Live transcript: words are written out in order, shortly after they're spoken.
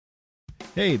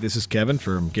Hey, this is Kevin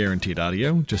from Guaranteed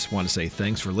Audio. Just want to say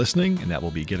thanks for listening, and that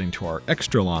we'll be getting to our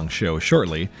extra long show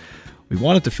shortly. We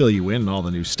wanted to fill you in on all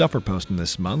the new stuff we're posting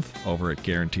this month over at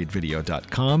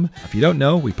GuaranteedVideo.com. If you don't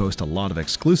know, we post a lot of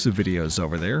exclusive videos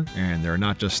over there, and they're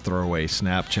not just throwaway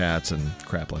Snapchats and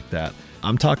crap like that.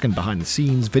 I'm talking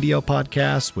behind-the-scenes video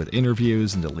podcasts with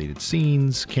interviews and deleted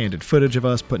scenes, candid footage of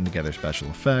us putting together special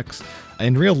effects,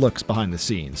 and real looks behind the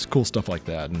scenes, cool stuff like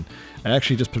that. And I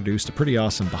actually just produced a pretty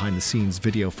awesome behind-the-scenes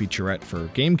video featurette for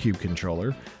GameCube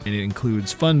Controller, and it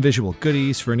includes fun visual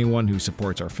goodies for anyone who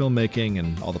supports our filmmaking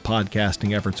and all the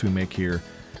podcasting efforts we make here.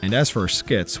 And as for our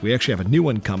skits, we actually have a new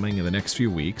one coming in the next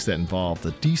few weeks that involved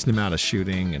a decent amount of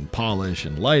shooting and polish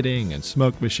and lighting and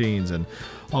smoke machines and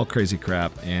all crazy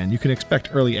crap. And you can expect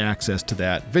early access to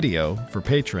that video for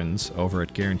patrons over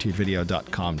at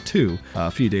GuaranteedVideo.com too,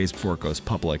 a few days before it goes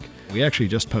public. We actually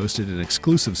just posted an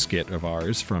exclusive skit of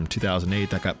ours from 2008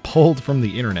 that got pulled from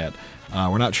the internet.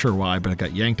 We're not sure why, but it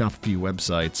got yanked off a few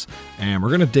websites. And we're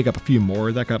going to dig up a few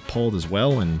more that got pulled as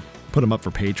well and put them up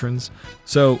for patrons.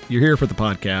 So you're here for the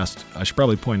podcast. I should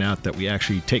probably point out that we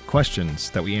actually take questions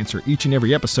that we answer each and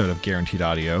every episode of Guaranteed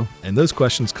Audio, and those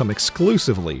questions come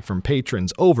exclusively from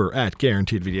patrons over at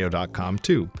GuaranteedVideo.com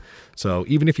too. So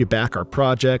even if you back our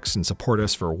projects and support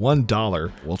us for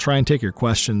 $1, we'll try and take your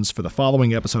questions for the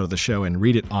following episode of the show and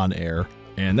read it on air.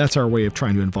 And that's our way of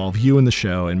trying to involve you in the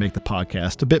show and make the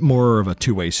podcast a bit more of a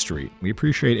two-way street. We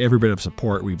appreciate every bit of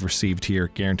support we've received here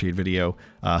at Guaranteed Video.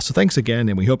 So thanks again,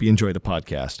 and we hope you enjoy the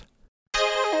podcast.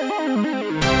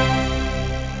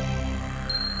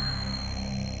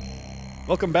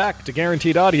 Welcome back to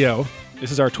Guaranteed Audio.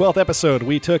 This is our 12th episode.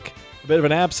 We took a bit of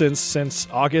an absence since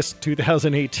August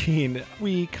 2018.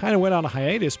 We kind of went on a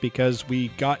hiatus because we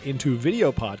got into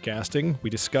video podcasting. We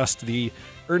discussed the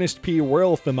Ernest P.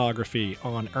 Worrell filmography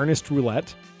on Ernest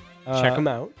Roulette. Check them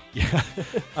out. Yeah.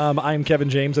 I'm Kevin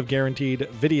James of Guaranteed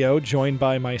Video, joined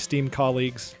by my esteemed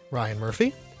colleagues Ryan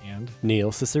Murphy and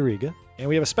Neil Ciceriga. And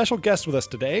we have a special guest with us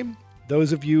today.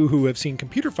 Those of you who have seen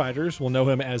Computer Fighters will know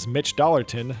him as Mitch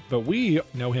Dollarton, but we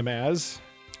know him as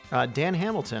Dan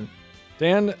Hamilton.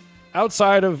 Dan,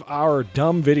 outside of our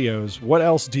dumb videos, what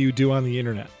else do you do on the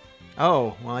internet?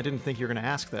 Oh, well, I didn't think you were going to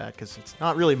ask that because it's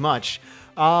not really much.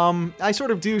 I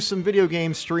sort of do some video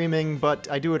game streaming, but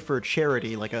I do it for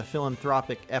charity, like a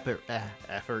philanthropic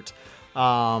effort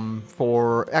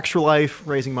for Extra Life,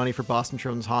 raising money for Boston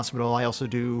Children's Hospital. I also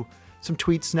do some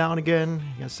tweets now and again.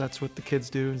 I guess that's what the kids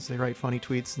do, is they write funny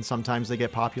tweets, and sometimes they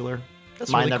get popular.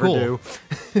 That's Mine really never cool. do.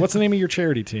 What's the name of your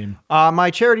charity team?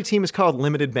 My charity team is called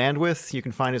Limited Bandwidth. You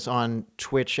can find us on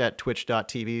Twitch at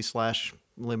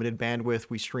twitch.tv/Limited Bandwidth.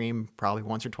 We stream probably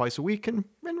once or twice a week and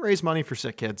raise money for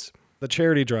sick kids. The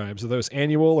charity drives, are those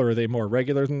annual or are they more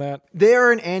regular than that?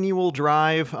 They're an annual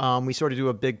drive. We sort of do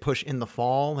a big push in the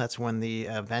fall. That's when the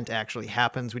event actually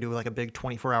happens. We do like a big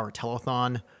 24-hour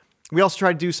telethon. We also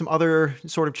try to do some other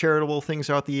sort of charitable things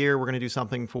throughout the year. We're going to do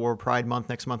something for Pride Month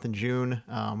next month in June.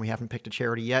 We haven't picked a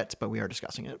charity yet, but we are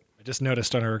discussing it. I just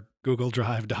noticed on our Google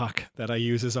Drive doc that I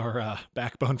use as our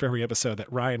backbone for every episode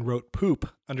that Ryan wrote poop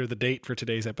under the date for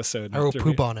today's episode. I wrote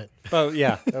poop on it. Oh,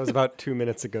 yeah. That was about 2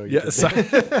 minutes ago. Yes.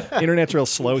 Internet's real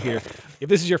slow here. If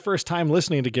this is your first time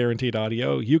listening to Guaranteed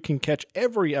Audio, you can catch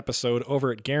every episode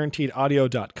over at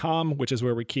GuaranteedAudio.com, which is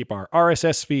where we keep our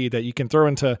RSS feed that you can throw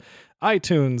into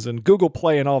iTunes and Google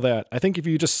Play and all that. I think if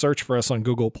you just search for us on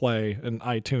Google Play and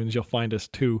iTunes, you'll find us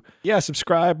too. Yeah,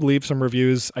 subscribe, leave some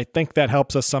reviews. I think that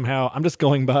helps us somehow. I'm just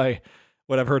going by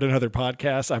what I've heard in other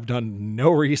podcasts. I've done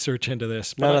no research into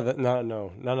this. None of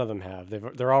them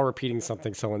have. They're all repeating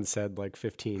something someone said like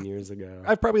 15 years ago.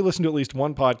 I've probably listened to at least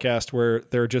one podcast where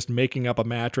they're just making up a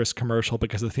mattress commercial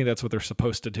because they think that's what they're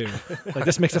supposed to do. Like,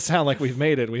 this makes it sound like we've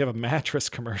made it. We have a mattress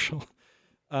commercial.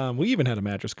 We even had a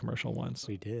mattress commercial once.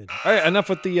 We did. All right, enough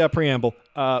with the preamble.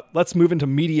 Let's move into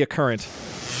media current.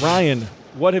 Ryan,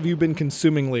 what have you been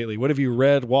consuming lately? What have you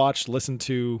read, watched, listened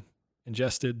to,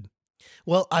 ingested?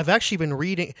 Well, I've actually been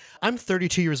reading. I'm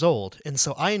 32 years old, and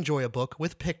so I enjoy a book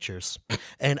with pictures.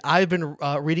 And I've been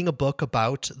reading a book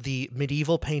about the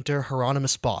medieval painter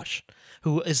Hieronymus Bosch,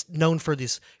 who is known for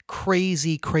these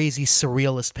crazy, crazy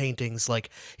surrealist paintings. Like,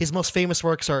 his most famous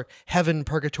works are Heaven,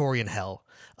 Purgatory, and Hell,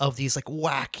 of these like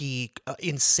wacky,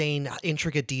 insane,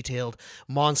 intricate, detailed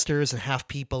monsters and half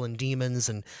people and demons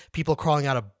and people crawling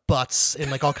out of butts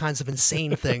and like all kinds of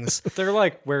insane things. They're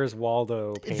like Where's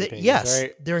Waldo paintings, yes,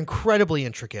 right? They're incredibly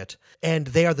intricate, and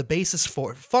they are the basis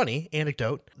for, funny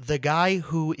anecdote, the guy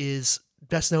who is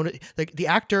best known, the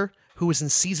actor who was in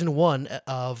season 1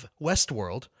 of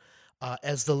Westworld,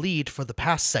 as the lead for the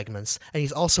past segments, and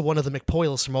he's also one of the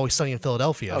McPoyles from Always Sunny in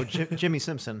Philadelphia. Oh, Jimmy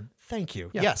Simpson. Thank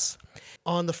you. Yeah. Yes.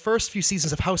 On the first few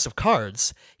seasons of House of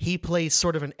Cards, he plays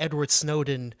sort of an Edward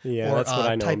Snowden Yeah, or that's what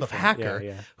I know type him of from. hacker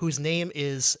Yeah. whose name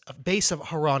is base of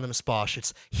Hieronymus Bosch.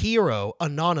 It's Hero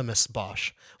Anonymous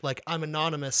Bosch. Like, I'm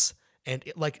anonymous and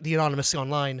like the anonymous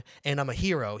online, and I'm a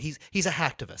hero. He's a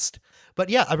hacktivist. But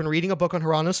yeah, I've been reading a book on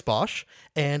Hieronymus Bosch,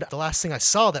 and the last thing I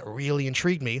saw that really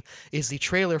intrigued me is the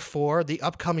trailer for the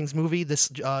upcoming movie this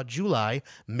July,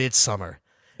 Midsummer.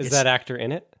 Is that actor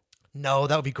in it? No,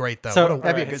 that would be great though. So, What a-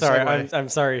 That'd be a good sorry, segue. I'm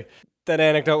sorry. That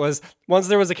anecdote was once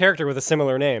there was a character with a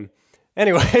similar name.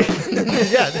 Anyway,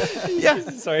 yeah.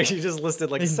 sorry, you just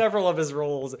listed like several of his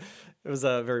roles. It was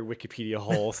a very Wikipedia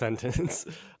whole sentence.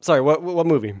 Sorry, what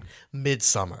movie?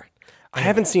 Midsummer. I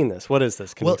haven't seen this. What is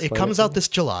this? Can you Well, it explain comes to out me? this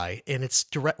July, and it's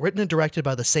written and directed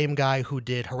by the same guy who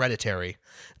did Hereditary,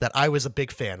 that I was a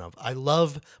big fan of. I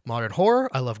love modern horror,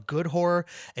 I love good horror,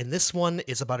 and this one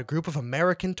is about a group of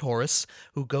American tourists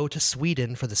who go to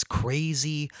Sweden for this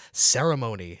crazy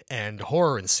ceremony, and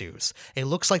horror ensues. It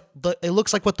looks like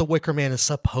what The Wicker Man is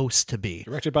supposed to be.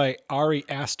 Directed by Ari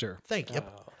Aster. Thank you.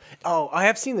 Oh, I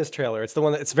have seen this trailer. It's the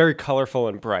one that's very colorful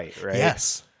and bright, right?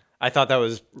 Yes. I thought that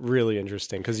was really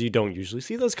interesting because you don't usually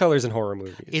see those colors in horror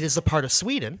movies. It is a part of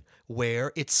Sweden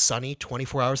where it's sunny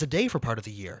 24 hours a day for part of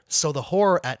the year. So the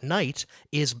horror at night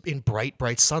is in bright,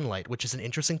 bright sunlight, which is an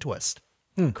interesting twist.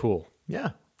 Cool.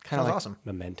 Yeah. Kind Sounds of like awesome.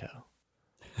 Memento.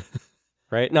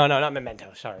 Right? No, not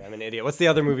Memento. Sorry, I'm an idiot. What's the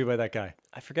other movie by that guy?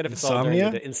 I forget if it's all during the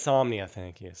Insomnia? day. Insomnia.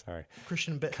 Thank you. Sorry.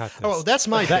 Christian Bale. Cut this. Oh, that's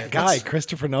my That bad. guy, That's-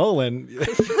 Christopher Nolan.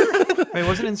 Wait,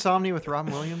 wasn't Insomnia with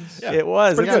Robin Williams? Yeah. It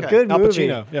was. It's pretty a good. good Al movie.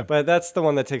 Pacino, yeah. But that's the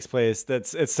one that takes place.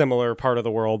 It's similar part of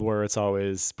the world where it's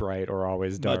always bright or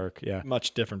always dark. Yeah.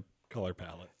 Much different color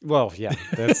palette. Well, yeah.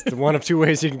 That's the one of two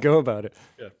ways you can go about it.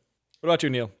 Yeah. What about you,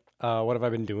 Neil? What have I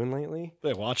been doing lately?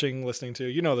 Watching, listening to.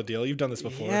 You know the deal. You've done this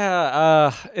before.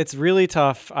 Yeah, it's really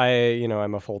tough.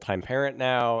 I'm a full-time parent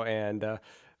now, and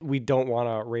we don't want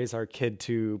to raise our kid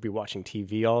to be watching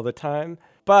TV all the time.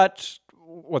 But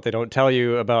what they don't tell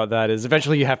you about that is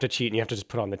eventually you have to cheat and you have to just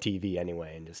put on the TV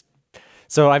anyway.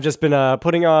 So I've just been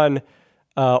putting on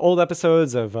old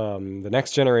episodes of The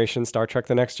Next Generation, Star Trek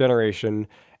The Next Generation,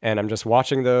 and I'm just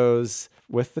watching those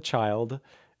with the child.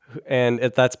 And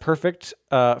that's perfect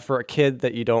for a kid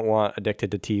that you don't want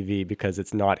addicted to TV because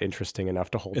it's not interesting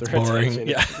enough to hold It's their boring. attention.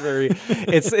 Yeah.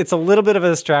 It's a little bit of a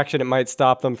distraction. It might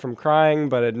stop them from crying,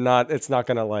 but it's not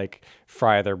going to like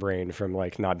fry their brain from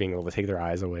like not being able to take their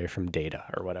eyes away from data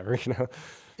or whatever, you know.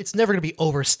 It's never going to be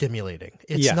overstimulating.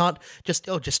 It's Yeah. not just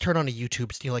turn on a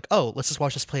YouTube. You're like, oh, let's just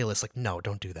watch this playlist. Like, no,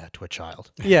 don't do that to a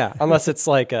child. Yeah, unless it's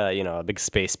like a big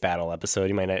space battle episode,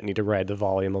 you might need to ride the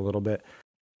volume a little bit.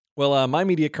 Well, my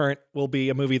media current will be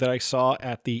a movie that I saw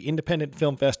at the Independent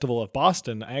Film Festival of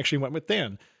Boston. I actually went with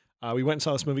Dan. We went and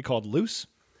saw this movie called Loose.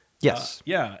 Yes.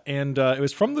 Yeah, and it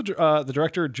was from the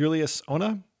director Julius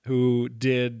Ona, who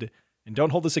did, and don't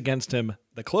hold this against him,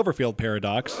 The Cloverfield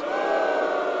Paradox.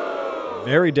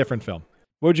 Very different film.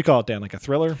 What would you call it, Dan? Like a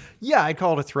thriller? Yeah, I'd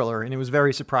call it a thriller, and it was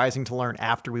very surprising to learn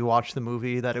after we watched the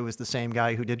movie that it was the same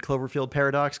guy who did Cloverfield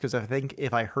Paradox, because I think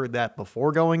if I heard that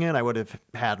before going in, I would have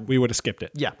had... We would have skipped it.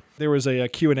 Yeah. There was a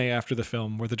Q&A after the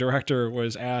film where the director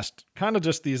was asked kind of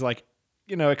just these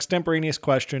extemporaneous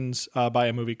questions by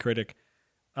a movie critic.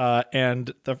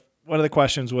 And one of the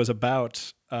questions was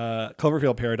about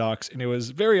Cloverfield Paradox, and it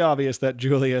was very obvious that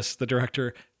Julius, the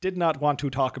director, did not want to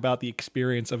talk about the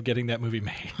experience of getting that movie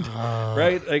made.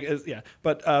 Right? Yeah.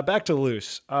 But back to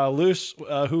Loose. Loose,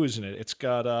 who is in it? It's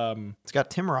got It's got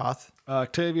Tim Roth.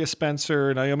 Octavia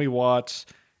Spencer, Naomi Watts,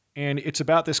 and it's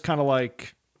about this kind of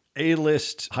like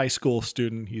A-list high school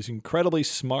student. He's incredibly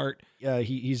smart.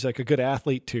 He's like a good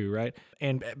athlete too, right?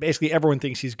 And basically everyone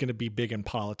thinks he's going to be big in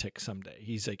politics someday.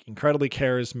 He's like incredibly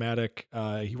charismatic.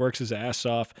 He works his ass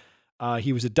off.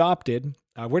 He was adopted.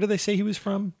 Where do they say he was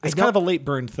from? It's kind of a late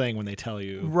burn thing when they tell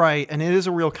you. Right, and it is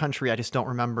a real country. I just don't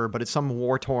remember, but it's some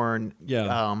war-torn,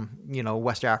 Yeah.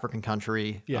 West African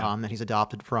country Yeah. that he's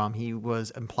adopted from. He was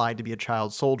implied to be a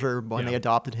child soldier when they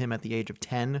adopted him at the age of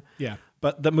 10. Yeah.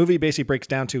 But the movie basically breaks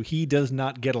down to he does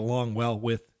not get along well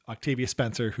with Octavia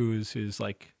Spencer, who's his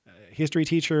like history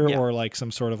teacher or like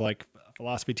some sort of like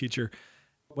philosophy teacher.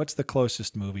 What's the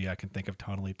closest movie I can think of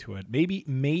tonally to it?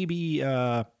 Maybe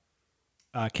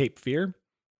Cape Fear.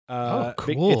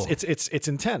 Cool. It's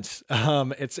intense.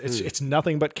 It's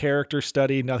nothing but character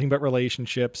study, nothing but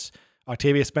relationships.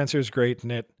 Octavia Spencer's great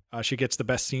in it. She gets the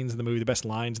best scenes in the movie, the best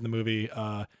lines in the movie.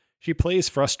 She plays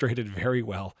frustrated very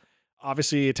well.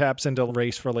 Obviously, it taps into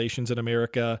race relations in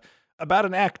America. about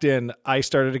an act in, I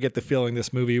started to get the feeling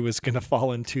this movie was going to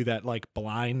fall into that like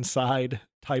Blind Side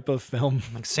type of film.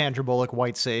 Like Sandra Bullock,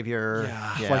 white savior.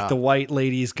 Yeah, like the white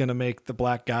lady's going to make the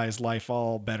black guy's life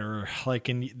all better. Like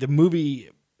in the movie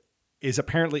was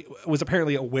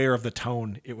apparently aware of the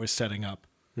tone it was setting up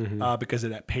because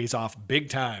that pays off big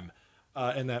time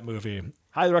in that movie.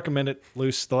 Highly recommend it.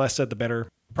 Loose, the less said, the better.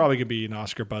 Probably gonna be an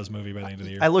Oscar buzz movie by the end of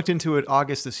the year. I looked into it.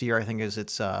 August this year, I think, is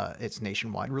its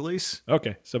nationwide release.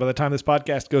 Okay, so by the time this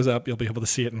podcast goes up, you'll be able to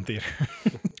see it in theater.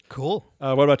 Cool.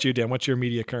 What about you, Dan? What's your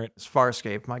media current? It's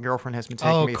Farscape. My girlfriend has been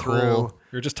taking me through.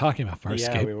 We were just talking about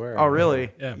Farscape. Yeah, we were. Oh,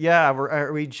 really? Yeah.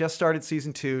 We just started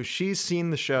season 2. She's seen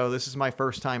the show. This is my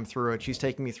first time through it. She's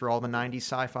taking me through all the 90s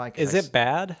sci-fi. Is it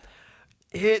bad?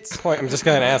 I'm just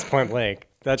going to ask point blank.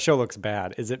 That show looks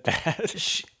bad. Is it bad?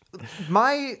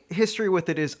 My history with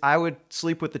it is I would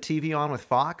sleep with the TV on with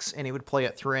Fox, and it would play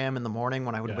at 3 a.m. in the morning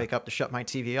when I would wake up to shut my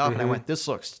TV off, and I went, "This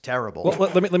looks terrible." Well,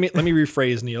 let me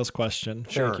rephrase Neil's question.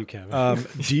 Sure. Thank you, Kevin.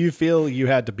 Do you feel you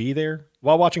had to be there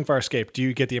while watching Farscape? Do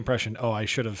you get the impression, oh, I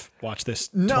should have watched this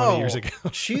 20 years ago?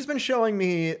 She's been showing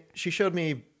me. She showed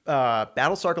me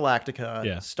Battlestar Galactica,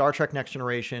 Yeah. Star Trek: Next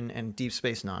Generation, and Deep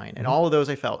Space Nine, and all of those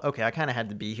I felt okay. I kind of had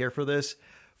to be here for this.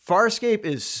 Farscape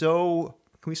is so.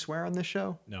 Can we swear on this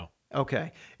show? No.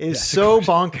 Okay. Is so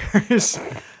bonkers.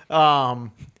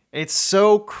 It's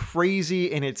so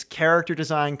crazy in its character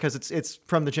design because it's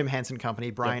from the Jim Henson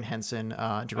Company. Brian Henson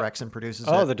directs and produces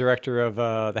it. The director of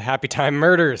the Happy Time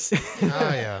Murders. Oh,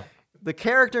 yeah. The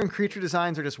character and creature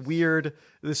designs are just weird.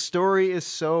 The story is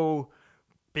so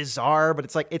bizarre, but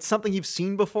it's like it's something you've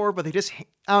seen before, but they just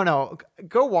I don't know.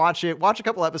 Go watch it. Watch a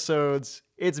couple episodes.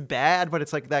 It's bad, but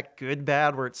it's like that good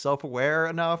bad where it's self-aware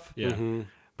enough. Yeah.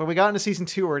 But we got into season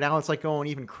 2 where now it's like going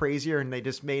even crazier, and they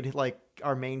just made like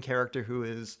our main character who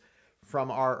is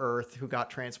from our Earth who got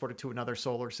transported to another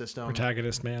solar system.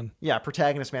 Protagonist man. Yeah,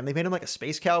 protagonist man. They made him like a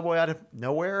space cowboy out of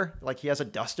nowhere. Like he has a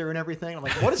duster and everything. I'm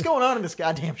like, what is going on in this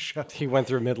goddamn show? He went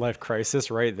through a midlife crisis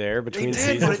right there between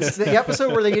They did, but seasons. it's the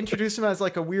episode where they introduce him as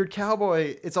like a weird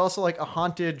cowboy. It's also like a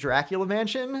haunted Dracula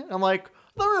mansion. I'm like,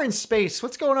 they were in space.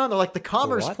 What's going on? They're like, the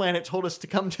Commerce What? Planet told us to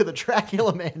come to the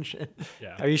Dracula mansion.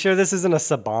 Yeah. Are you sure this isn't a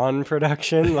Saban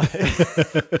production? Like,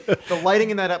 The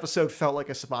lighting in that episode felt like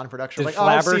a Saban production. did Like,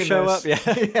 I've Flabber seen show this.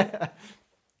 up? Yeah.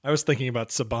 I was thinking about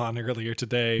Saban earlier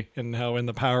today and how in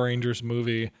the Power Rangers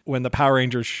movie, when the Power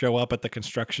Rangers show up at the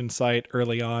construction site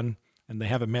early on and they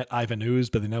haven't met Ivan Ooze,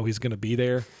 but they know he's going to be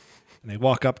there. And they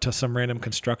walk up to some random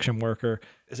construction worker.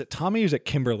 Is it Tommy or is it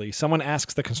Kimberly? Someone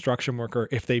asks the construction worker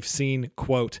if they've seen,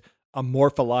 quote, a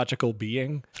morphological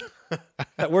being.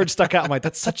 That word stuck out. I'm like,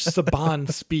 that's such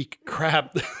Saban speak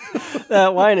crap.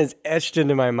 That line is etched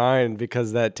into my mind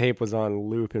because that tape was on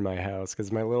loop in my house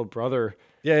because my little brother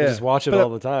would just watch it all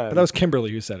the time. But that was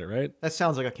Kimberly who said it, right? That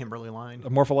sounds like a Kimberly line. A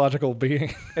morphological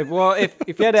being. Well, if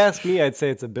you had asked me, I'd say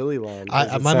it's a Billy line.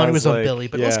 'cause it My money was sounds on like- Billy,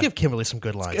 but let's give Kimberly some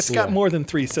good lines. It's got more than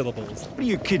 3 syllables. What are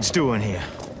you kids doing here?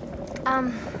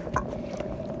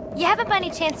 You haven't by any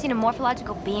chance seen a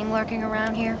morphological being lurking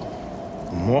around here?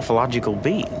 Morphological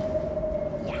being.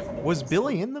 Was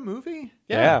Billy in the movie?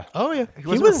 Yeah. Oh, yeah. He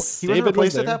wasn't, was- he wasn't David was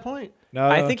replaced at there. that point? No,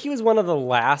 I think he was one of the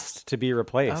last to be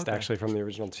replaced, Okay. actually, from the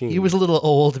original team. He was a little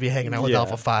old to be hanging out with Yeah.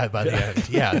 Alpha 5 by the end.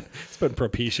 Yeah. he's putting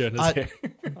Propecia in his hair.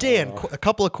 Dan, a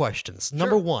couple of questions.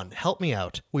 Number one, help me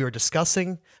out. We were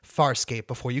discussing Farscape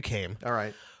before you came. All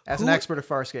right. As an expert of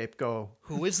Farscape, go.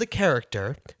 Who is the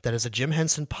character that is a Jim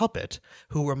Henson puppet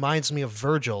who reminds me of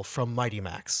Virgil from Mighty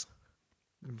Max?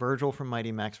 Virgil from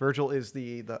Mighty Max. Virgil is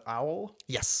the owl.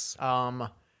 Yes.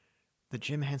 The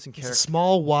Jim Henson He's a character.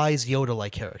 small, wise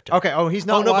Yoda-like character. Okay. Oh, he's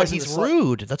not. Oh, no, but wise in he's the sli-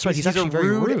 rude. That's right. He's actually a very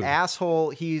rude.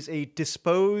 asshole. He's a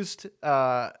disposed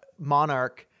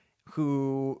monarch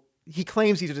who he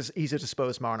claims he's a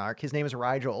disposed monarch. His name is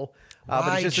Rigel.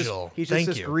 But Rigel. he's just Thank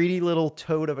this you. greedy little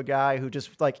toad of a guy who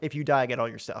just like, if you die, get all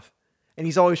your stuff. And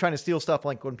he's always trying to steal stuff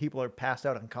like when people are passed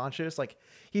out unconscious. Like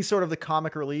he's sort of the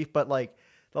comic relief, but like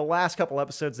the last couple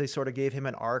episodes, they sort of gave him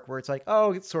an arc where it's like,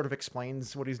 oh, it sort of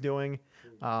explains what he's doing.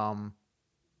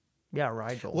 Yeah,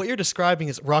 Rigel. What you're describing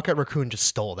is Rocket Raccoon just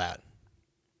stole that.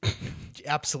 He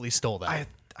absolutely stole that.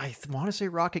 I want to say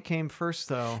Rocket came first,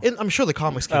 though. And I'm sure the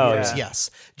comics came Oh, first, yeah. yes.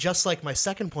 Just like my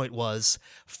second point was,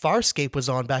 Farscape was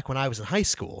on back when I was in high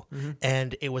school,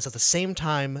 and it was at the same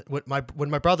time when my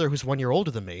brother, who's 1 year older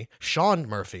than me, Sean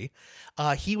Murphy,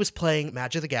 he was playing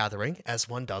Magic the Gathering, as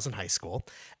one does in high school,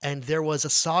 and there was a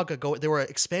saga there were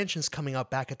expansions coming up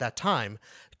back at that time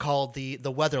called the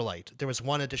Weatherlight. There was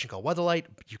one edition called Weatherlight.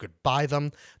 You could buy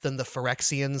them. Then the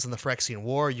Phyrexians and the Phyrexian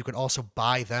War, you could also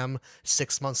buy them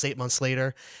 6 months, 8 months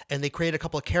later. And they created a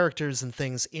couple of characters and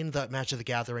things in the Magic the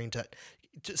Gathering to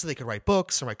so they could write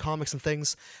books and write comics and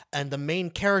things. And the main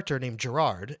character named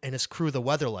Gerard and his crew, the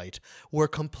Weatherlight, were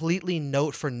completely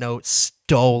note for note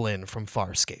stolen from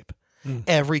Farscape.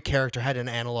 Every character had an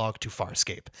analog to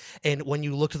Farscape. And when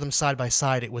you looked at them side by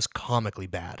side, it was comically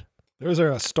bad. There was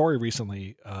a story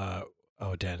recently.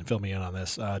 Dan, fill me in on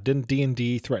this. Didn't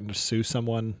D&D threaten to sue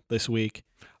someone this week?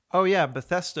 Oh yeah,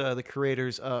 Bethesda, the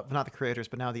creators of, not the creators,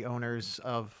 but now the owners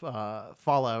of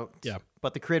Fallout. Yeah.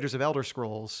 But the creators of Elder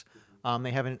Scrolls,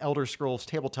 they have an Elder Scrolls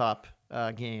tabletop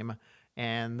game,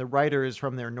 and the writers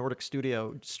from their Nordic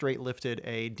studio straight lifted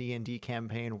a D&D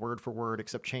campaign word for word,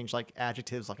 except changed like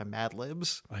adjectives like a Mad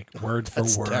Libs. Like word for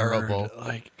That's word. terrible.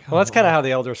 Like, Well, that's kind of how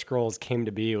the Elder Scrolls came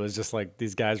to be. It was just like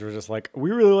these guys were just like,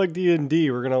 we really like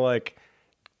D&D. We're gonna like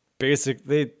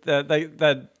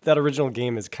that original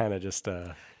game is kind of just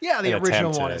Yeah, the an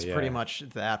original attempt one to- is yeah. pretty much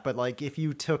that. But like, if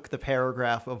you took the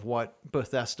paragraph of what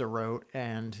Bethesda wrote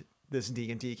and this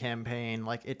D&D campaign,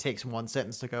 like it takes one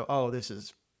sentence to go, oh, this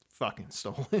is fucking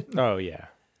stolen. Oh yeah.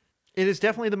 It is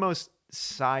definitely the most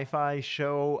sci-fi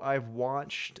show I've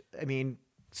watched. I mean,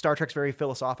 Star Trek's very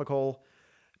philosophical.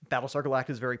 Battlestar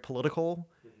Galactica is very political.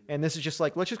 And this is just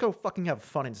like, let's just go fucking have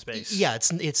fun in space. Yeah,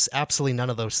 it's absolutely none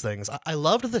of those things. I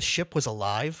loved the ship was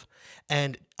alive,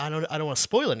 and I don't want to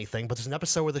spoil anything, but there's an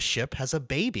episode where the ship has a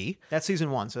baby. That's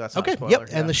season 1, so that's not Okay, a spoiler. yep,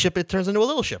 Yeah. and the ship, it turns into a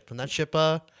little ship, and that ship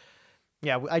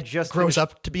Yeah, I just grows finished-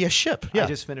 up to be a ship. Yeah, I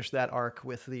just finished that arc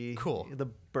with the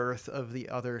birth of the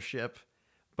other ship,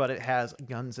 but it has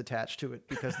guns attached to it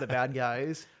because the bad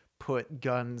guys put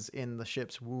guns in the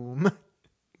ship's womb.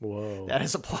 Whoa. That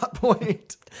is a plot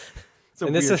point. It's a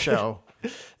And weird this is- show.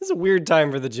 This is a weird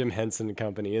time for the Jim Henson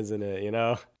Company, isn't it? You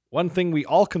know. one thing we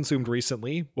all consumed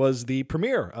recently was the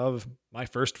premiere of my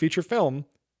first feature film,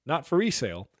 Not for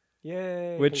Resale.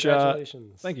 Yay! Which,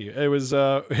 Congratulations. Thank you. It was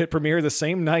it premiered the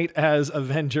same night as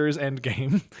Avengers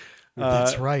Endgame.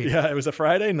 That's right. Yeah, it was a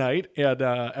Friday night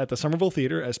at the Somerville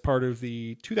Theater as part of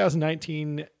the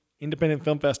 2019 Independent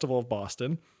Film Festival of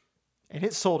Boston. And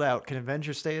it sold out. Can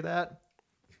Avengers say that?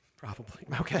 Probably.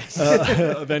 Okay.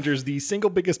 Avengers, the single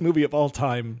biggest movie of all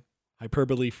time,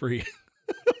 hyperbole free,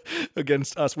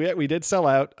 against us. We did sell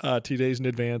out 2 days in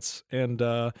advance. And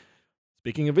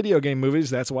speaking of video game movies,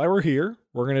 that's why we're here.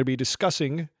 We're going to be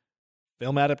discussing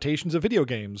film adaptations of video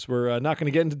games. We're not going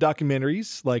to get into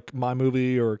documentaries like My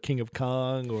Movie or King of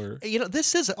Kong or... You know,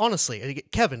 this is honestly,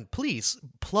 Kevin, please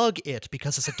plug it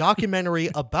because it's a documentary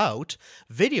about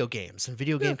video games and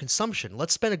video game consumption.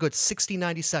 Let's spend a good 60,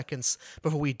 90 seconds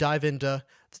before we dive into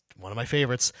one of my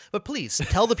favorites. But please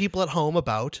tell the people at home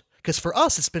about, because for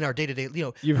us, it's been our day-to-day, you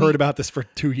know. You've heard about this for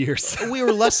 2 years. We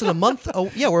were less than a month.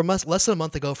 Oh, yeah, we're less than a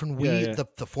month ago from Yeah.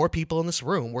 the 4 people in this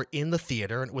room were in the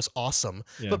theater and it was awesome.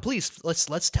 Yeah. But please,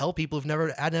 let's tell people who've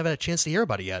never had a chance to hear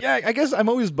about it yet. Yeah, I guess I'm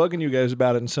always bugging you guys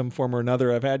about it in some form or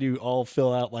another. I've had you all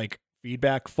fill out like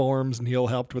feedback forms. Neil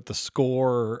helped with the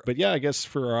score. But yeah, I guess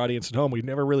for our audience at home, we've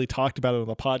never really talked about it on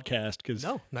the podcast because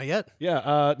No, not yet.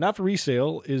 yeah, Not for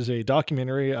Resale is a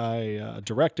documentary I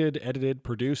directed, edited,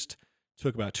 produced.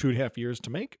 Took about 2.5 years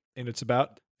to make, and it's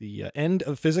about the end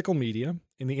of physical media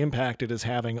and the impact it is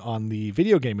having on the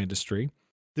video game industry.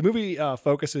 The movie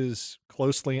focuses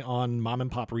closely on mom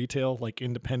and pop retail, like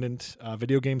independent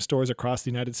video game stores across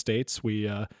the United States.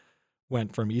 We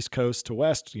went from East Coast to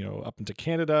West, up into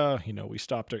Canada. We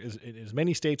stopped in as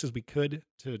many states as we could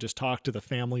to just talk to the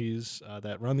families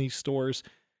that run these stores.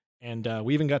 And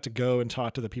we even got to go and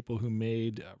talk to the people who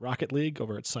made Rocket League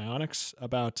over at Psyonix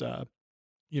about,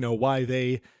 why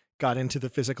they got into the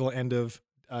physical end of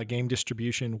game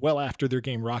distribution well after their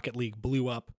game Rocket League blew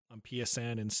up on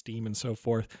PSN and Steam and so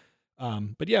forth.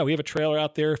 But yeah, we have a trailer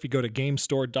out there. If you go to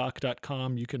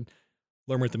GameStoreDoc.com, you can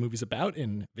learn what the movie's about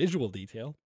in visual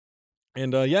detail.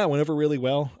 And yeah, it went over really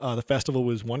well. The festival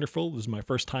was wonderful. It was my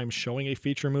first time showing a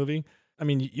feature movie. I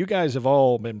mean, you guys have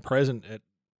all been present at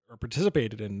or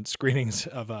participated in screenings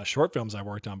of short films I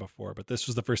worked on before, but this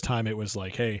was the first time it was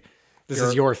like, hey, This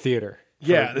is your theater.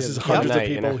 yeah, this is hundreds of night,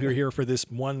 people who are here for this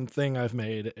one thing I've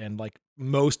made, and like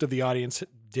most of the audience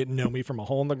didn't know me from a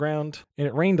hole in the ground, and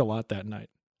it rained a lot that night.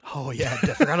 Oh, yeah, I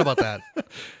forgot about that.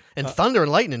 And thunder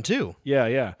and lightning, too.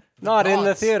 Yeah. Not in the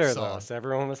Gods, theater, so- though, so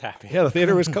everyone was happy. Yeah, the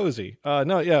theater was cozy. It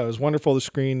was wonderful to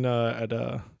screen at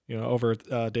over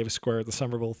at Davis Square at the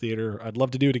Somerville Theater. I'd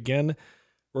love to do it again.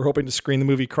 We're hoping to screen the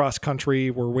movie cross country.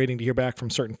 We're waiting to hear back from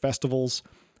certain festivals,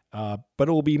 but it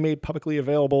will be made publicly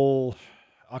available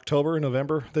October,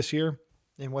 November this year.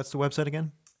 And what's the website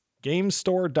again?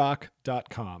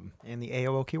 GameStoreDoc.com. And the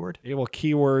AOL keyword?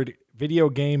 Keyword video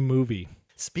game movie.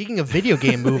 Speaking of video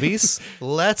game movies,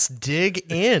 let's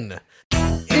dig in.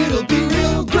 It'll be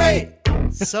real great.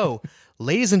 So,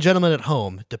 ladies and gentlemen at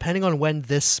home, depending on when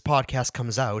this podcast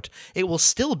comes out, it will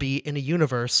still be in a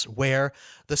universe where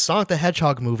the Sonic the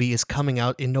Hedgehog movie is coming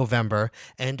out in November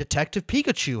and Detective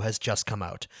Pikachu has just come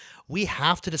out. We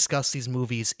have to discuss these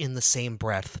movies in the same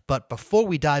breath, but before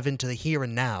we dive into the here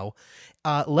and now,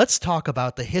 let's talk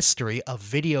about the history of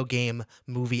video game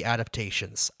movie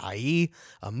adaptations, i.e.,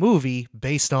 a movie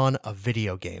based on a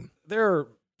video game. There are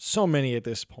so many at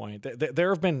this point. There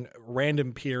have been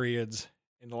random periods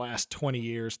in the last 20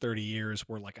 years, 30 years,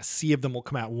 where like a sea of them will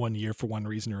come out one year for one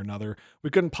reason or another. We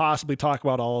couldn't possibly talk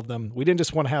about all of them. We didn't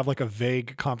just want to have like a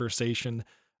vague conversation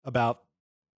about,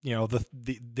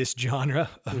 this genre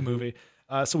of movie.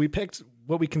 So we picked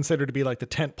what we consider to be like the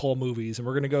tentpole movies, and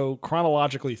we're going to go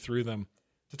chronologically through them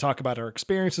to talk about our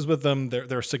experiences with them,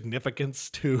 their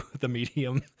significance to the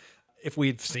medium, if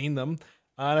we've seen them.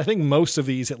 And I think most of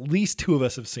these, at least two of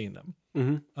us have seen them.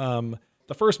 Mm-hmm.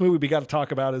 The first movie we got to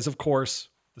talk about is, of course,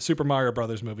 the Super Mario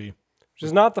Brothers movie. Which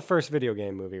is not the first video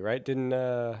game movie, right?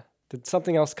 Did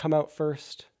something else come out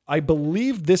first? I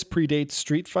believe this predates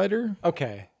Street Fighter.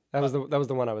 Okay. That was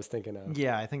the one I was thinking of.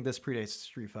 Yeah, I think this predates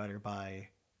Street Fighter by,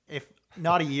 if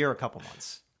not a year, a couple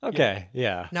months. Okay,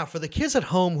 yeah. Now, for the kids at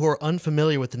home who are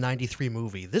unfamiliar with the 93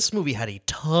 movie, this movie had a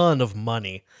ton of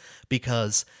money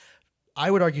because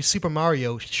I would argue Super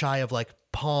Mario, shy of like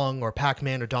Pong or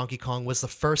Pac-Man or Donkey Kong, was the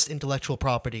first intellectual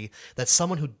property that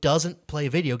someone who doesn't play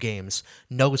video games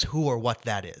knows who or what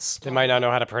that is. They might not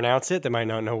know how to pronounce it. They might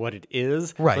not know what it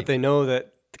is. Right. But they know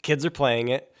that the kids are playing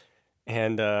it.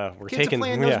 And we're Kids taking are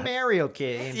playing those Mario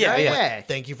games. Yeah, right? yeah.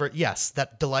 Thank you for, yes,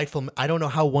 that delightful, I don't know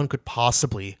how one could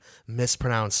possibly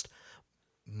mispronounce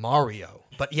Mario.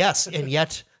 But yes, and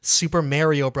yet Super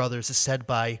Mario Brothers is said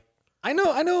by... I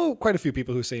know quite a few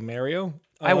people who say Mario.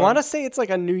 I want to say it's like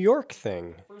a New York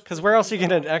thing. Because where else are you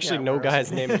going to actually know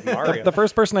guys named Mario? The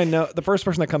first person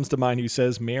that comes to mind who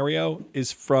says Mario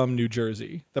is from New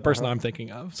Jersey. The person I'm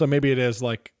thinking of. So maybe it is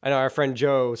like... I know our friend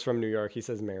Joe is from New York. He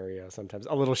says Mario sometimes.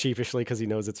 A little sheepishly because he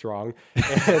knows it's wrong.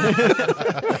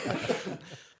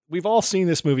 We've all seen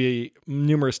this movie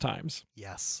numerous times.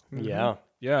 Yes. Yeah.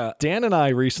 Yeah. Dan and I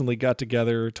recently got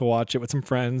together to watch it with some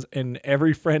friends, and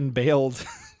every friend bailed...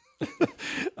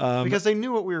 Because they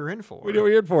knew what we were in for. We knew what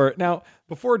we were in for it. Now,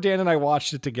 before Dan and I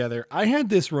watched it together, I had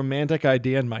this romantic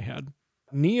idea in my head.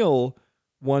 Neil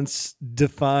once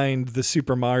defined the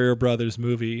Super Mario Brothers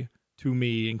movie to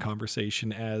me in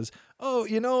conversation as,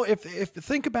 if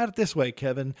think about it this way,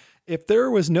 Kevin, if there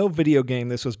was no video game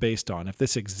this was based on, if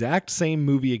this exact same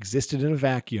movie existed in a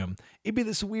vacuum, it'd be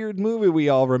this weird movie we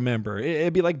all remember.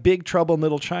 It'd be like Big Trouble in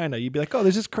Little China. You'd be like, oh,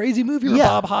 there's this crazy movie where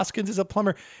Bob Hoskins is a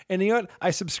plumber. And you know what? I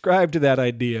subscribe to that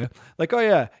idea. Like, oh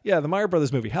yeah, the Mario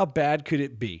Brothers movie. How bad could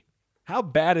it be? How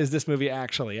bad is this movie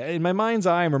actually? In my mind's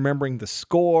eye, I'm remembering the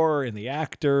score and the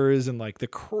actors and like the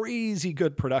crazy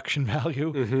good production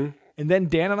value. Mm-hmm. And then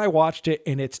Dan and I watched it,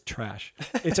 and it's trash.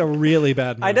 It's a really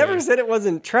bad movie. I never said it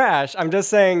wasn't trash. I'm just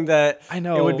saying that I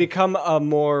know it would become a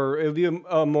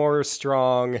more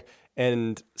strong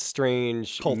and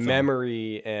strange Cult film.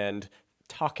 Memory and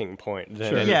talking point than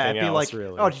Sure. anything Yeah, it'd be else, like,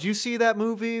 really. oh, did you see that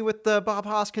movie with Bob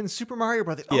Hoskins, Super Mario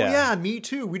Brothers? Oh, Yeah. yeah, me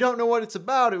too. We don't know what it's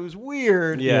about. It was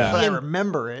weird. Yeah. But I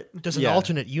remember it. There's an Yeah.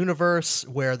 alternate universe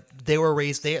where they were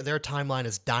raised, their timeline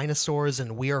is dinosaurs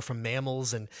and we are from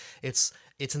mammals, and it's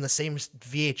in the same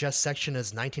VHS section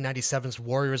as 1997's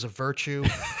Warriors of Virtue,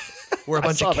 where a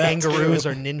bunch saw of that kangaroos too.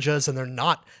 are ninjas, and they're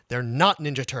not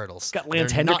Ninja Turtles. Got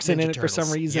Lance They're not Hendrickson in Ninja it for some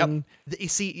Turtles. reason. Yep. You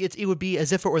see, it would be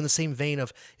as if it were in the same vein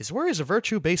of, is Warriors of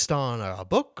Virtue based on a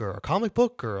book or a comic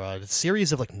book or a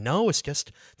series of like, no, it's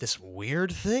just this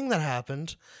weird thing that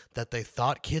happened that they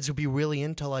thought kids would be really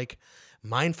into, like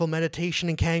mindful meditation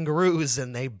and kangaroos,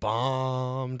 and they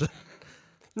bombed.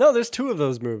 No, there's two of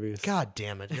those movies. God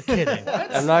damn it, you're kidding.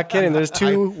 I'm not kidding. There's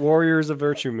two Warriors of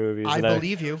Virtue movies. I and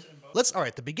believe you. All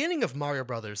right, the beginning of Mario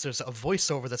Brothers, there's a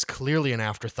voiceover that's clearly an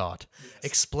afterthought,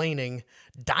 explaining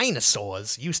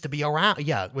dinosaurs used to be around,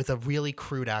 with a really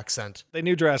crude accent. They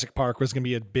knew Jurassic Park was going to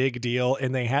be a big deal,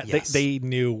 and they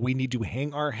knew we need to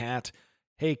hang our hat.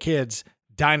 Hey, kids,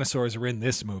 dinosaurs are in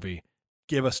this movie.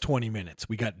 Give us 20 minutes.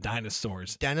 We got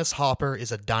dinosaurs. Dennis Hopper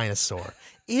is a dinosaur.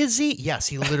 Is he? Yes,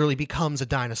 he literally becomes a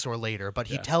dinosaur later, but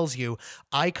he tells you,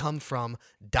 I come from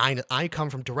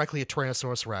directly a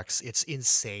Tyrannosaurus Rex. It's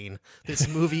insane. This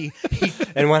movie,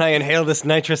 And when I inhale this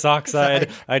nitrous oxide,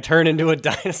 I turn into a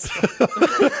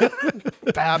dinosaur.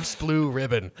 Babs Blue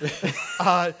Ribbon.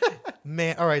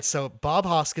 Man, all right. So Bob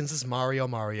Hoskins is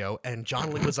Mario, and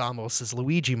John Leguizamo is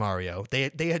Luigi Mario.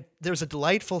 There's a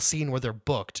delightful scene where they're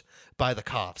booked by the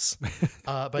cops,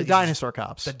 by The dinosaur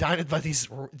cops. by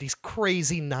these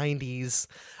crazy 90s,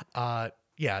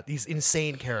 Yeah, these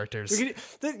insane characters.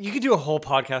 You could do a whole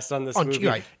podcast on this movie.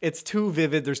 right. It's too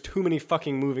vivid. There's too many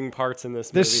fucking moving parts in this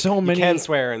movie. There's so many You can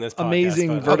swear in this podcast, amazing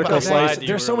but I'm vertical glad slices. you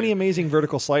There's so really- many amazing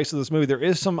vertical slices of this movie. There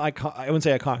is some I wouldn't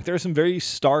say iconic. There's some very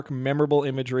stark, memorable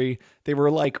imagery. They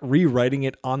were like rewriting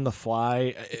it on the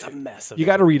fly. It's a mess. Of You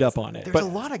got to read up on it. There's But a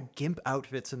lot of gimp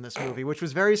outfits in this movie, which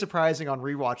was very surprising on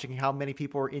rewatching how many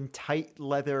people were in tight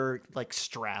leather like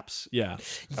straps. yeah.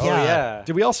 Oh yeah.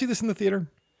 Did we all see this in the theater?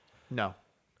 No.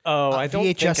 Oh, I don't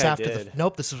VHS think I after did.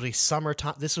 nope. This was a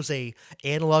summertime. This was a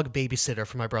analog babysitter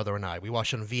for my brother and I. We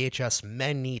watched it on VHS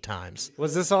many times.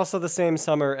 Was this also the same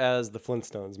summer as the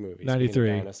Flintstones movies? 93,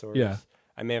 being dinosaurs? yeah.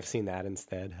 I may have seen that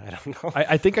instead. I don't know.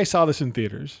 I think I saw this in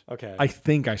theaters. Okay. I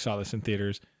think I saw this in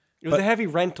theaters. It was a heavy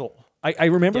rental. I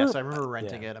remember. Yes, I remember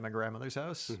renting it at my grandmother's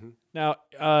house. Now,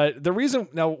 the reason.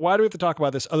 Now, why do we have to talk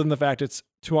about this? Other than the fact it's,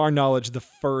 to our knowledge, the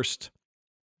first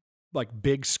like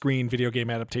big screen video game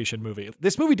adaptation movie.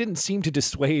 This movie didn't seem to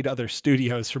dissuade other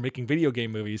studios from making video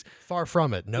game movies. Far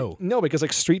from it. No. No, because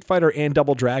like Street Fighter and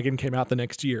Double Dragon came out the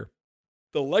next year.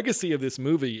 The legacy of this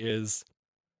movie is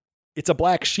it's a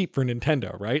black sheep for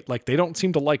Nintendo, right? Like they don't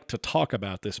seem to like to talk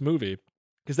about this movie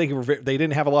because they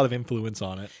didn't have a lot of influence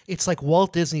on it. It's like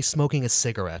Walt Disney smoking a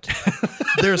cigarette.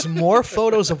 There's more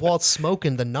photos of Walt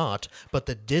smoking than not, but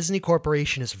the Disney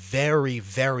Corporation is very,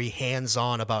 very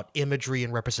hands-on about imagery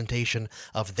and representation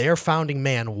of their founding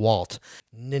man, Walt.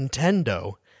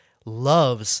 Nintendo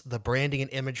loves the branding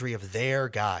and imagery of their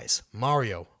guys.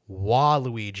 Mario,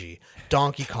 Waluigi,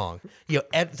 Donkey Kong. You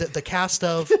know, the cast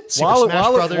of Super Smash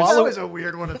Brothers. That was a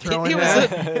weird one to throw in It was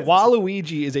there.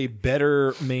 Waluigi is a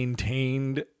better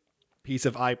maintained piece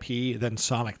of IP than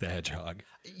Sonic the Hedgehog.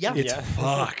 Yeah. It's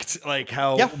fucked. Like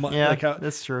how, Yeah. Yeah, like how,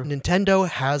 that's true. Nintendo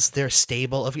has their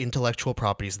stable of intellectual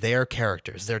properties, their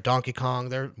characters, their Donkey Kong,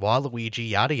 their Waluigi,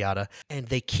 yada yada, and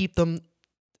they keep them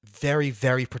very,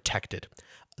 very protected.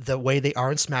 The way they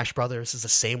are in Smash Brothers is the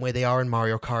same way they are in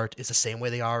Mario Kart, is the same way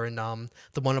they are in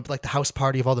the one of like the house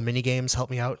party of all the mini games.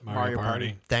 Help me out. Mario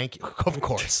Party. Thank you. Of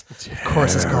course. Of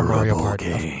course it's called Mario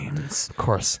Party. Of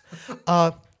course.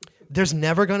 There's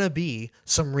never going to be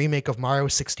some remake of Mario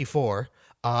 64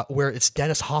 where it's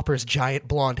Dennis Hopper's giant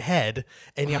blonde head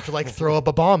and you have to like throw up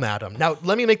a bomb at him. Now,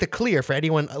 let me make that clear for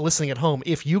anyone listening at home.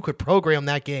 If you could program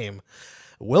that game,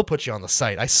 we'll put you on the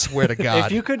site. I swear to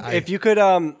God. If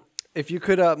you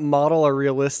could model a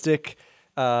realistic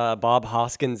Bob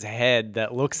Hoskins head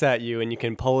that looks at you and you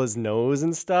can pull his nose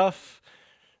and stuff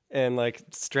and like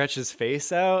stretch his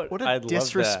face out, What a I'd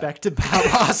disrespect to Bob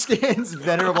Hoskins,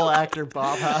 venerable actor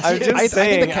Bob love that. I'm Hoskins. just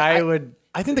saying, I would.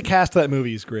 I think the cast of that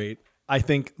movie is great. I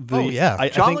think the Oh, yeah. I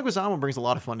John think Leguizamo brings a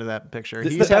lot of fun to that picture. It's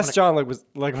He's the best having John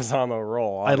Leguizamo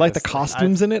role. I like the obviously.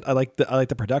 costumes in it. I like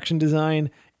the production design.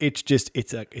 It's just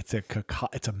it's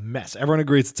a mess. Everyone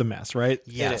agrees it's a mess, right?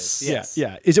 Yes. Yes.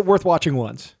 Yeah. Is it worth watching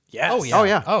once? Yes. Oh, yeah. Oh,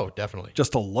 yeah. Oh, definitely.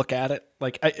 Just to look at it,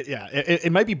 like,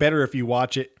 it might be better if you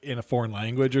watch it in a foreign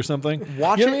language or something.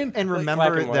 Watch You it know what I mean? and Like remember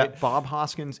black and that white. Bob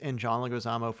Hoskins and John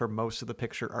Leguizamo for most of the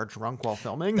picture are drunk while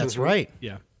filming. That's right.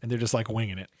 Yeah, and they're just like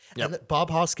winging it. And that Bob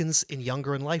Hoskins in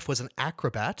Younger in Life was an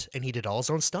acrobat and he did all his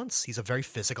own stunts. He's a very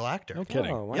physical actor. No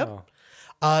kidding. Oh, wow. Yep.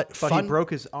 But Fun- he broke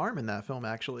his arm in that film,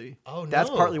 actually. Oh, That's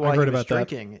no. partly I why he heard was about that.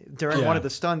 drinking. During Yeah. one of the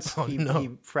stunts, Oh, no. he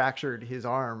fractured his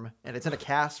arm, and it's in a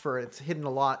cast for it's hidden a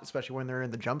lot, especially when they're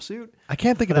in the jumpsuit. I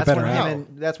can't think of But a better when actor.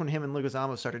 that's when him and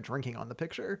Leguizamo started drinking on the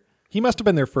picture. He must have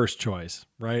been their first choice,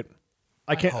 right?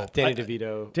 I can't. hope. Danny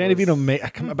DeVito. Danny was-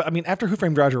 DeVito I mean, after Who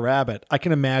Framed Roger Rabbit, I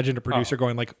can imagine a producer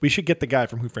going like, "We should get the guy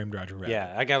from Who Framed Roger Rabbit."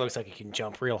 Yeah, that guy looks like he can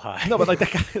jump real high. No, but like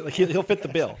that guy, like he'll fit the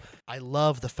bill. I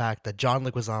love the fact that John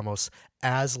Leguizamo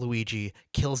as Luigi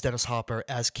kills Dennis Hopper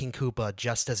as King Koopa,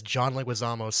 just as John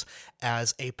Leguizamo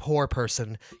as a poor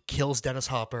person kills Dennis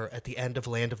Hopper at the end of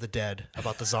Land of the Dead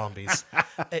about the zombies.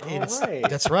 right.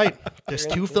 That's right. There's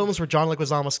two films where John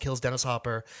Leguizamo kills Dennis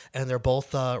Hopper, and they're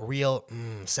both real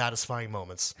satisfying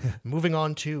moments. Moving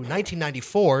on to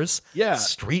 1994's Yeah.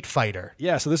 Street Fighter.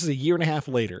 Yeah, so this is a year and a half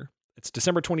later. It's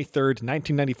December 23rd,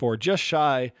 1994, just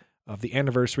shy of the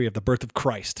anniversary of the birth of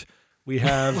Christ. We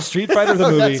have Street Fighter the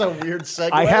movie. That's a weird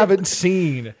segue. I haven't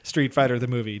seen Street Fighter the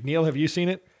movie. Neil, have you seen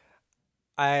it?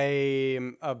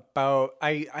 I'm about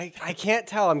I can't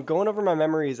tell. I'm going over my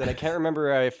memories and I can't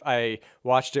remember if I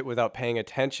watched it without paying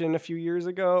attention a few years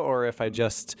ago or if I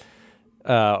just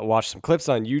watched some clips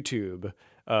on YouTube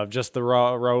of just the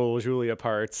Raul Julia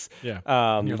parts. Yeah.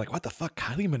 And you're like, what the fuck?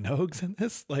 Kylie Minogue's in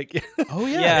this? Like, Oh,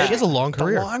 yeah. Yeah. She has a long the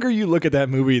career. longer you look at that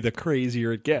movie, the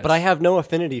crazier it gets. But I have no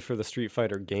affinity for the Street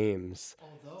Fighter games.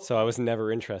 So I was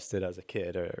never interested as a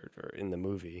kid or in the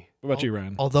movie. What about you,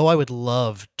 Ryan? Although I would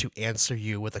love to answer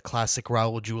you with a classic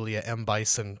Raul Julia M.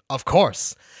 Bison, of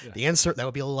course. The answer, that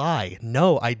would be a lie.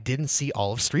 No, I didn't see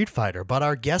all of Street Fighter, but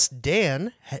our guest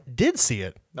Dan did see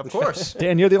it. Of course.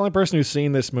 Dan, you're the only person who's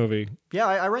seen this movie. Yeah,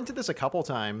 I rented this a couple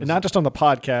times. And not just on the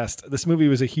podcast. This movie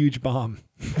was a huge bomb.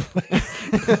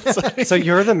 So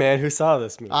you're the man who saw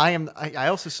this movie. I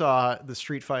also saw the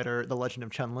Street Fighter: The Legend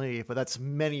of Chun-Li, but that's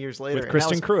many years later. With And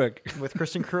Kristen that Kruick. with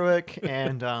Kristen Kruick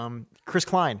and Chris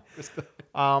Klein.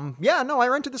 Yeah, no, I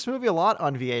rented this movie a lot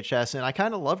on VHS, and I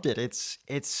kind of loved it.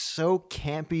 It's so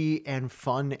campy and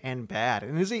fun and bad,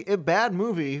 and it's a bad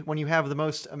movie when you have the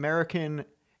most American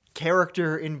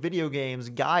character in video games,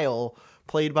 Guile,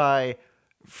 played by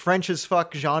French as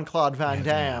fuck Jean-Claude Van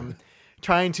Damme,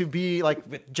 trying to be like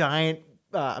with giant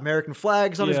American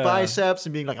flags on his Yeah. biceps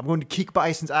and being like, I'm going to kick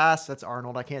Bison's ass. That's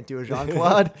Arnold. I can't do a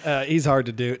Jean-Claude. He's hard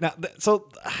to do. Now, so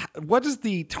what is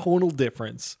the tonal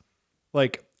difference?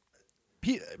 Like,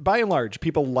 by and large,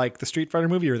 people like the Street Fighter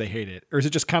movie or they hate it? Or is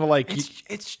it just kind of like...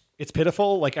 It's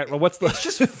pitiful? Like, what's the... It's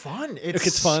just fun.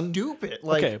 It's fun? stupid.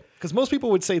 Like, okay, because most people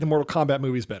would say the Mortal Kombat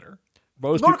movie is better.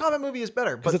 Mortal Kombat movie is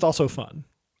better, Because but it's also fun.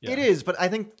 Yeah. it is. But I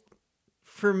think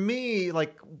for me,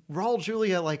 like Raul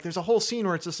Julia, like there's a whole scene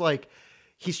where it's just like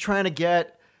he's trying to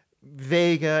get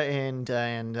Vega and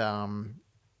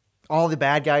all the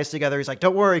bad guys together. He's like,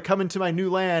 "Don't worry, come into my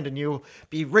new land, and you'll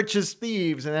be rich as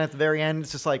thieves." And then at the very end,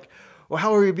 it's just like, "Well,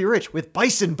 how will you be rich with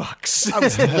bison bucks?" I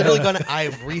was literally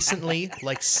I've recently,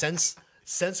 like since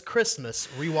Christmas,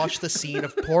 rewatched the scene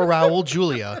of poor Raul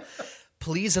Julia.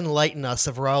 Please enlighten us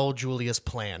of Raul Julia's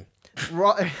plan.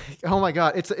 Oh my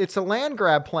god, it's a land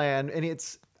grab plan, and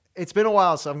it's been a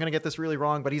while, so I'm gonna get this really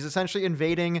wrong, but he's essentially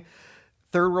invading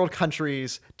third world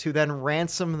countries to then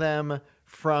ransom them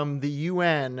from the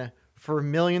UN for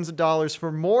millions of dollars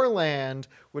for more land,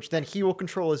 which then he will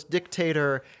control as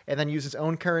dictator and then use his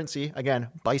own currency, again,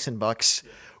 bison bucks,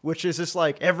 which is just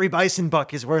like every bison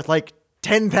buck is worth like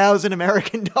 10,000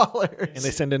 American dollars. And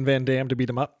they send in Van Damme to beat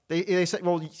him up? They say,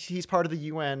 well, he's part of the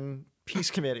UN Peace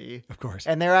Committee. Of course.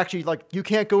 And they're actually like, you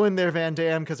can't go in there, Van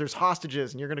Damme, because there's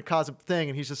hostages and you're going to cause a thing.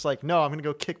 And he's just like, no, I'm going to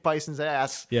go kick Bison's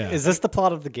ass. Yeah. Is this the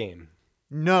plot of the game?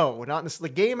 No, not in this. The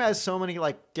game has so many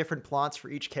like different plots for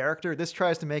each character. This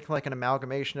tries to make like an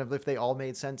amalgamation of if they all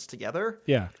made sense together.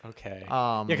 Yeah. Okay.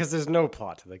 Yeah, because there's no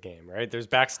plot to the game, right? There's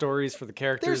backstories for the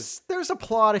characters. There's a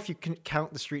plot if you can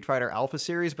count the Street Fighter Alpha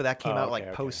series, but that came out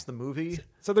okay. post the movie.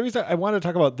 So the reason I wanted to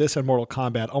talk about this and Mortal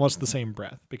Kombat almost the same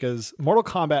breath, because Mortal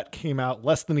Kombat came out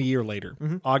less than a year later,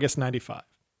 August 95.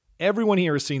 Everyone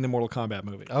here has seen the Mortal Kombat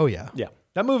movie. Oh yeah. Yeah.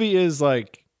 That movie is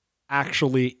like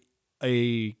actually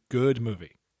a good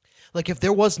movie. Like if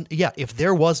there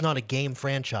was not a game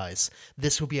franchise,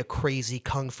 this would be a crazy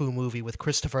kung fu movie with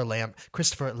Christopher Lambert.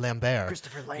 Christopher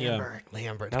Lambert.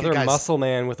 Lambert. Another Guy's muscle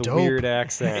man with a dope. weird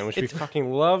accent, which we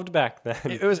fucking loved back then.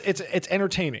 It's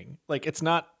entertaining. Like it's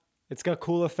not. It's got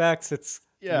cool effects. It's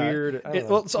weird. I don't know.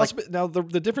 Well, it's also, now the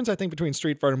difference I think between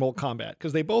Street Fighter and Mortal Kombat,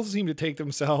 because they both seem to take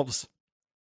themselves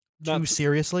Too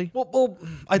seriously? Well,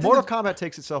 I think Mortal Kombat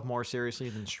takes itself more seriously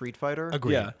than Street Fighter.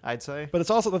 Agreed. Yeah. I'd say. But it's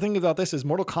also the thing about this is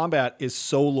Mortal Kombat is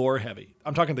so lore heavy.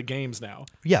 I'm talking the games now.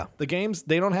 Yeah. The games,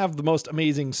 they don't have the most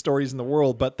amazing stories in the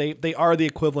world, but they are the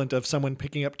equivalent of someone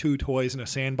picking up two toys in a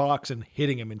sandbox and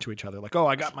hitting them into each other. Like, oh,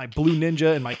 I got my blue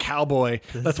ninja and my cowboy.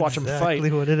 Let's watch them fight.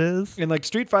 Exactly what it is. And like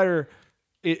Street Fighter,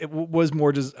 it was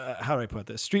more just, how do I put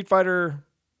this? Street Fighter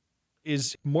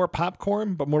is more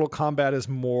popcorn, but Mortal Kombat is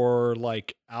more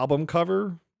like album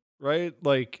cover, right?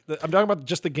 Like I'm talking about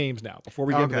just the games now before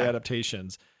we get into the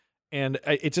adaptations. And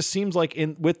it just seems like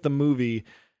with the movie,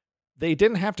 they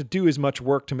didn't have to do as much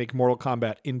work to make Mortal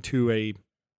Kombat into a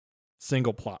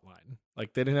single plot line.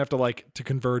 Like they didn't have to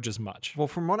converge as much. Well,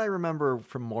 from what I remember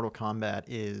from Mortal Kombat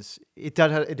is it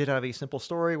did have a simple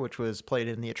story, which was played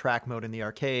in the attract mode in the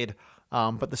arcade.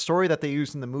 But the story that they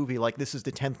used in the movie, like this is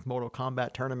the 10th Mortal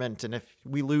Kombat tournament, and if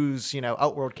we lose,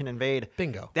 Outworld can invade.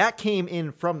 Bingo. That came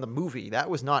in from the movie. That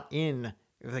was not in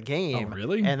the game. Oh,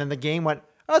 really? And then the game went,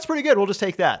 oh, that's pretty good. We'll just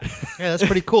take that. Yeah, that's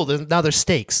pretty cool. Now there's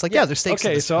stakes. Like, there's stakes. in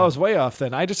Okay, this so I film. was way off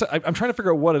then. I'm trying to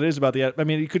figure out what it is about I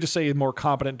mean, you could just say a more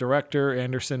competent director.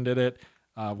 Anderson did it.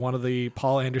 One of the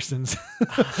Paul Andersons.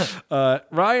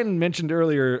 Ryan mentioned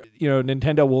earlier,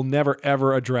 Nintendo will never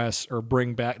ever address or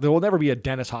bring back. There will never be a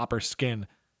Dennis Hopper skin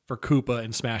for Koopa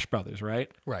in Smash Brothers, right?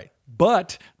 Right.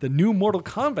 But the new Mortal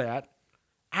Kombat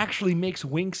actually makes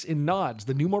winks and nods.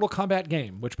 The new Mortal Kombat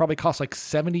game, which probably costs like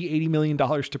 $70-80 million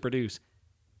to produce,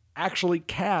 actually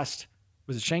cast,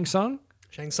 was it Shang Tsung?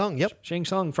 Shang Tsung, yep. Shang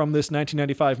Tsung from this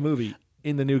 1995 movie.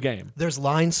 in the new game. There's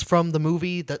lines from the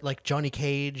movie that like Johnny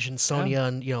Cage and Sonya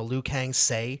and Liu Kang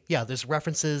say. Yeah, there's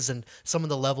references, and some of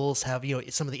the levels have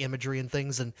some of the imagery and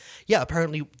things. And yeah,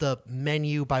 apparently the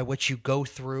menu by which you go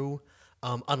through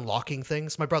unlocking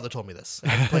things. My brother told me this. I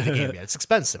haven't played the game yet. It's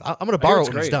expensive. I'm going to borrow it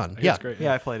when it's done. It's great.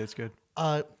 Yeah, I played it. It's good.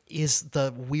 Is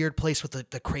the weird place with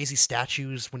the crazy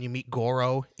statues when you meet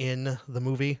Goro in the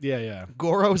movie. Yeah.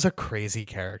 Goro's a crazy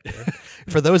character.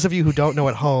 For those of you who don't know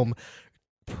at home,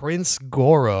 Prince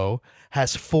Goro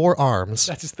has 4 arms.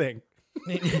 That's his thing.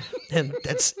 And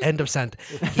that's end of sentence.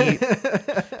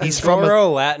 He's from Goro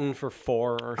Latin for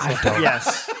 4 or something.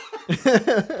 Yes.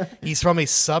 he's from a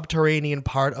subterranean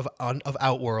part of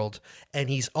Outworld, and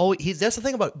he's that's the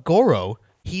thing about Goro.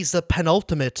 He's the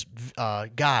penultimate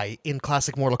guy in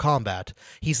classic Mortal Kombat.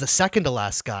 He's the second to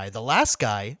last guy. The last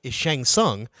guy is Shang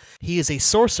Tsung. He is a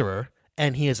sorcerer,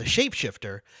 and he is a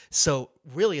shapeshifter. So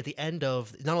really, at the end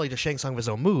of, not only does Shang Tsung have his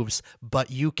own moves, but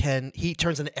he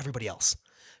turns into everybody else.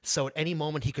 So at any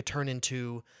moment, he could turn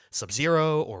into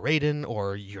Sub-Zero or Raiden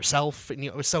or yourself.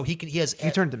 And, so he has.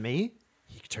 You turned to me?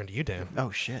 He could turn to you, Dan.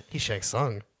 Oh shit. He's Shang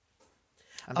Tsung.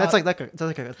 That's like a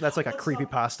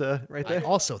creepypasta right I there.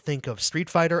 also think of Street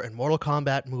Fighter and Mortal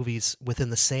Kombat movies within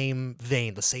the same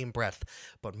vein, the same breath.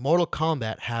 But Mortal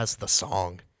Kombat has the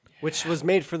song. Which was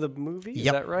made for the movie? Is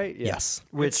Yep. that right? Yeah. Yes.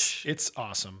 Which It's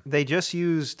awesome. they just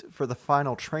used for the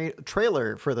final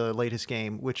trailer for the latest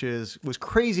game, which was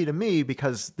crazy to me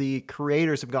because the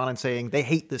creators have gone and saying they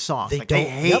hate this song. They They don't-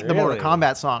 hate the Mortal Really?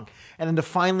 Kombat song. And then to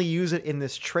finally use it in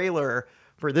this trailer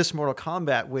for this Mortal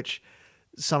Kombat, which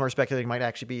some are speculating might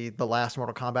actually be the last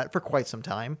Mortal Kombat for quite some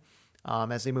time,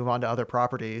 as they move on to other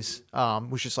properties,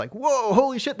 was just like, whoa,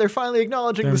 holy shit, they're finally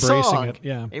acknowledging They're the embracing song. it,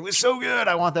 yeah. It was so good.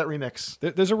 I want that remix.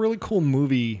 There's a really cool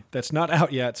movie that's not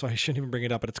out yet, so I shouldn't even bring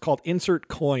it up, but it's called Insert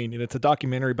Coin, and it's a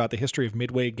documentary about the history of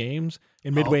Midway Games.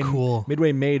 And Midway, cool.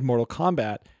 Midway made Mortal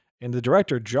Kombat, and the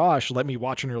director, Josh, let me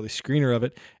watch an early screener of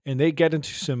it, and they get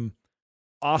into some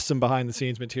awesome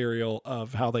behind-the-scenes material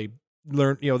of how they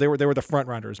learned, they were the front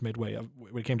runners, Midway,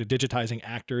 when it came to digitizing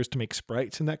actors to make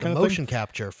sprites and that The kind of thing. motion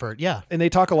capture for, yeah. And they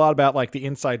talk a lot about like the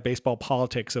inside baseball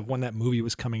politics of when that movie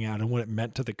was coming out and what it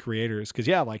meant to the creators. Cause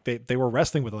yeah, like they were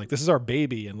wrestling with it. Like, this is our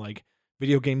baby. And like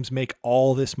video games make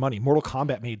all this money. Mortal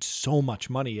Kombat made so much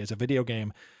money as a video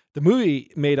game. The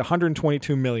movie made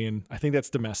 122 million. I think that's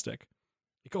domestic.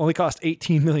 It only cost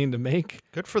 18 million to make.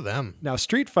 Good for them. Now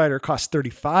Street Fighter cost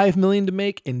 35 million to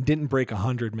make and didn't break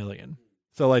 100 million.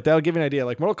 So like that'll give you an idea.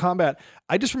 Like Mortal Kombat,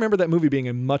 I just remember that movie being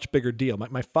a much bigger deal.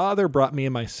 My father brought me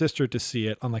and my sister to see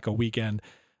it on like a weekend.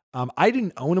 I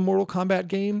didn't own a Mortal Kombat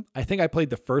game. I think I played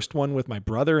the first one with my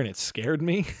brother and it scared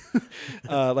me.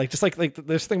 Like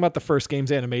this thing about the first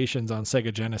game's animations on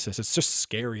Sega Genesis. It's just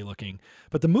scary looking.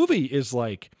 But the movie is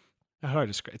like, how do I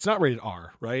describe? It's not rated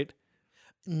R, right?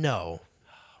 No.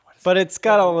 But it's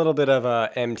got a little bit of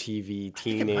a MTV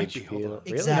teenage be. Hold feel. on.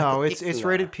 Really? Exactly. No, it's No.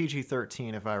 rated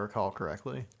PG-13 if I recall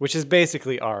correctly. Which is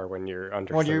basically R when you're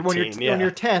under When 13. you're when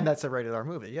you're 10, that's a rated R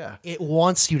movie. Yeah. It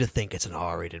wants you to think it's an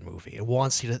R-rated movie. It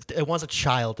wants a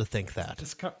child to think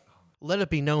that. Let it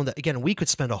be known that, again, we could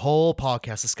spend a whole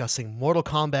podcast discussing Mortal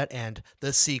Kombat and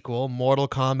the sequel, Mortal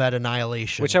Kombat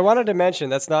Annihilation. Which I wanted to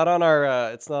mention. That's not on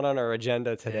our. It's not on our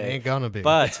agenda today. ain't gonna be.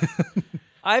 But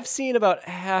I've seen about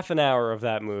half an hour of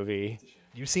that movie.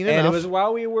 You've seen it And enough. it was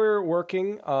while we were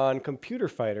working on Computer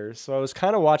Fighters, so I was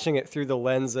kind of watching it through the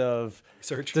lens of,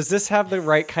 does this have the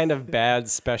right kind of bad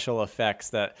special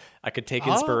effects that I could take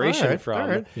inspiration all right, from? all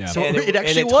right. Yeah. So And it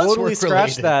actually and was totally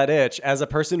scratched work-related. that itch. As a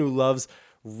person who loves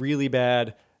really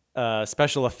bad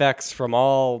special effects from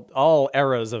all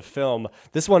eras of film,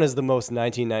 this one is the most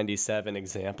 1997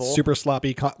 example. Super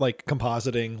sloppy,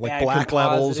 compositing, like Bad black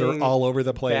levels are compositing, all over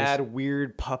the place. Bad,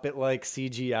 weird puppet-like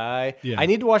CGI. Yeah. I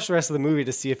need to watch the rest of the movie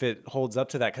to see if it holds up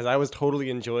to that because I was totally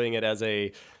enjoying it as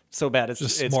a so bad it's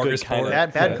Just it's good smorgasbord. kind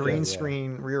of Bad yeah, green yeah.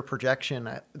 screen rear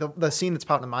projection. The scene that's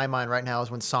popping in my mind right now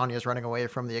is when Sonya's running away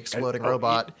from the exploding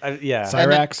robot. Yeah.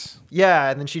 Cyrax. Yeah,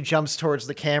 and then she jumps towards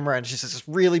the camera and it's just this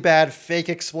really bad fake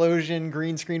explosion,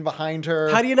 green screen behind her.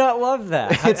 How do you not love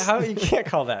that? How you can't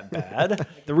call that bad?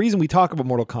 The reason we talk about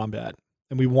Mortal Kombat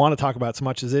and we want to talk about it so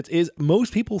much is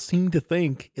most people seem to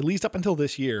think, at least up until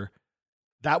this year,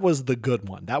 that was the good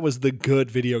one. That was the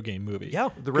good video game movie. Yeah.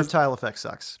 The reptile effect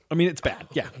sucks. I mean, it's bad.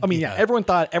 Yeah. I mean, yeah. Everyone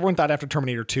thought after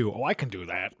Terminator 2, oh, I can do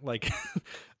that. Like,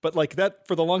 but like that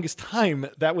for the longest time,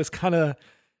 that was kind of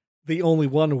the only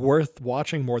one worth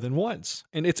watching more than once.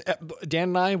 And it's Dan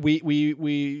and I,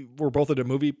 we were both at a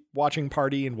movie watching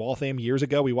party in Waltham years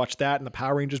ago. We watched that and the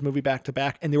Power Rangers movie back to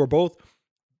back, and they were both.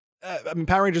 I mean,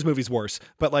 Power Rangers movie's worse,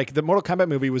 but like the Mortal Kombat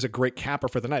movie was a great capper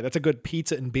for the night. That's a good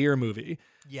pizza and beer movie.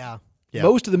 Yeah. Yeah.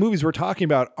 most of the movies we're talking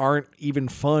about aren't even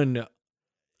fun.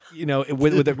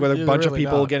 With a They're bunch of really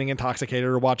people not. getting intoxicated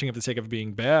or watching it for the sake of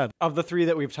being bad. Of the three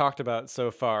that we've talked about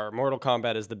so far, Mortal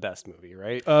Kombat is the best movie,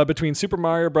 right? Between Super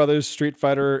Mario Brothers, Street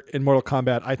Fighter, and Mortal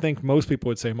Kombat, I think most people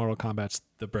would say Mortal Kombat's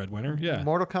the breadwinner. Yeah.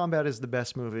 Mortal Kombat is the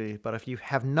best movie, but if you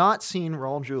have not seen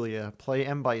Raul Julia play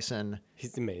M. Bison,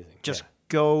 He's amazing. just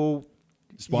go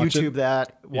watch YouTube it.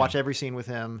 that, watch every scene with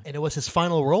him. And it was his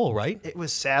final role, right? It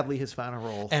was sadly his final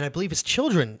role. And I believe his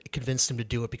children convinced him to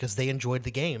do it because they enjoyed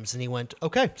the games. And he went,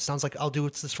 okay, sounds like I'll do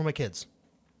this for my kids.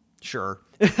 Sure.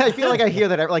 I feel like I hear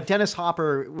that. Like Dennis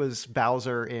Hopper was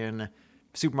Bowser in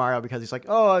Super Mario because he's like,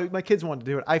 oh, my kids want to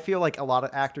do it. I feel like a lot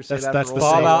of actors say That's for the roles they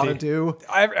safety. want to do.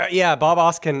 Yeah, Bob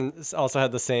Oskin also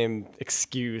had the same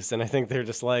excuse, and I think they're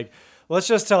just like, let's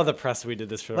just tell the press we did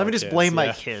this for Let our me just kids. blame my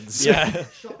Yeah. kids. Yeah.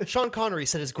 Sean Connery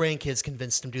said his grandkids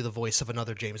convinced him to do the voice of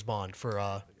another James Bond for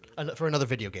another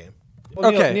video game.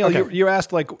 Well, Okay, Neil, okay. You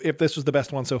asked like if this was the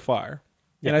best one so far,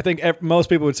 and I think most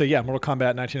people would say, yeah, Mortal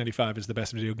Kombat 1995 is the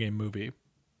best video game movie.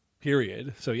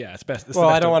 Period. So yeah, it's best. It's the Well,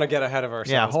 best I don't of- want to get ahead of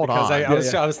ourselves. hold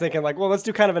because on. I was thinking like, well, let's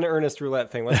do kind of an earnest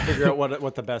roulette thing. Let's figure out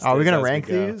what the best. Are we going gonna to rank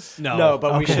these? No,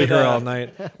 but we We'll should be here all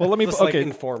night. Well, let me. just like Okay,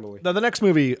 informally. now the next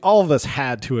movie, all of us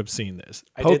had to have seen this.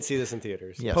 I did see this in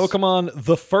theaters. Yes. Pokemon: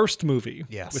 The First Movie,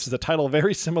 Yes. which is a title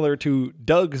very similar to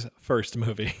Doug's first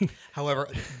movie. However,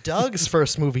 Doug's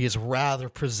first movie is rather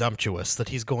presumptuous that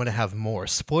he's going to have more.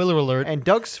 Spoiler alert. And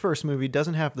Doug's first movie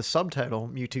doesn't have the subtitle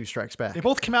Mewtwo Strikes Back. They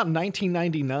both came out in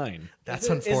 1999. That's Is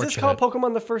unfortunate. this called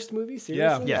Pokemon the First Movie?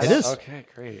 Seriously? Yes. It is. Okay,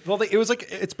 great. Well, it was like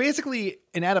it's basically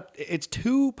it's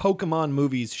two Pokemon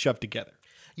movies shoved together.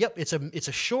 Yep, it's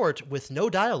a short with no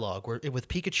dialogue, with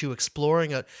Pikachu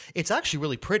exploring a. It's actually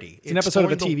really pretty. It's an episode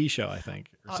of a Exploring TV show, I think.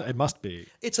 It must be.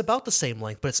 It's about the same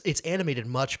length, but it's animated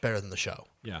much better than the show.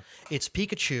 Yeah. It's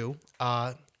Pikachu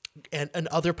and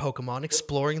other Pokemon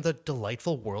exploring the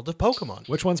delightful world of Pokemon.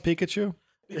 Which one's Pikachu?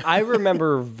 I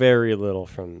remember very little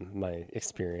from my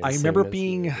experience. I seeing remember this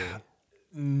being movie.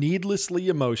 needlessly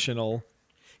emotional,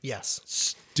 Yes.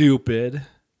 stupid,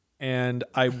 and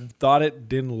I thought it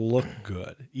didn't look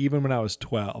good, even when I was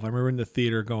 12. I remember in the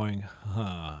theater going,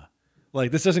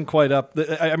 like this isn't quite up.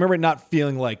 I remember it not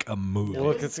feeling like a movie.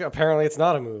 Look, apparently it's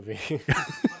not a movie.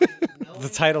 The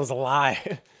title's a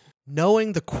lie.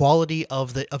 Knowing the quality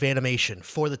of animation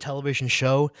for the television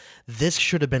show, this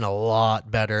should have been a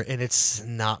lot better, and it's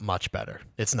not much better.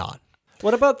 It's not.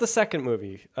 What about the second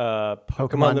movie?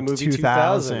 Pokemon the movie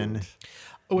 2000.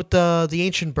 With the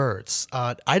ancient birds,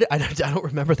 I don't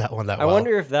remember that one that I well.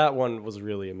 wonder if that one was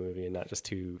really a movie and not just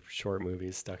two short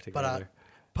movies stuck together.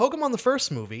 Pokemon the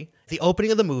first movie, the opening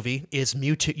of the movie is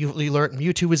Mewtwo. You learn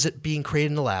Mewtwo is being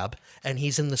created in a lab, and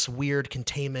he's in this weird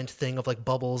containment thing of like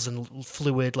bubbles and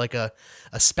fluid, like a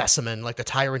specimen, like the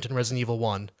Tyrant in Resident Evil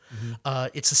 1.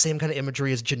 It's the same kind of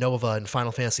imagery as Genova in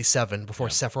Final Fantasy VII before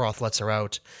Sephiroth lets her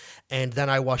out. And then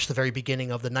I watched the very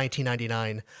beginning of the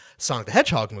 1999 Sonic the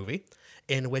Hedgehog movie,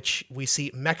 in which we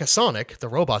see Mecha Sonic, the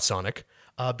robot Sonic,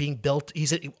 being built.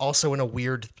 He's also in a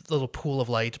weird little pool of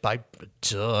light by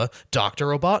Dr.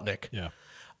 Robotnik.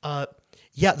 Yeah.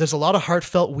 Yeah, there's a lot of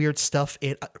heartfelt, weird stuff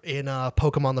in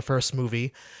Pokemon the first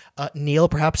movie. Neil,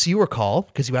 perhaps you recall,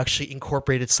 because you actually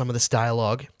incorporated some of this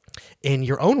dialogue in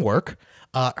your own work,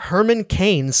 Herman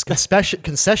Cain's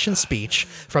concession speech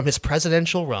from his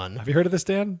presidential run. Have you heard of this,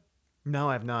 Dan?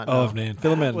 No, I've not. Oh, no. man.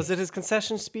 Fill him in. Was it his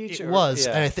concession speech? It or- was,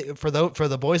 yeah. and I think for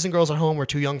the boys and girls at home who are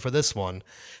too young for this one,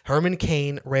 Herman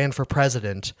Cain ran for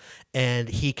president, and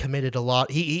he committed a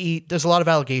lot. He there's a lot of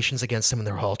allegations against him, and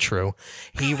they're all true.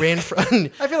 He ran for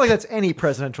I feel like that's any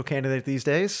presidential candidate these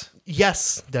days.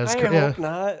 yes, that's I correct. hope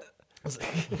not.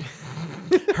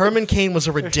 Herman Cain was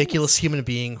a ridiculous human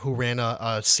being who ran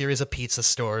a series of pizza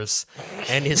stores,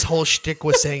 and his whole shtick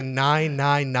was saying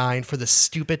 999 for the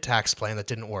stupid tax plan that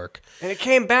didn't work. And it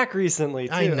came back recently,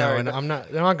 too. I know, All right, and but I'm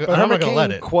not But going Herman to let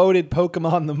Cain it. quoted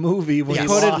Pokemon the movie when Yes. he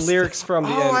quoted lost. lyrics from the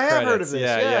Oh, end I have credits. heard of this.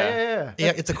 Yeah.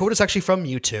 Yeah, the quote is actually from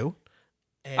Mewtwo.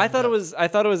 I thought it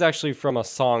was actually from a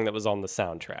song that was on the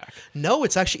soundtrack. No,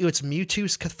 it's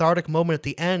Mewtwo's cathartic moment at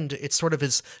the end. It's sort of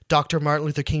his Dr. Martin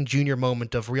Luther King Jr.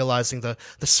 moment of realizing the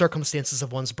circumstances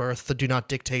of one's birth that do not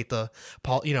dictate not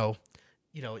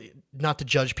to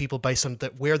judge people based on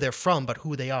where they're from, but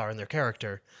who they are and their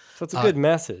character. So it's a good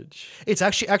message. It's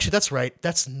actually that's right.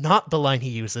 That's not the line he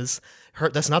uses.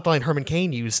 That's not the line Herman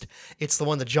Cain used. It's the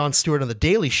one that Jon Stewart on The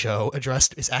Daily Show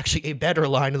addressed. Is actually a better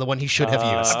line than the one he should have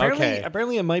used. Okay.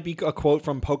 Apparently, it might be a quote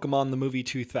from Pokemon the movie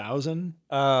 2000.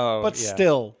 Oh, But yeah.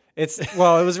 still, It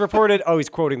was reported. Oh, he's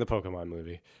quoting the Pokemon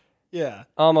movie. yeah.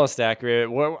 Almost accurate.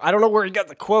 Well, I don't know where he got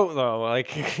the quote though.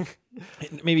 Like,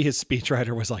 Maybe his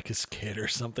speechwriter was like his kid or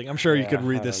something. I'm sure you could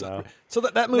read I this. don't know. So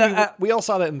that movie, we all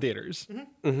saw that in theaters,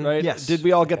 right? Yes. Did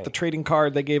we all get the trading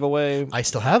card they gave away? I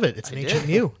still have it. It's an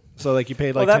HMU. So like you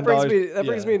paid Well, like that $10.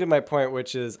 brings me to my point,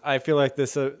 which is I feel like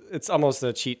this it's almost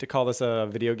a cheat to call this a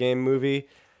video game movie,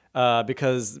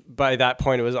 because by that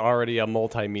point it was already a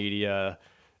multimedia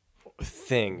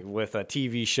thing with a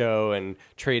TV show and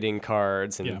trading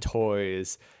cards and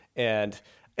toys, and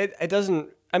it doesn't.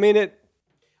 I mean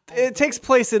it takes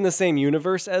place in the same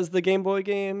universe as the Game Boy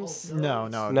games. No,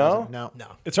 it No? doesn't. No.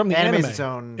 It's from the Anime's anime. its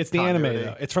own It's the anime continuity.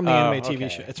 though. It's from the anime TV okay.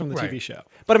 show. It's from the TV show.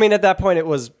 But I mean, at that point, it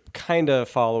was kind of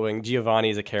following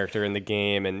Giovanni's a character in the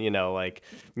game, and like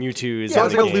Mewtwo's. Yeah, in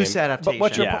it's the like a game. loose adaptation.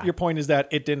 But Yeah. your point is that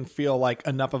it didn't feel like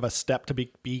enough of a step to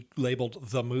be labeled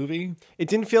the movie. It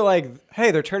didn't feel like,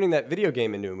 hey, they're turning that video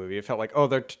game into a movie. It felt like, oh,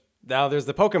 now there's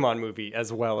the Pokemon movie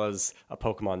as well as a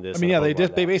Pokemon this. I mean, and a yeah, Pokemon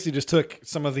they that. basically just took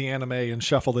some of the anime and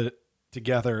shuffled it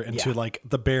together into like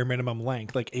the bare minimum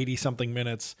length, like 80 something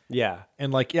minutes. Yeah.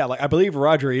 And like I believe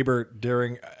Roger Ebert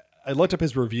I looked up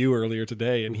his review earlier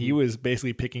today, and he was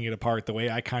basically picking it apart the way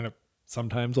I kind of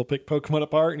sometimes will pick Pokemon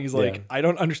apart, and he's like, Yeah. I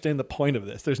don't understand the point of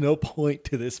this. There's no point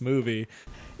to this movie.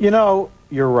 You know,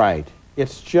 you're right.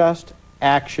 It's just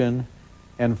action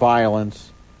and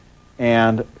violence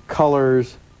and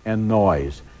colors and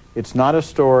noise. It's not a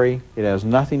story. It has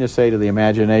nothing to say to the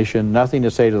imagination, nothing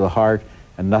to say to the heart,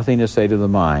 and nothing to say to the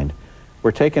mind.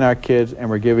 We're taking our kids and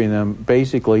we're giving them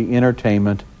basically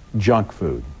entertainment junk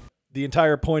food. The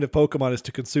entire point of Pokemon is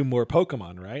to consume more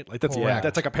Pokemon, right? Like that's Correct.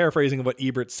 that's like a paraphrasing of what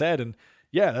Ebert said, and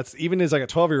yeah, that's even as like a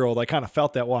 12-year-old, I kind of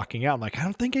felt that walking out. I'm like, I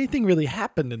don't think anything really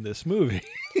happened in this movie.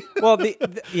 Well, the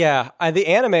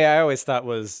anime I always thought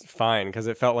was fine because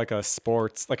it felt like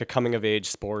a coming of age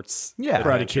sports. Yeah.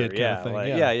 Karate adventure. Kid kind of thing, like-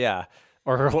 yeah. yeah,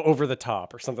 or over the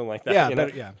top or something like that. yeah, you know?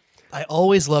 but, yeah. I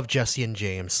always love Jesse and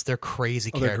James. They're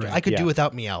crazy they're characters. great. I could do Yeah.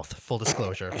 without Meowth, full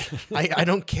disclosure. I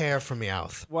don't care for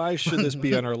Meowth. Why should this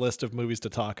be on our list of movies to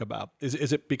talk about?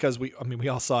 Is it because we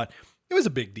all saw it? It was a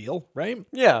big deal, right?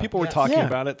 Yeah. People were talking Yeah.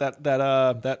 about it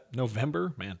that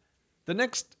November, man. The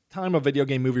next time a video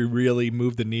game movie really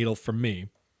moved the needle for me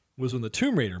was when the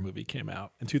Tomb Raider movie came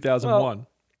out in 2001.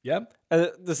 Yep.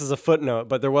 This is a footnote,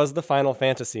 but there was the Final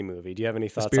Fantasy movie. Do you have any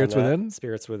thoughts Spirits on that? Within?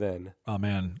 Spirits Within. Oh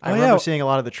man. I remember seeing a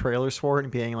lot of the trailers for it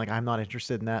and being like, I'm not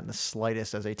interested in that in the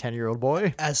slightest as a 10-year-old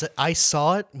boy. I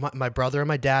saw it, my brother and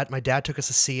my dad took us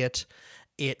to see it.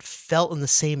 It felt in the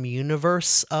same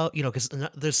universe, because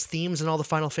there's themes in all the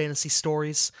Final Fantasy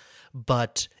stories,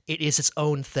 but it is its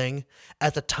own thing.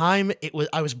 At the time,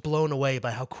 I was blown away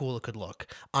by how cool it could look.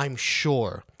 I'm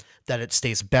sure that it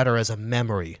stays better as a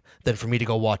memory than for me to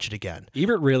go watch it again.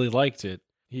 Ebert really liked it.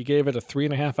 He gave it a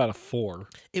 3.5 out of 4.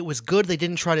 It was good. They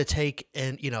didn't try to take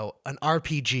an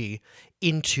RPG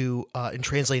into and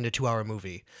translate into a 2-hour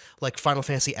movie like Final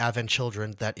Fantasy Advent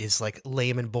Children that is like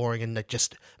lame and boring and like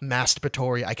just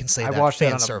masturbatory. I can say I that watched fan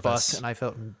that on a service. bus and I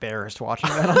felt embarrassed watching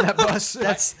that on that bus.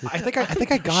 I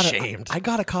think I got Shamed. I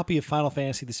got a copy of Final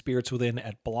Fantasy: The Spirits Within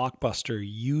at Blockbuster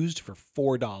used for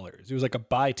 $4. It was like a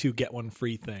buy two get one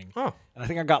free thing. Oh. And I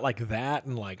think I got like that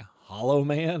and like Hollow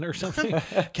Man or something.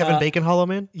 Kevin Bacon Hollow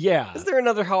Man? Yeah. Is there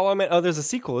another Hollow Man? Oh, there's a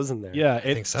sequel, isn't there? Yeah,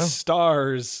 it think so.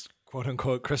 stars quote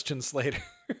unquote Christian Slater.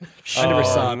 I never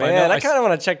saw it. but Man, know I kind of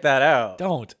want to check that out.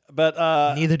 don't. But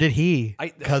Neither did he,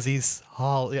 I- because he's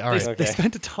Hall. Yeah, all right. they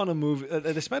spent a ton of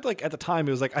they spent like at the time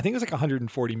it was like I think it was like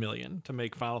 140 million to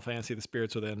make Final Fantasy: The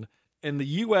Spirits Within. In the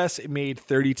U.S., it made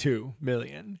 32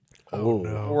 million. Oh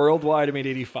no. Worldwide, it made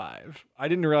 85. I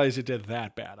didn't realize it did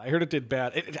that bad. I heard it did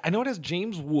bad. I know it has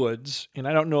James Woods, and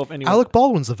I don't know if anyone. Alec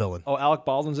Baldwin's the villain. Oh, Alec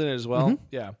Baldwin's in it as well.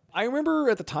 Yeah, I remember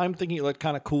at the time thinking it looked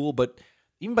kind of cool, but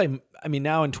even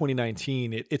now in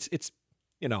 2019, it's it's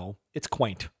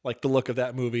quaint. Like the look of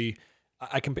that movie.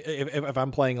 I can if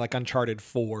I'm playing like Uncharted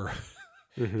 4,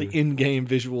 the in-game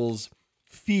visuals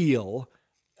feel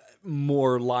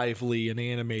more lively and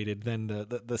animated than the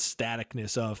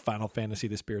staticness of Final Fantasy: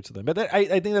 The Spirits Within. But I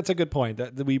think that's a good point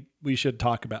that we should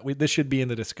talk about. This should be in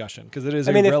the discussion because it is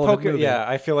a relevant movie. Yeah,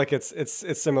 I feel like it's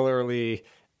similarly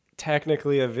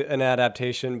technically an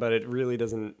adaptation, but it really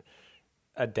doesn't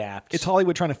adapt. It's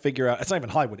Hollywood trying to figure out. It's not even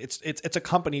Hollywood. It's a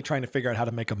company trying to figure out how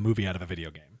to make a movie out of a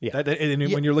video game. Yeah.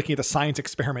 When you're looking at the science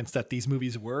experiments that these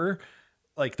movies were,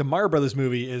 like the Mario Brothers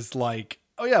movie is like,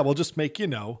 oh yeah, we'll just make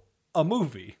a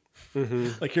movie.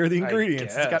 Like here are the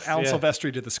ingredients. It's got guess, Alan yeah.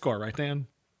 Silvestri did the score, right, Dan?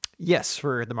 Yes,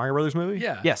 for the Mario Brothers movie?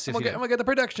 Yeah. Yes. I'm gonna get the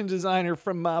production designer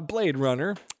from Blade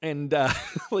Runner, and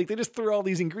like they just threw all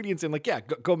these ingredients in. Like, yeah,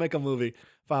 go make a movie.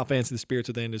 Final Fantasy: The Spirits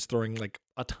Within is throwing like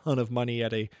a ton of money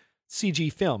at a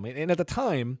CG film, and at the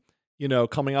time,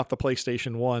 coming off the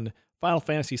PlayStation 1, Final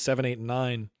Fantasy 7, 8, and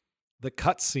 9, the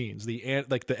cutscenes, the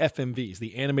FMVs,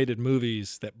 the animated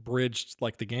movies that bridged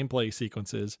like the gameplay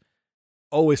sequences,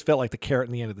 always felt like the carrot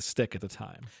in the end of the stick at the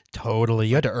time. Totally.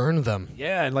 You had to earn them.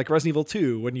 Yeah, and like Resident Evil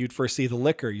 2, when you'd first see the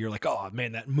Licker, you're like, oh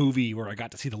man, that movie where I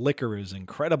got to see the Licker is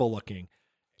incredible looking.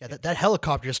 Yeah, that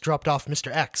helicopter just dropped off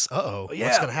Mr. X. Uh-oh. Yeah.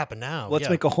 What's going to happen now? Let's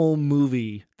make a whole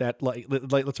movie that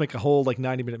let's make a whole like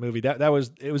 90-minute movie.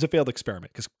 It was a failed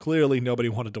experiment because clearly nobody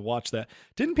wanted to watch that.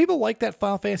 Didn't people like that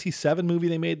Final Fantasy 7 movie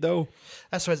they made though?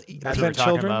 That's what That's what we're Advent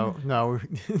talking Children? about. No,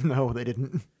 no, they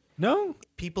didn't. No?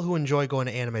 people who enjoy going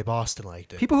to Anime Boston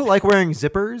liked it. People who like wearing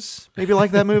zippers maybe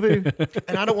like that movie.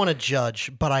 And I don't want to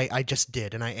judge, but I just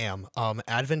did, and I am.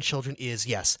 Advent Children is,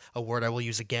 yes, a word I will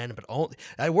use again, but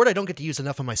a word I don't get to use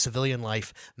enough in my civilian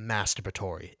life,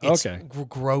 masturbatory. It's Okay.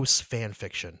 gross fan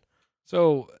fiction.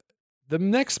 So the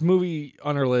next movie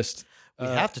on our list, We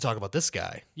have to talk about this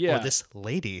guy. yeah. Or this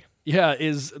lady.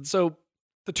 is so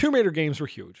the Tomb Raider games were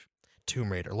huge.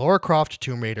 Tomb Raider. Lara Croft,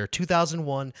 Tomb Raider,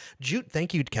 2001.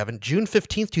 Thank you, Kevin. June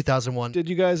 15th, 2001. Did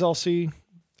you guys all see the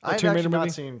I've Tomb actually Raider movie?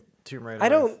 not seen Tomb Raider. I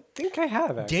don't think I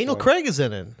have. Actually. Daniel Craig is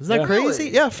in it. Isn't that Yeah. crazy?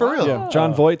 Really? Yeah, for real. Yeah,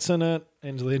 John Voight's in it.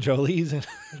 Angelina Jolie's in it.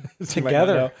 You might not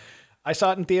Together. know. I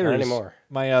saw it in theaters. Not anymore.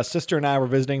 My sister and I were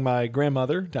visiting my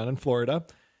grandmother down in Florida,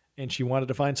 and she wanted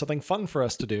to find something fun for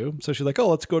us to do. So she's like, "Oh,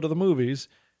 let's go to the movies."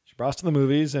 She brought us to the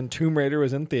movies, and Tomb Raider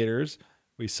was in theaters.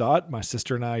 We saw it. My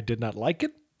sister and I did not like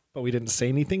it, but we didn't say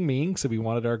anything mean, so we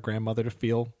wanted our grandmother to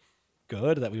feel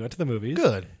good that we went to the movies.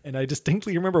 Good. And I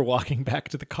distinctly remember walking back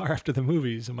to the car after the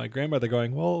movies, and my grandmother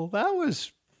going, "Well, that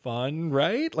was fun,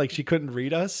 right?" Like she couldn't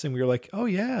read us, and we were like, "Oh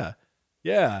yeah,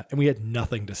 yeah," and we had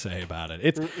nothing to say about it.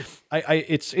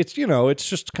 It's you know, it's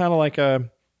just kind of like a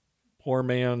poor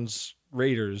man's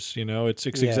Raiders. You know, it's Yeah.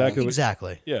 exactly what,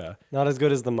 Exactly. yeah. Not as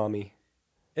good as The Mummy.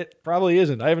 It probably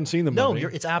isn't. I haven't seen the No,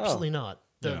 movie. it's absolutely not.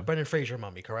 The Yeah. Brendan Fraser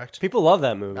mummy, correct? People love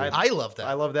that movie. I love that.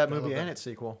 I love that movie love and that. its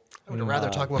sequel. I would rather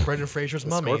talk about Brendan Fraser's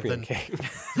mummy Scorpion than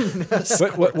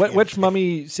King. Which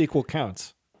Mummy sequel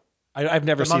counts? I've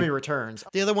never The seen. Mummy Returns.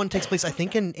 the other one takes place. I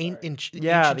think in Yeah, ancient the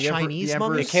Emperor- Chinese the Emperor's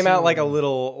mummy. It came out like a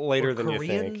little later than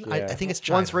Korean. you think. I Yeah. think it's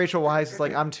China. Once Rachel Weisz is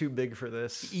like, I'm too big for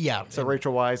this. Yeah. So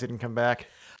Rachel Weisz didn't come back.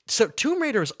 So Tomb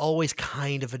Raider is always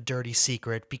kind of a dirty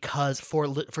secret because for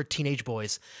teenage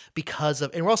boys because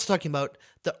of, and we're also talking about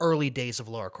the early days of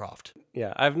Lara Croft.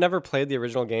 Yeah, I've never played the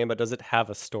original game, but does it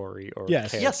have a story or Yes.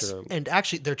 character? Yes, and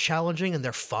actually they're challenging and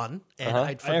they're fun. And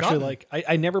I'd I forgotten. actually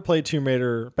I never played Tomb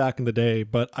Raider back in the day,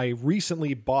 but I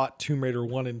recently bought Tomb Raider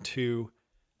 1 and 2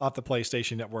 off the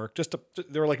PlayStation Network.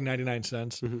 They were like 99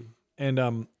 cents.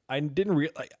 And I didn't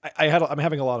I'm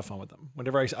having a lot of fun with them.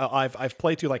 Whenever I've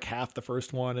played through like half the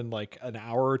first one and like an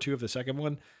hour or two of the second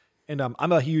one. And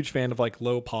I'm a huge fan of like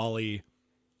low poly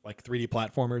like 3D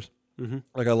platformers.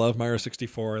 Like I love Mario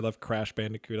 64, I love Crash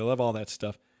Bandicoot, I love all that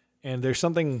stuff. And there's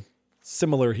something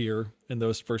similar here in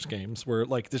those first games where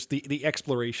like this the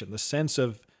exploration, the sense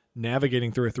of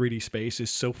navigating through a 3D space is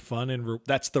so fun, and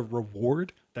that's the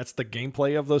reward. That's the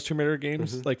gameplay of those Tomb Raider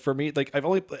games. Like for me, like I've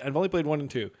only played 1 and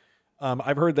 2.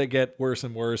 I've heard they get worse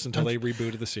and worse until they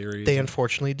rebooted the series. They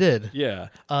unfortunately did. Yeah.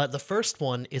 The first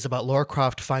one is about Lara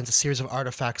Croft finds a series of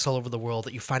artifacts all over the world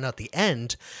that you find out at the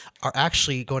end are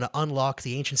actually going to unlock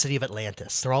the ancient city of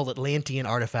Atlantis. They're all Atlantean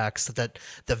artifacts that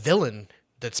the villain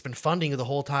that's been funding you the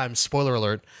whole time, spoiler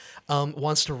alert,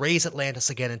 wants to raise Atlantis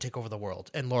again and take over the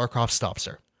world. And Lara Croft stops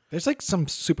her. There's like some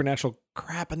supernatural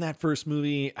crap in that first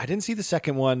movie. I didn't see the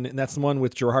second one, and that's the one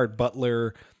with Gerard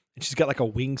Butler. And she's got like a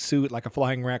wingsuit, like a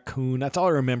flying raccoon. That's all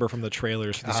I remember from the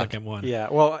trailers for the second one. Yeah,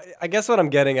 well, I guess what I'm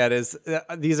getting at is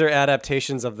these are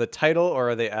adaptations of the title,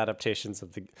 or are they adaptations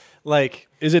of the like?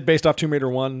 Is it based off Tomb Raider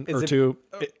 1 or 2?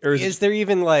 Or Is there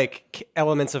even like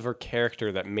elements of her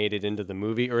character that made it into the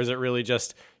movie, or is it really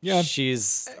just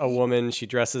she's a woman, she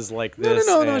dresses like this?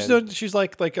 No. She's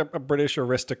like a British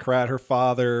aristocrat, her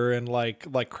father, and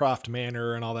like Croft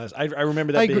Manor and all that. I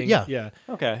remember that I agree, being yeah.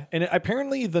 Okay. And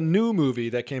apparently the new movie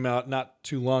that came out not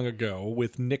too long ago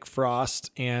with Nick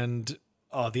Frost and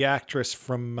the actress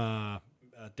from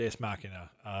Deus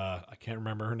Machina. I can't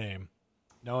remember her name.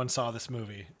 No one saw this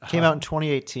movie. Came out in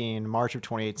 2018, March of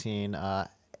 2018.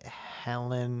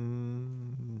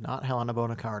 Not Helena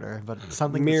Bonham Carter, but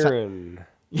something. Mirren.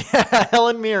 Yeah,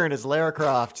 Helen Mirren is Lara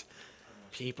Croft.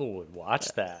 People would watch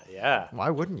that. Yeah. Why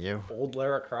wouldn't you? Old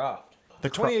Lara Croft. The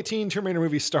 2018 Tomb Raider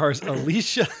movie stars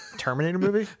Alicia Terminator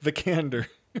movie? Vikander.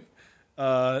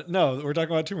 No, we're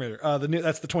talking about Tomb Raider.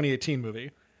 That's the 2018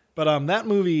 movie. But that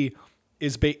movie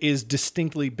is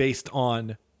distinctly based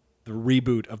on the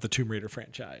reboot of the Tomb Raider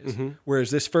franchise. Whereas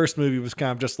this first movie was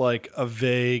kind of just like a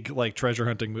vague like treasure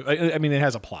hunting movie. I mean, it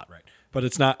has a plot, right? but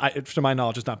it's not. To my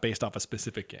knowledge, it's not based off a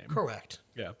specific game. Correct.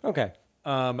 Yeah. Okay.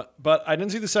 But I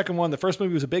didn't see the second one. The first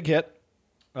movie was a big hit.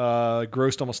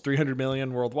 Grossed almost $300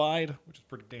 million worldwide, which is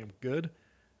pretty damn good.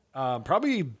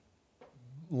 Probably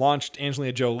launched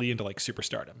Angelina Jolie into like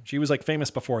superstardom. She was like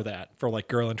famous before that for like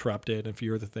Girl Interrupted and a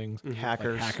few other things.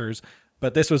 Hackers. Like Hackers.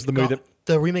 But this was the movie that...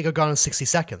 The remake of Gone in 60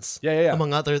 Seconds. Yeah.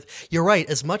 Among other... You're right.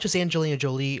 As much as Angelina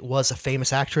Jolie was a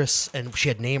famous actress and she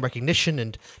had name recognition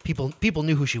and people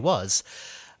knew who she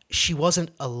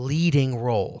wasn't a leading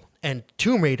role. And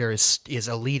Tomb Raider is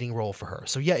a leading role for her.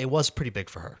 So yeah, it was pretty big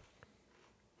for her.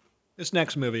 This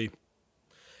next movie...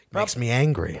 Makes me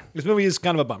angry. This movie is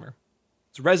kind of a bummer.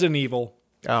 It's Resident Evil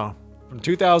Oh, from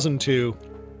 2002.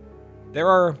 There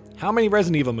are how many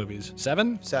Resident Evil movies?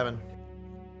 7? 7.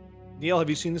 Neil, have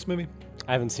you seen this movie?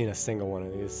 I haven't seen a single one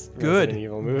of these Good. Resident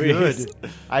Evil movies.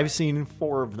 Good. I've seen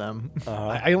 4 of them.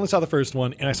 I only saw the first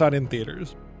one, and I saw it in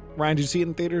theaters. Ryan, did you see it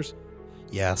in theaters?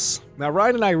 Yes. Now,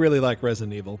 Ryan and I really like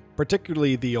Resident Evil,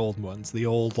 particularly the old ones, the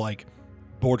old, like,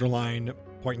 borderline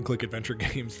point-and-click adventure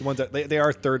games. The ones that they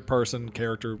are third-person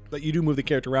character, that you do move the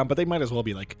character around, but they might as well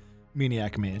be, like,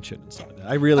 Maniac Mansion and stuff like that.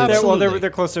 I really like Well, they're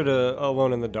closer to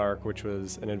Alone in the Dark, which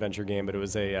was an adventure game, but it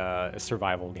was a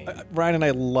survival game. Ryan and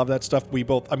I love that stuff. We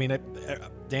both, I mean,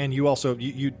 Dan, you also,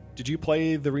 did you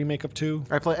play the remake of 2?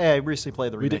 I recently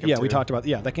played the remake. We talked about,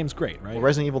 that game's great, right? Well,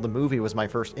 Resident Evil the movie was my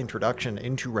first introduction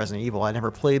into Resident Evil. I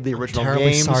never played the original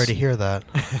Terribly games. sorry to hear that.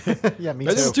 Yeah, me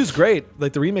Resident too. Evil 2's great.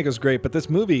 Like, the remake is great, but this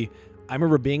movie, I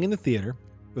remember being in the theater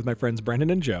with my friends Brendan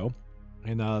and Joe,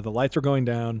 and the lights were going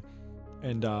down.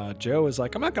 And Joe is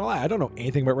like, I'm not going to lie, I don't know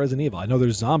anything about Resident Evil. I know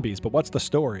there's zombies, but what's the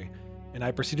story? And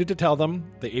I proceeded to tell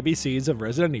them the ABCs of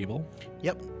Resident Evil.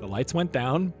 Yep. The lights went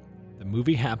down. The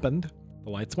movie happened.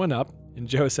 The lights went up. And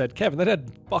Joe said, Kevin, that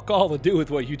had fuck all to do with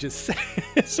what you just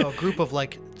said. So a group of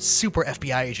like super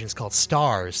FBI agents called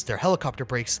STARS, their helicopter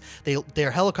breaks. Their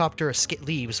helicopter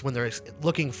leaves when they're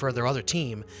looking for their other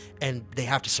team, and they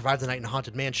have to survive the night in a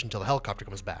haunted mansion until the helicopter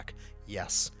comes back.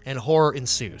 Yes. And horror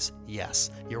ensues.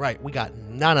 Yes. You're right. We got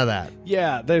none of that.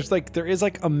 Yeah, there is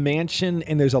like a mansion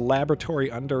and there's a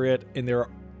laboratory under it, and there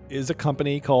is a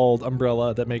company called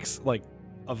Umbrella that makes like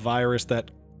a virus that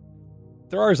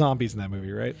there are zombies in that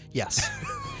movie, right? Yes.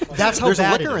 That's how There's a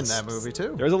bad liquor it in is. that movie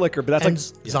too. There's a liquor, but that's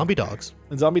And like zombie dogs.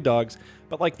 and zombie dogs.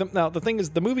 But like now the thing is,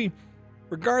 the movie,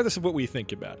 regardless of what we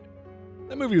think about it,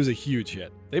 that movie was a huge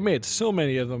hit. They made so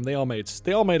many of them. They all made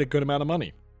a good amount of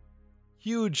money.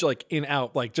 Huge, like in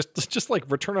out, like just like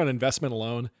return on investment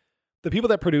alone. The people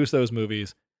that produced those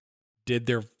movies did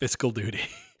their fiscal duty.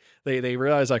 They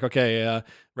realized like, okay,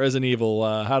 Resident Evil,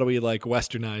 how do we like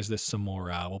westernize this some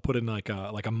more? We'll put in like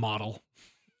a model.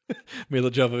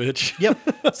 Mila Jovovich.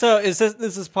 Yep. So this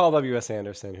is Paul W.S.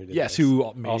 Anderson who did Yes, this.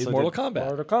 who made Also Mortal did Kombat.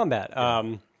 Mortal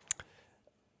Kombat.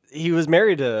 He was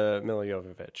married to Mila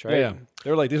Jovovich, right? Yeah.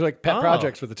 These are like pet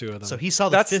projects for the two of them. So he saw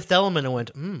the Fifth Element and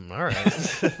went, all right.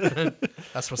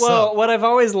 That's what's Well, up. what I've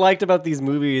always liked about these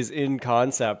movies in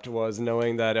concept was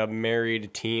knowing that a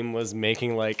married team was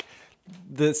making like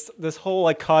this whole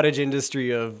like cottage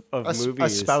industry of movies. A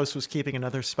spouse was keeping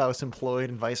another spouse employed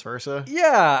and vice versa.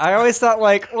 Yeah, I always thought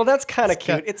like, well, that's kind of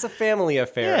cute. It's a family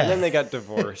affair. Yeah. And then they got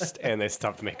divorced and they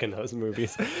stopped making those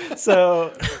movies.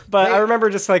 So, but I remember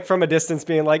just like from a distance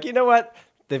being like, you know what?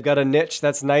 They've got a niche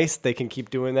that's nice. They can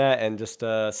keep doing that and just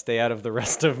stay out of the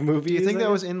rest of movies. Do you think that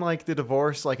was in like the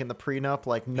divorce, like in the prenup,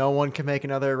 like no one can make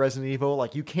another Resident Evil?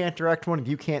 Like you can't direct one,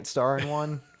 you can't star in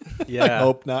one? Yeah. I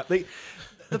hope not.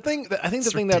 The thing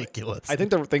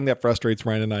that frustrates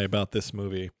Ryan and I about this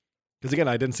movie, because again,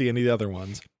 I didn't see any of the other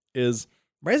ones, is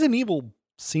Resident Evil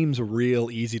seems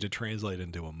real easy to translate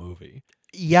into a movie.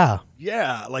 Yeah.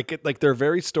 Yeah, like they're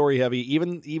very story heavy.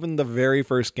 Even the very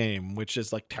first game, which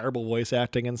is like terrible voice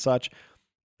acting and such,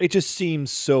 it just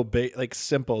seems so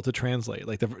simple to translate.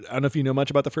 Like I don't know if you know much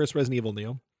about the first Resident Evil,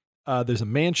 Neil. There's a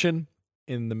mansion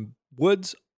in the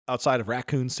woods outside of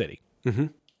Raccoon City. Mm-hmm.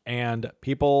 And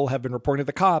people have been reporting to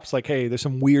the cops, like, hey, there's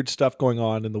some weird stuff going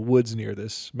on in the woods near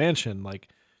this mansion. Like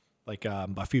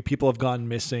a few people have gone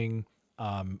missing.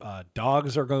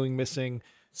 Dogs are going missing.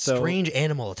 So, strange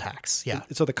animal attacks. Yeah.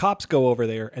 So the cops go over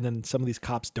there, and then some of these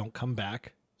cops don't come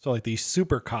back. So like these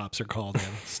super cops are called in.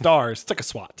 STARS. It's like a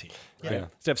SWAT team. Right? Yeah.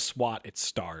 Instead of SWAT, it's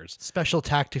STARS. Special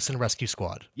Tactics and Rescue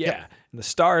Squad. Yeah. Yep. And the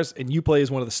STARS, and you play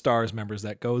as one of the STARS members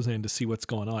that goes in to see what's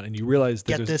going on. And you realize that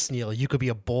Get there's this, Neil. You could be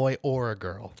a boy or a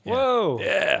girl. Whoa.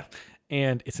 Yeah.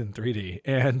 And it's in 3D.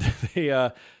 And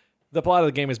the plot of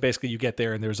the game is basically you get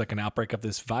there and there's like an outbreak of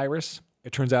this virus.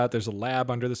 It turns out there's a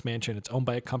lab under this mansion. It's owned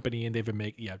by a company and they've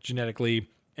been genetically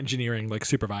engineering like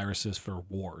super viruses for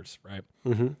wars, right?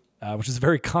 Mm-hmm. Which is a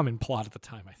very common plot at the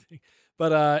time, I think.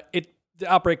 But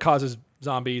the outbreak causes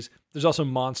zombies. There's also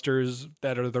monsters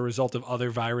that are the result of other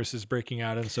viruses breaking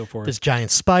out and so forth. There's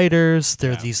giant spiders.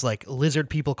 There are these like lizard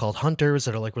people called hunters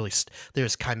that are like really.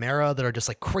 There's chimera that are just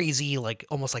like crazy, like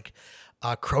almost like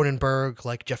Cronenberg,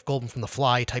 like Jeff Goldblum from The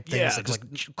Fly type things. Yeah,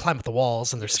 like climb up the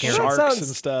walls and they're scary. Sharks sounds-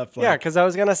 and stuff. Yeah, because I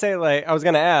was gonna say, like, I was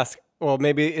gonna ask, well,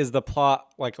 maybe is the plot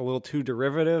like a little too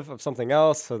derivative of something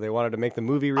else, so they wanted to make the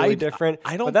movie really different?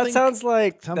 I don't But that think- sounds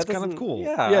like Sounds that kind of doesn't- cool.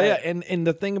 Yeah, yeah. And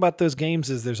the thing about those games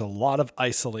is there's a lot of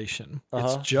isolation.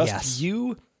 It's just Yes.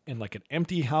 you in like an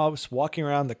empty house walking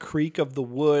around the creek of the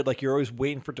wood. Like you're always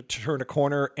waiting for it to turn a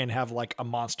corner and have like a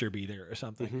monster be there or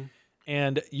something.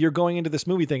 And you're going into this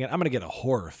movie thinking, I'm going to get a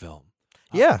horror film.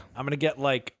 Yeah. I'm going to get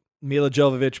like Mila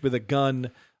Jovovich with a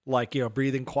gun, like,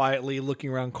 breathing quietly,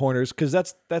 looking around corners. Cause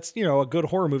that's, a good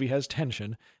horror movie has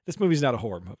tension. This movie's not a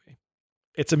horror movie.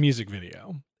 It's a music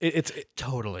video. It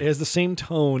Totally. has the same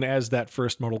tone as that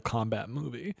first Mortal Kombat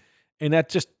movie. And that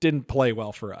just didn't play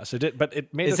well for us. But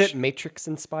it made Is us. it Matrix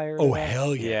inspired? Oh, at all?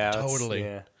 hell yeah. that's- Totally.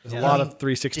 Yeah. There's a lot of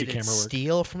 360 Did it camera work.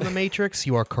 steal from The Matrix?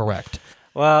 You are correct.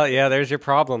 Well, yeah, there's your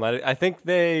problem. I think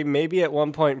they maybe at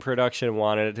one point in production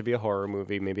wanted it to be a horror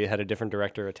movie. Maybe it had a different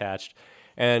director attached.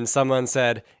 And someone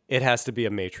said, it has to be a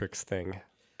Matrix thing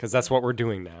because that's what we're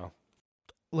doing now.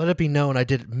 Let it be known I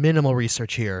did minimal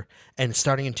research here, and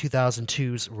starting in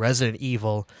 2002's Resident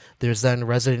Evil, there's then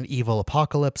Resident Evil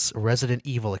Apocalypse, Resident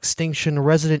Evil Extinction,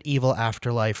 Resident Evil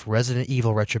Afterlife, Resident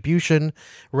Evil Retribution,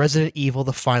 Resident Evil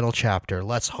The Final Chapter.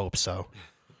 Let's hope so.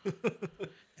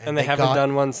 And they haven't got-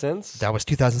 done one since? That was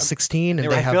 2016, and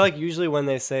I they have. feel like usually when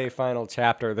they say final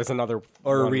chapter, there's another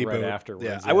Or a one reboot. right afterwards.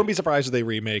 Yeah. I wouldn't be surprised if they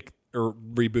remake or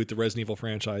reboot the Resident Evil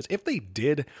franchise. If they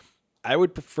did, I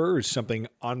would prefer something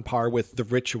on par with The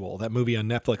Ritual, that movie on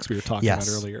Netflix we were talking Yes.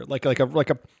 about earlier. Like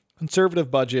a conservative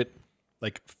budget,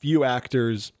 like few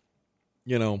actors,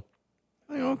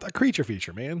 a creature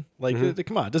feature, man. Like,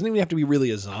 come on, it doesn't even have to be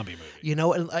really a zombie movie. You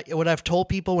know, and what I've told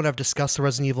people when I've discussed the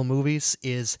Resident Evil movies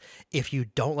is if you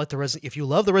love the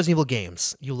Resident Evil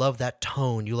games, you love that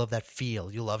tone, you love that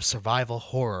feel, you love survival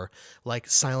horror like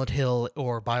Silent Hill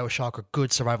or BioShock or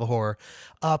good survival horror,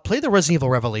 play the Resident Evil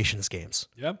Revelations games.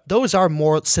 Yep. Those are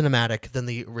more cinematic than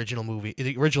the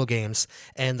original games,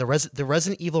 and the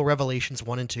Resident Evil Revelations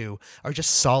 1 and 2 are just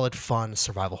solid, fun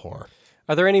survival horror.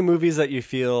 Are there any movies that you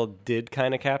feel did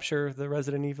kind of capture the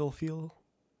Resident Evil feel?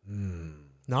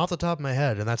 Not off the top of my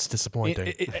head, and that's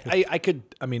disappointing. I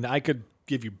could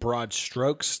give you broad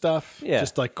strokes stuff. Yeah.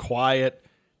 Just like quiet,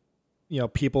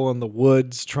 people in the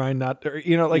woods trying not, or a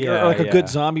Yeah. good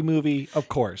zombie movie, of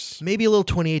course. Maybe a little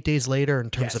 28 Days Later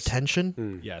in terms of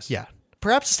tension. Yes. Yeah.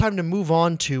 Perhaps it's time to move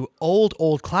on to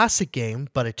old classic game,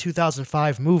 but a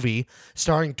 2005 movie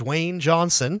starring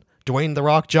Dwayne The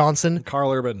Rock Johnson,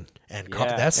 Carl Urban. and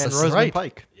Yeah. that's And Rosamund right.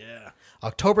 Pike. Yeah.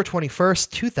 October 21st,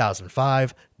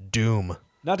 2005, Doom.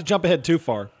 Not to jump ahead too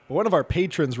far, but one of our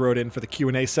patrons wrote in for the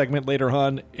Q&A segment later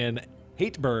on, and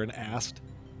Hateburn asked,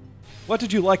 what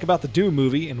did you like about the Doom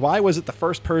movie, and why was it the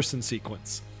first-person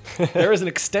sequence? There is an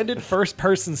extended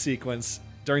first-person sequence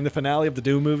during the finale of the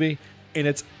Doom movie,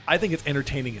 and I think it's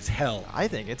entertaining as hell. I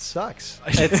think it sucks.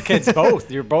 It's both.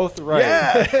 You're both right.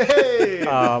 Yeah.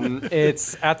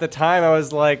 It's at the time I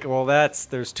was like, well,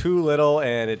 there's too little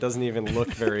and it doesn't even look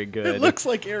very good. It looks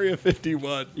like Area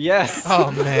 51. Yes.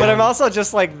 Oh, man. But I'm also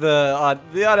just like the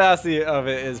audacity of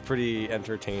it is pretty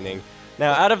entertaining.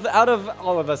 Now, out of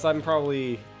all of us, I'm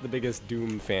probably the biggest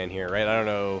Doom fan here, right? I don't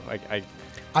know.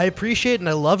 I appreciate it and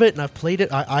I love it and I've played it.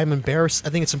 I'm embarrassed. I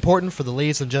think it's important for the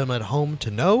ladies and gentlemen at home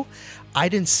to know I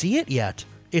didn't see it yet.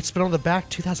 It's been on the back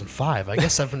 2005. I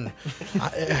guess I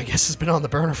guess it's been on the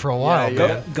burner for a while.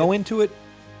 Yeah. Go into it.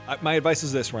 My advice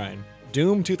is this, Ryan.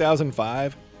 Doom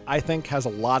 2005, I think, has a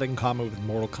lot in common with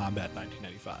Mortal Kombat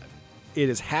 1995. It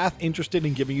is half interested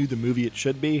in giving you the movie it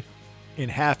should be, and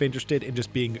half interested in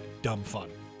just being dumb fun.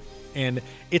 And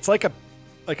it's like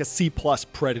a C+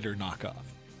 Predator knockoff.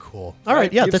 Cool. All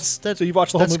right. Yeah, that's so you've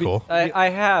watched the whole that's movie? cool. I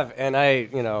have, and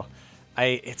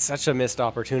it's such a missed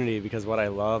opportunity because what I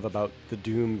love about the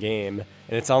Doom game,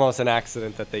 and it's almost an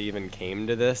accident that they even came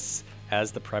to this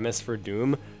as the premise for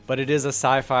Doom, but it is a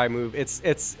sci-fi movie.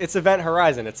 It's Event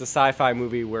Horizon. It's a sci-fi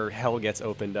movie where hell gets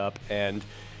opened up, and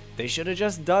they should have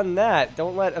just done that.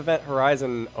 Don't let Event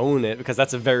Horizon own it because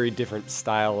that's a very different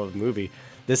style of movie.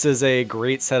 This is a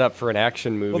great setup for an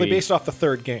action movie. Well, they based off the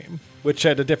third game, which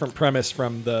had a different premise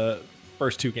from the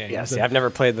first two games. Yeah, see, I've never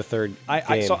played the third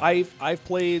game. So I've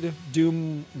played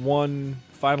Doom 1,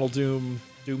 Final Doom,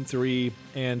 Doom 3,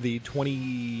 and the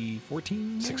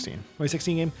 2016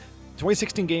 game.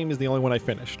 2016 game is the only one I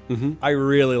finished. I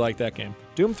really like that game.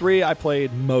 Doom 3 I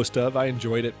played most of. I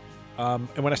enjoyed it. And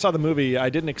when I saw the movie, I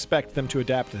didn't expect them to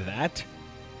adapt that,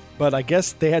 but I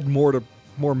guess they had more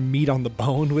meat on the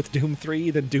bone with Doom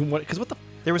 3 than Doom 1. Because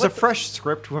There was a fresh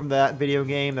script from that video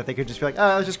game that they could just be like,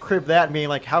 oh, let's just crib that and being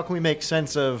like, how can we make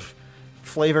sense of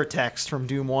flavor text from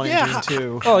Doom 1 and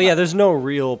Doom 2? Oh, yeah, there's no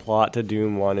real plot to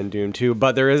Doom 1 and Doom 2,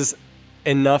 but there is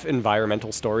enough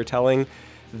environmental storytelling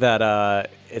that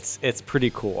it's pretty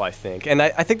cool, I think. And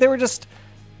I think they were just...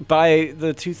 By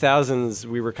the 2000s,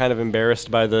 we were kind of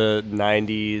embarrassed by the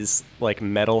 90s, like,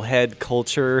 metalhead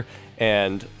culture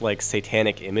and, like,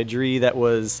 satanic imagery that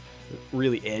was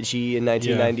really edgy in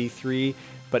 1993,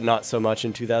 but not so much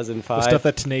in 2005. the stuff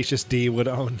that Tenacious D would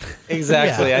own.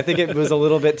 Exactly. Yeah. I think it was a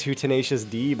little bit too Tenacious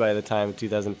D by the time of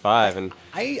 2005. And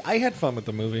I had fun with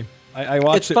the movie. I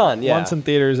watched It's fun, it yeah. once in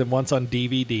theaters and once on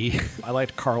DVD. I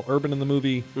liked Carl Urban in the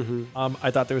movie.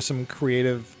 I thought there was some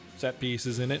creative set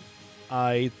pieces in it.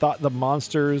 I thought the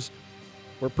monsters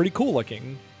were pretty cool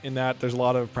looking in that there's a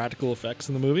lot of practical effects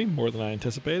in the movie, more than I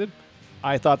anticipated.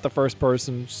 I thought the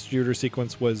first-person shooter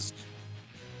sequence was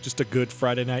just a good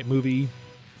Friday night movie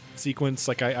sequence.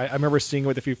 Like I remember seeing it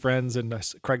with a few friends, and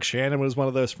Craig Shannon was one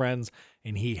of those friends,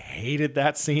 and he hated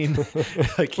that scene.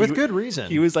 Like With good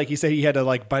reason. He was like, he said he had to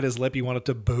like bite his lip. He wanted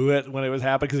to boo it when it was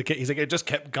happening because he's like, it just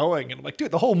kept going. And I'm like, dude,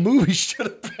 the whole movie should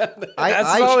have been.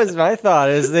 that's always my thought,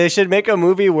 is they should make a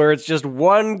movie where it's just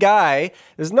one guy.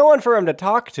 There's no one for him to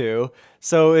talk to.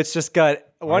 So it's just got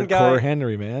one guy. Hardcore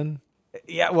Henry, man.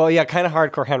 Yeah, well, yeah, kind of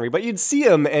hardcore Henry. But you'd see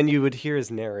him and you would hear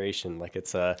his narration. Like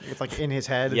it's a... With like in his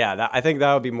head. Yeah, I think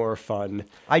that would be more fun.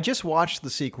 I just watched the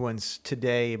sequence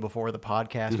today before the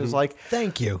podcast. It was like,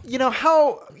 Thank you. you know,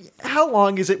 how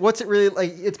long is it? What's it really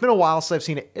like? It's been a while since I've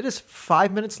seen it. It is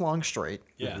 5 minutes long straight.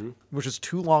 Yeah. Which is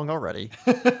too long already.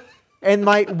 And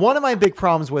one of my big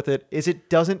problems with it is it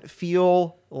doesn't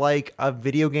feel like a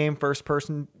video game first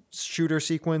person shooter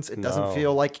sequence. It doesn't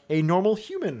feel like a normal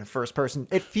human first person.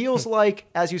 It feels like,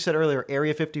 as you said earlier,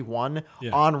 Area 51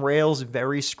 on rails,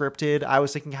 very scripted. I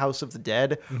was thinking House of the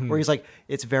Dead, where he's like,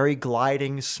 it's very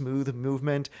gliding, smooth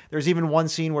movement. There's even one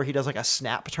scene where he does like a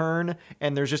snap turn,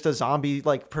 and there's just a zombie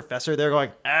like professor there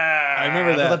going, I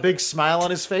remember that. with a big smile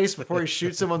on his face before he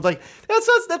shoots someone. Like,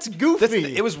 that's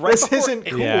goofy. It was right This before, isn't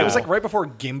cool. Yeah. It was like right before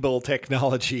gimbal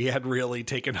technology had really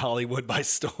taken Hollywood by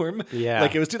storm. Yeah.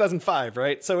 Like it was 2005,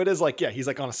 right? So it is like, he's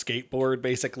like on a skateboard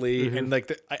basically. And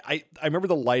like, I remember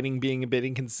the lighting being a bit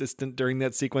inconsistent during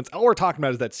that sequence. All we're talking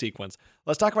about is that sequence.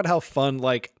 Let's talk about how fun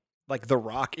like The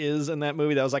Rock is in that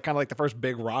movie. That was like kind of like the first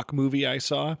big Rock movie I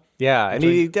saw. Yeah, and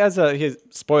he has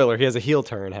spoiler, he has a heel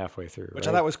turn halfway through. Which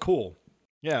right? I thought was cool.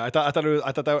 Yeah, I thought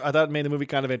it made the movie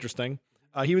kind of interesting.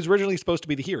 He was originally supposed to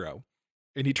be the hero,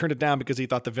 and he turned it down because he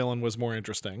thought the villain was more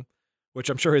interesting, which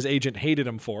I'm sure his agent hated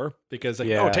him for because like,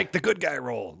 Yeah. oh, take the good guy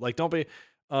role. Like, don't be.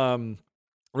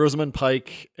 Rosamund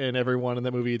Pike and everyone in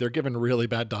that movie, they're given really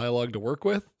bad dialogue to work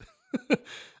with.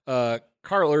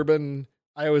 Carl Urban,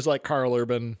 I always like Carl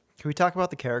Urban. Can we talk about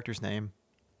the character's name?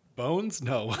 Bones?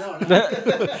 No.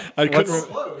 I couldn't.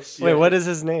 Wait, what is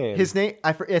his name? His name,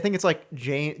 I think it's like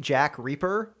Jack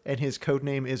Reaper, and his code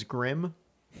name is Grim.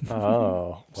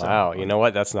 Oh, wow. You know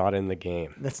what? That's not in the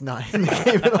game. That's not in the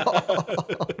game at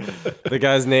all. The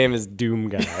guy's name is Doom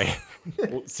Guy.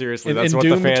 Seriously, In that's what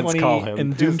Doom the fans 20 call him.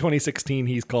 In Doom 2016,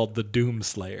 he's called the Doom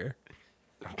Slayer.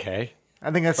 Okay. I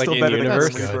think that's Like still in better than universe?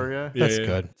 Grim Reaper, yeah. That's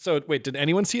good. So wait, did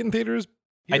anyone see it in theaters?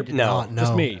 No.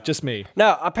 No. Just me.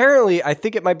 Now, apparently, I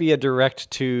think it might be a direct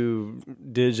to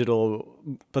digital,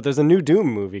 but there's a new Doom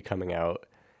movie coming out.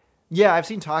 Yeah, I've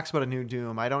seen talks about a new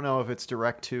Doom. I don't know if it's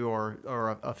direct to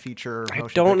or a feature. I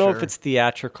motion don't know if picture. it's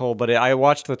theatrical, but I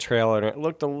watched the trailer and it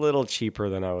looked a little cheaper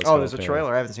than I was Oh, there's a hoping.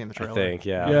 trailer. I haven't seen the I trailer. think,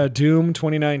 yeah. Yeah, Doom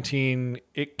 2019.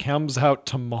 It comes out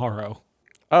tomorrow.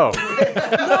 Oh,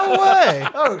 No way!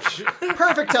 Oh,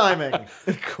 perfect timing.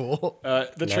 Cool.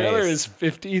 The trailer Nice. is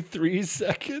 53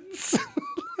 seconds.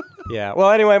 yeah.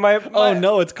 Well, anyway, Oh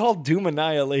no, it's called Doom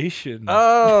Annihilation.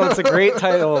 Oh, it's a great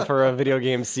title for a video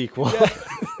game sequel.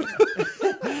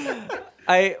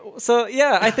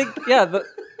 I think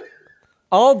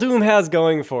all Doom has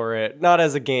going for it, not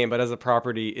as a game but as a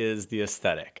property, is the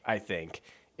aesthetic. I think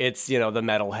it's the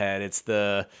metalhead, it's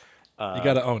the you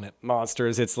got to own it.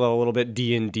 monsters, it's a little bit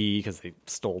D&D because they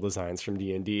stole designs from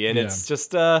D&D, and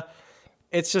Yeah.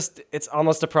 it's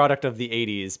almost a product of the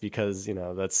 80s because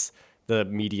that's the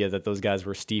media that those guys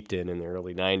were steeped in the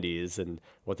early 90s and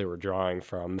what they were drawing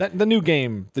from. The new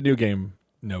game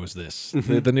knows this.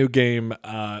 The new game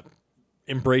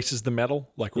embraces the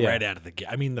metal Yeah. right out of the game.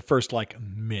 I mean, the first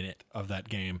minute of that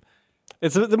game,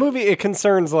 It's the movie. It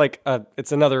concerns like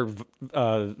it's another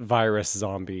virus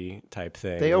zombie type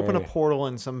thing. They open a right? portal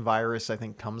and some virus, I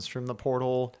think, comes from the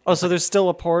portal. Oh, so there's still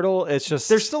a portal. It's just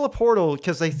There's still a portal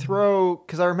because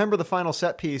I remember the final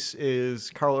set piece is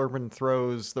Carl Urban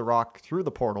throws the rock through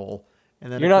the portal.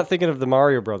 And then You're not thinking of the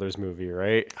Mario Brothers movie,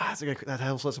 right? that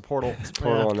also has a portal.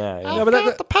 Portal on that. Yeah. No, but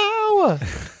that, the power.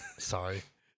 Sorry.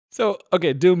 so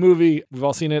okay, Doom movie. We've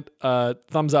all seen it.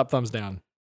 Thumbs up, thumbs down.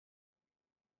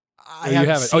 I you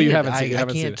haven't. seen Oh, you it. haven't seen it. You I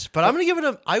haven't seen can't. it. But I'm gonna give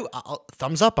it I'll,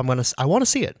 thumbs up. I want to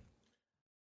see it.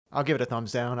 I'll give it a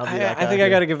thumbs down. I'll be I that guy think I here.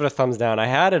 got to give it a thumbs down. I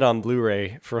had it on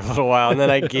Blu-ray for a little while, and then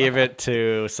I gave it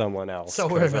to someone else. So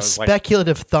we're 'cause in I a was like,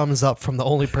 speculative thumbs up from the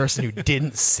only person who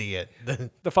didn't see it.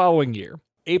 The following year,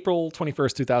 April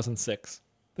 21st, 2006,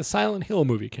 the Silent Hill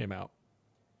movie came out.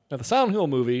 Now, the Silent Hill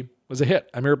movie was a hit.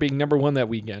 I remember being number one that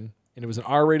weekend, and it was an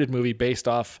R-rated movie based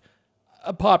off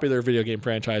a popular video game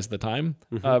franchise at the time.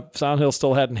 Silent Hill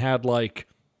still hadn't had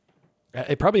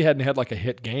it probably hadn't had like a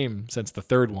hit game since the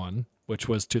third one, which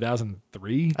was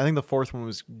 2003. I think the fourth one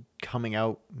was coming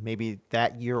out maybe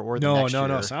that year or the next year.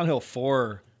 No. Silent Hill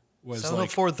 4 was Silent Hill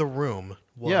like 4 The Room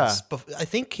was, Yeah. I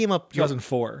think came up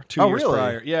 2004, 2 Oh, years really?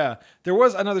 prior. Yeah, there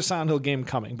was another Silent Hill game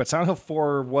coming, but Silent Hill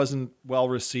 4 wasn't well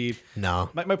received. No.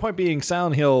 My point being,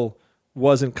 Silent Hill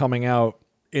wasn't coming out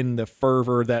in the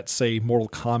fervor that, say, Mortal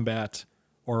Kombat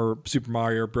or Super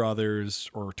Mario Brothers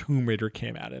or Tomb Raider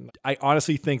came out in. I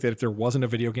honestly think that if there wasn't a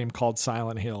video game called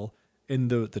Silent Hill and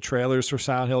the trailers for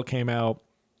Silent Hill came out,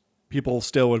 people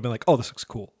still would have been like, oh, this looks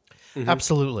cool.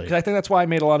 Absolutely. 'Cause I think that's why I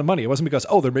made a lot of money. It wasn't because,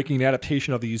 oh, they're making an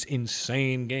adaptation of these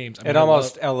insane games. I mean, it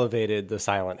almost elevated the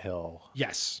Silent Hill.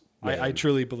 Yes, I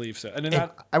truly believe so. And then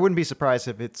I wouldn't be surprised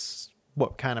if it's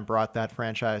what kind of brought that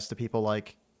franchise to people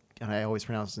like, and I always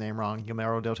pronounce his name wrong,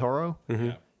 Guillermo del Toro.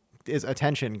 Is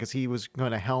attention because he was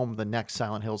going to helm the next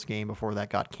Silent Hills game before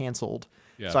that got canceled.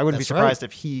 Yeah. So I wouldn't be That's surprised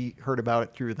if he heard about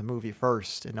it through the movie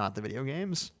first and not the video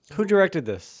games. Who directed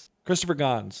this? Christopher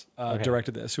Gans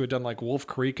directed this, who had done like Wolf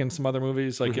Creek and some other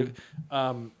movies. Like,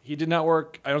 he did not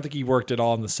work. I don't think he worked at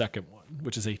all in the second one,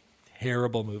 which is a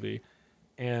terrible movie.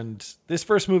 And this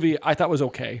first movie I thought was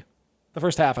okay. The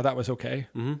first half I thought was okay.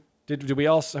 Did we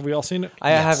all have we all seen it?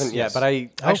 I haven't yet, but I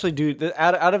actually do.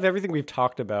 Out of everything we've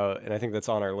talked about, and I think that's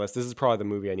on our list, this is probably the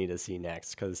movie I need to see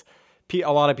next because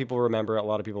a lot of people remember it. A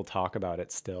lot of people talk about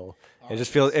it still. It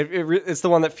just feels it's the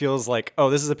one that feels like, oh,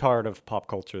 this is a part of pop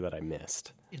culture that I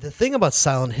missed. The thing about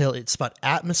Silent Hill, it's about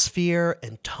atmosphere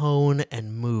and tone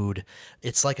and mood.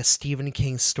 It's like a Stephen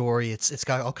King story. It's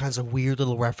got all kinds of weird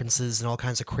little references and all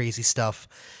kinds of crazy stuff.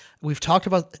 We've talked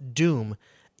about Doom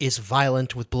is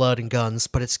violent with blood and guns,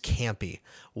 but it's campy.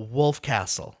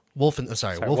 Wolfenstein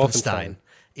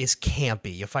is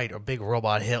campy. You fight a big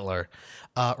robot Hitler.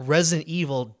 Resident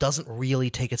Evil doesn't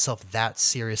really take itself that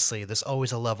seriously. There's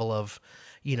always a level of,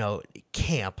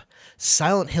 camp.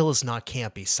 Silent Hill is not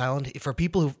campy. For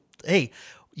people who, hey,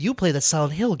 you played that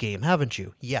Silent Hill game, haven't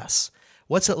you? Yes.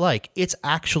 What's it like? It's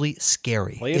actually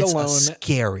scary. Play it it's alone.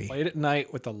 Scary. Played at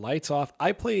night with the lights off.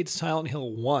 I played Silent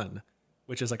Hill 1,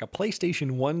 which is like a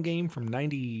PlayStation 1 game from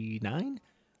 99.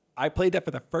 I played that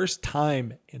for the first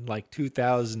time in like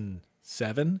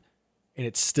 2007, and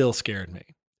it still scared me,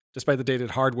 despite the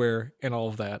dated hardware and all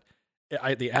of that.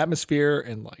 The atmosphere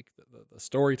and like the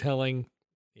storytelling,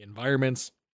 the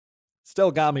environments,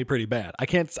 still got me pretty bad. I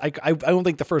don't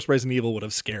think the first Resident Evil would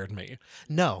have scared me.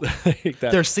 No. Like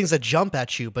that. There's things that jump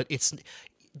at you, but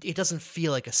it doesn't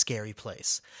feel like a scary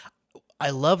place. I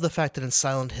love the fact that in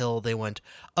Silent Hill they went,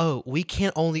 oh, we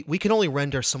can only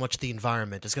render so much of the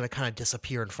environment. It's going to kind of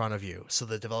disappear in front of you. So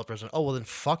the developers went, oh, well then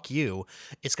fuck you.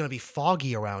 It's going to be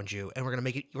foggy around you, and we're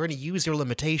going to use your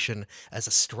limitation as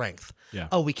a strength. Yeah.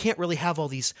 Oh, we can't really have all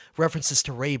these references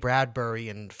to Ray Bradbury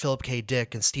and Philip K.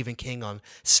 Dick and Stephen King on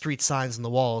street signs on the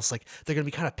walls. Like, they're going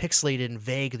to be kind of pixelated and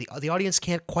vague. The audience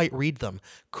can't quite read them.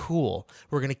 Cool.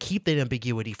 We're going to keep that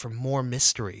ambiguity for more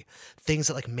mystery. Things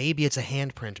that, like, maybe it's a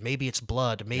handprint, maybe it's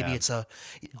blood, maybe it's a...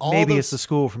 It's the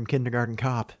school from Kindergarten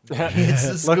Cop. It's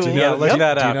the school. Look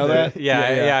that up. Do you know that?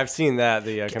 Yeah, I've seen that.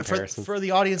 The comparison. For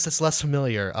the audience that's less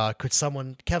familiar,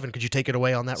 Kevin, could you take it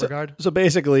away on that regard? So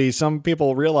basically, some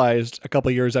people realized a couple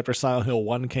of years after Silent Hill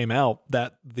 1 came out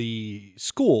that the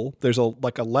school, there's a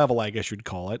level, I guess you'd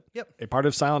call it. Yep. A part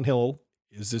of Silent Hill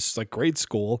is this like grade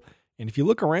school, and if you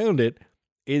look around it,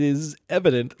 it is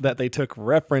evident that they took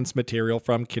reference material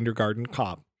from Kindergarten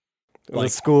Cop. The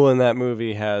school in that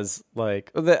movie has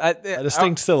like A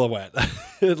distinct silhouette.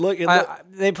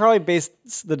 They probably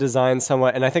based the design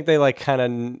somewhat, and I think they like kind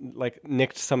of like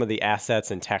nicked some of the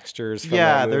assets and textures. From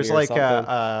that movie there's or like something.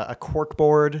 a cork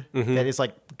board that is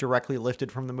like directly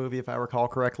lifted from the movie, if I recall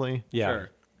correctly. Yeah. Sure.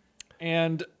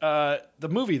 And the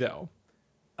movie, though,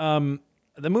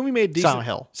 the movie made decent. Silent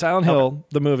Hill. Silent Hill,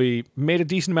 the movie, made a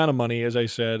decent amount of money, as I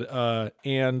said.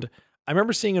 And I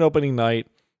remember seeing it opening night,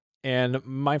 and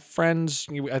my friends,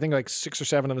 I think like 6 or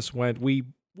 7 of us went. We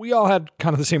all had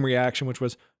kind of the same reaction, which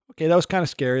was, okay, that was kind of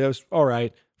scary. That was all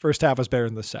right. First half was better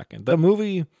than the second. The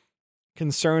movie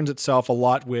concerns itself a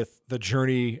lot with the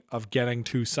journey of getting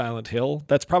to Silent Hill.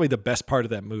 That's probably the best part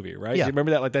of that movie, right? Yeah. You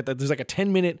remember that? Like that there's like a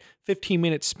 10-minute,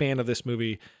 15-minute span of this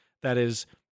movie that is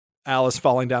Alice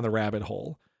falling down the rabbit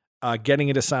hole, getting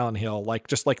into Silent Hill, like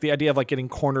just like the idea of like getting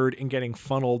cornered and getting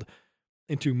funneled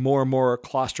into more and more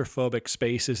claustrophobic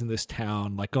spaces in this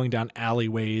town, like going down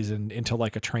alleyways and into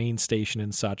like a train station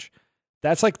and such.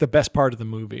 That's like the best part of the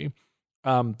movie.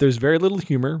 There's very little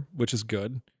humor, which is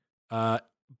good.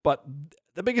 But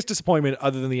the biggest disappointment,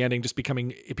 other than the ending,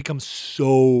 it becomes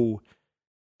so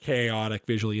chaotic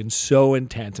visually and so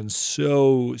intense and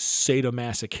so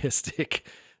sadomasochistic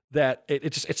that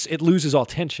it loses all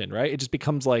tension, right? It just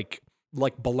becomes like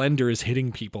Blender is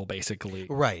hitting people, basically.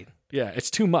 Right. Yeah,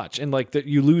 it's too much, and like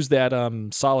you lose that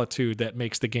solitude that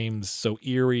makes the games so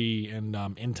eerie and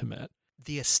intimate.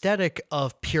 The aesthetic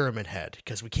of Pyramid Head,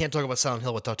 because we can't talk about Silent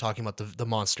Hill without talking about the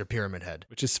monster Pyramid Head.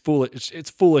 Which is foolish. It's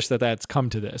foolish that that's come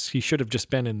to this. He should have just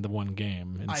been in the one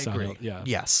game. I agree. Yeah.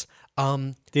 Yes.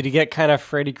 Did he get kind of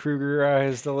Freddy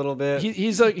Kruegerized a little bit?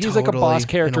 He's like a Totally, boss in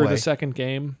character a in the way. second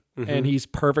game, and he's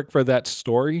perfect for that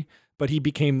story. But he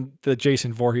became the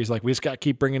Jason Voorhees. Like, we just got to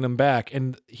keep bringing him back,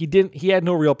 and he had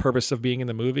no real purpose of being in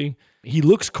the movie. He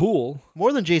looks cool.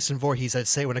 More than Jason Voorhees, I'd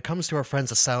say when it comes to our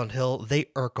friends at Silent Hill, they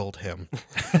Urkeled him.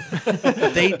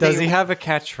 Does he have a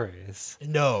catchphrase?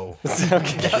 No.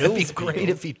 That would be great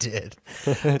if he did.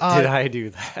 Did I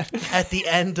do that? At the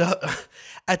end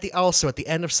at the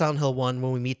end of Silent Hill 1,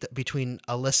 when we meet between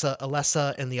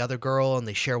Alessa and the other girl, and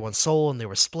they share one soul, and they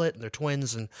were split, and they're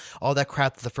twins, and all that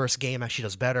crap that the first game actually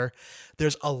does better,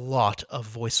 there's a lot of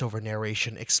voiceover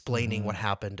narration explaining what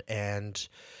happened, and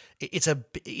it's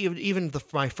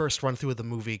my first run through of the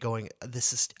movie going,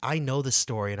 I know this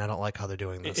story, and I don't like how they're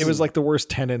doing this. It was like the worst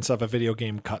tenets of a video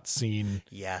game cutscene.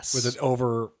 Yes. With an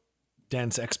over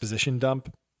dense exposition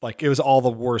dump. Like, it was all the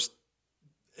worst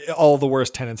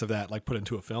tenets of that, like, put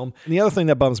into a film. And the other thing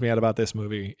that bums me out about this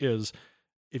movie is,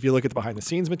 if you look at the behind the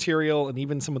scenes material and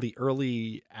even some of the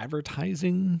early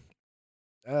advertising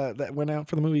that went out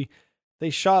for the movie,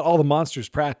 they shot all the monsters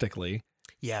practically.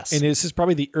 Yes. And this is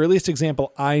probably the earliest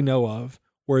example I know of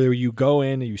where you go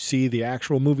in and you see the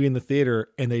actual movie in the theater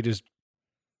and they just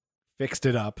fixed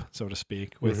it up, so to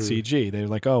speak, with CG. They're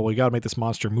like, oh, we got to make this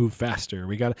monster move faster.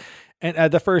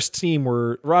 And the first scene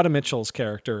where Rhoda Mitchell's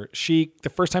character,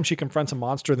 the first time she confronts a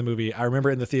monster in the movie, I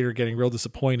remember in the theater getting real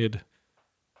disappointed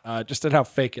just at how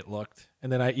fake it looked.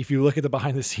 And then if you look at the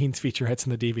behind the scenes featurettes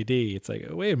in the DVD, it's like,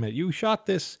 wait a minute, you shot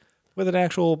this with an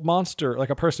actual monster,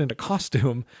 like a person in a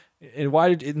costume. And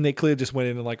and they clearly just went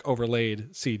in and like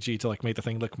overlaid CG to like make the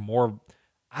thing look more,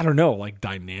 I don't know, like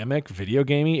dynamic, video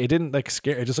gamey. It didn't like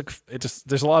scare.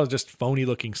 There's a lot of just phony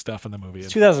looking stuff in the movie.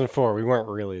 It's 2004. We weren't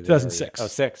really there 2006. yet. Oh,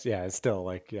 6. Yeah, it's still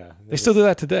like, yeah. They still do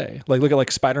that today. Like, look at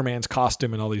like Spider-Man's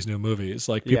costume in all these new movies.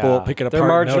 Like, people pick it apart. They're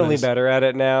marginally notice. better at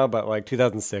it now, but like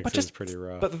 2006 is pretty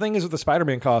rough. But the thing is with the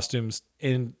Spider-Man costumes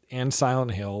and Silent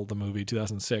Hill, the movie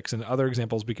 2006, and other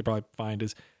examples we could probably find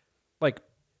is like,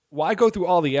 why go through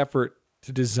all the effort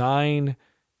to design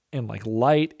and like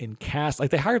light and cast? Like,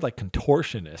 they hired like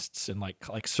contortionists and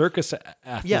like circus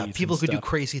athletes. Yeah, people and could do stuff.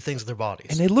 crazy things with their bodies.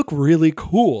 And they look really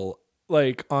cool,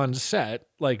 like on set,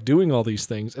 like doing all these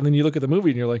things. And then you look at the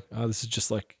movie and you're like, oh, this is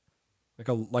just like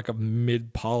a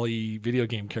mid-poly video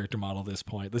game character model at this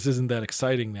point. This isn't that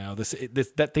exciting now.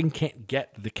 That thing can't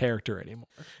get the character anymore.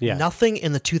 Yeah. Nothing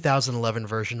in the 2011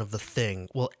 version of The Thing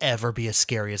will ever be as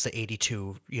scary as the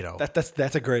 82,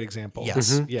 That's a great example.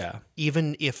 Yes. Yeah.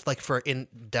 Even if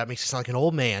that makes you sound like an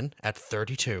old man at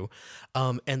 32.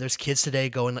 And there's kids today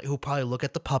who probably look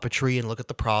at the puppetry and look at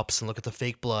the props and look at the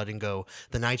fake blood and go,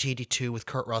 the 1982 with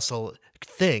Kurt Russell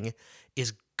Thing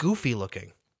is goofy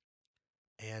looking.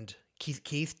 And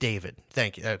Keith David,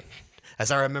 thank you.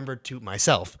 As I remembered to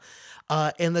myself.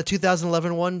 And the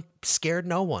 2011 one scared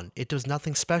no one. It was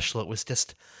nothing special. It was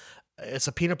just, it's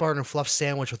a peanut butter and fluff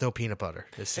sandwich with no peanut butter.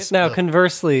 Now,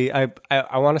 conversely, I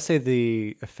want to say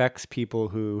the effects people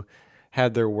who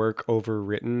had their work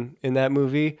overwritten in that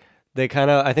movie,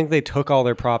 I think they took all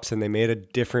their props and they made a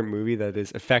different movie that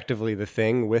is effectively The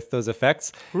Thing with those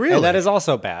effects. Really? And that is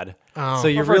also bad. Oh. So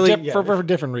you're for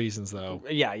different reasons though.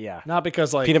 Yeah. Not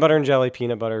because like Peanut butter and jelly,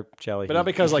 peanut butter, jelly. but not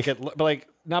because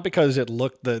not because it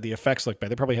looked the effects looked bad.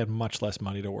 They probably had much less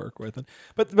money to work with.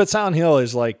 But Silent Hill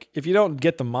is like, if you don't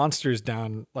get the monsters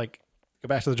down, like Go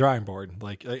back to the drawing board.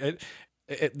 Like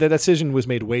the decision was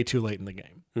made way too late in the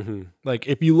game. Mm-hmm. Like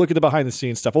if you look at the behind the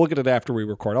scenes stuff, we'll look at it after we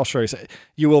record. I'll show you.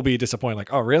 You will be disappointed.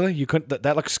 Like, oh really? You couldn't?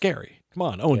 That looks scary. Come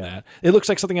on, own that. It looks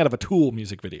like something out of a Tool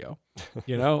music video.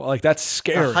 You know, like that's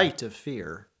scary. The height of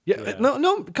fear. Yeah.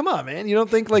 No, come on, man. You don't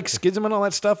think like Schism and all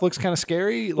that stuff looks kind of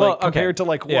scary? Like compared to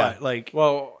like what? Like,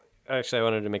 well, actually, I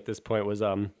wanted to make this point was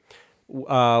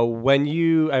when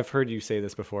you, I've heard you say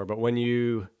this before, but when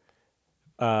you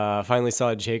finally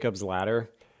saw Jacob's Ladder,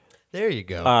 there you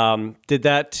go. Did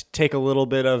that take a little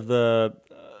bit of the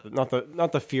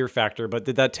not the fear factor, but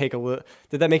did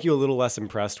that make you a little less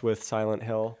impressed with Silent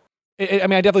Hill? I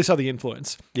mean, I definitely saw the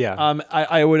influence. Yeah.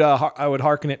 I would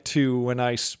hearken it to when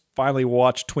I finally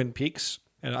watched Twin Peaks,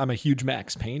 and I'm a huge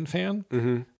Max Payne fan,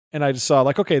 and I just saw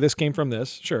like, okay, this came from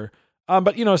this, sure.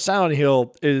 But you know, Silent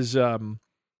Hill is, I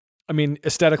mean,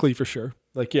 aesthetically for sure.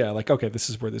 Like, yeah, like okay, this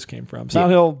is where this came from.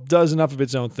 Silent Hill does enough of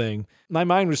its own thing. My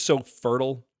mind was so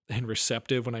fertile and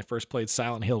receptive when I first played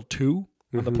Silent Hill 2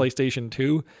 on the PlayStation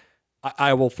 2.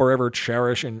 I will forever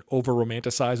cherish and over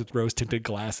romanticize with rose tinted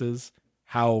glasses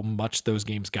how much those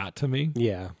games got to me.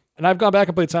 Yeah. And I've gone back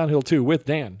and played Silent Hill 2 with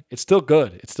Dan. It's still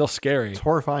good. It's still scary. It's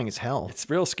horrifying as hell. It's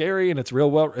real scary and it's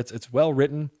it's well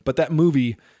written. But that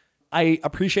movie, I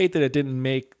appreciate that it didn't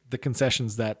make the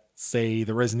concessions that, say,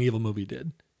 the Resident Evil movie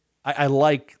did. I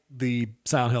like the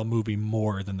Silent Hill movie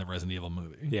more than the Resident Evil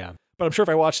movie. Yeah. But I'm sure if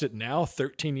I watched it now,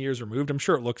 13 years removed, I'm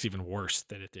sure it looks even worse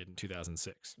than it did in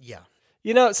 2006. Yeah.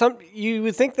 You know, you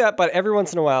would think that, but every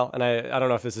once in a while, and I don't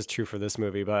know if this is true for this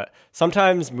movie, but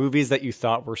sometimes movies that you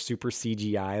thought were super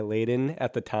CGI laden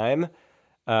at the time,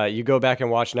 you go back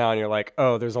and watch now and you're like,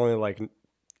 oh, there's only like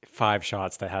 5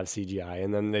 shots that have CGI,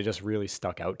 and then they just really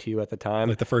stuck out to you at the time.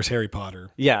 Like the first Harry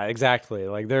Potter. Yeah, exactly.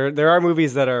 Like there are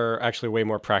movies that are actually way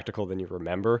more practical than you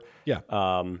remember. Yeah.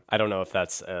 I don't know if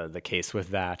that's the case with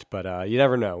that, but you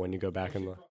never know when you go back and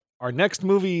look. Our next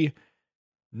movie,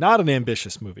 not an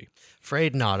ambitious movie.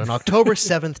 Afraid not. On October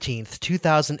 17th,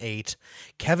 2008,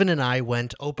 Kevin and I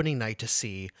went opening night to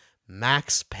see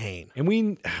Max Payne. And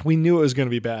we knew it was going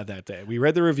to be bad that day. We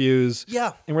read the reviews.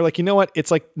 Yeah. And we're like, you know what?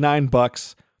 It's like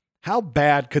 $9. How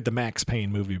bad could the Max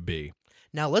Payne movie be?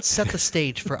 Now let's set the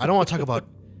stage for, I don't want to talk about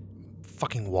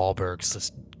fucking Wahlbergs,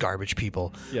 this garbage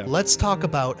people. Yeah. Let's talk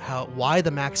about why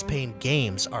the Max Payne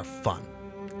games are fun.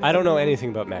 I don't know anything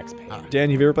about Max Payne. Dan,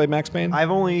 have you ever played Max Payne?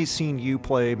 I've only seen you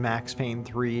play Max Payne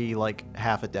 3 like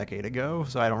half a decade ago,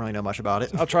 so I don't really know much about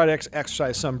it. I'll try to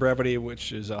exercise some brevity,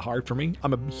 which is hard for me.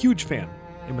 I'm a huge fan.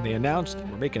 And when they announced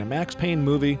we're making a Max Payne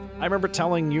movie, I remember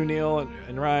telling you, Neil,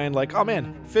 and Ryan, like, oh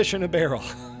man, fish in a barrel.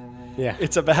 Yeah.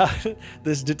 It's about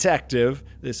this detective.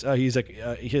 His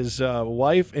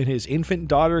wife and his infant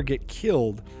daughter get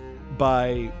killed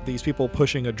by these people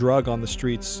pushing a drug on the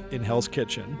streets in Hell's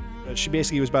Kitchen. She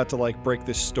basically was about to like break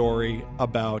this story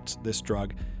about this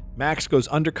drug. Max goes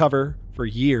undercover for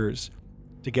years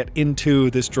to get into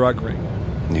this drug ring.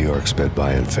 New York sped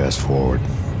by and fast forward.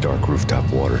 Dark rooftop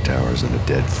water towers and a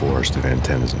dead forest of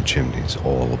antennas and chimneys,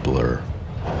 all a blur.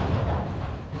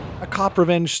 A cop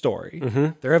revenge story.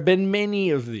 There have been many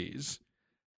of these.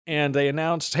 And they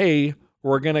announced, hey,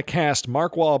 we're going to cast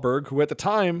Mark Wahlberg, who at the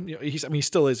time, he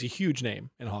still is a huge name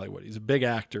in Hollywood. He's a big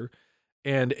actor.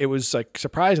 And it was like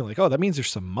surprising, like, oh, that means there's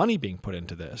some money being put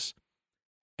into this.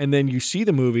 And then you see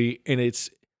the movie and it's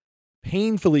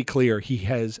painfully clear he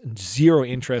has zero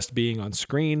interest being on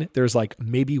screen. There's like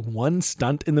maybe one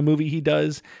stunt in the movie he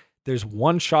does. There's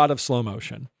one shot of slow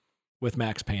motion with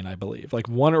Max Payne, I believe, like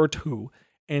 1 or 2.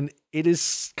 And it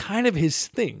is kind of his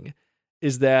thing,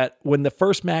 is that when the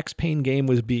first Max Payne game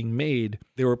was being made,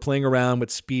 they were playing around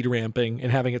with speed ramping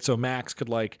and having it so Max could,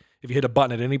 like, if you hit a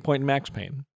button at any point in Max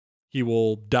Payne, he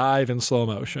will dive in slow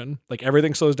motion. Like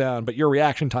everything slows down, but your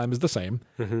reaction time is the same.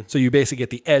 So you basically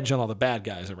get the edge on all the bad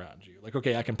guys around you. Like,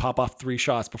 okay, I can pop off 3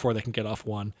 shots before they can get off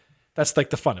 1. That's like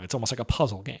the fun of it. It's almost like a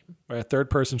puzzle game, right? A third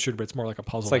person shooter, but it's more like a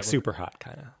puzzle. It's like Super Hot,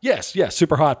 kind of. Yes,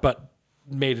 Super Hot, but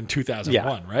made in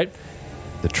 2001, right?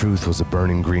 The truth was a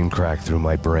burning green crack through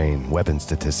my brain, weapon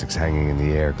statistics hanging in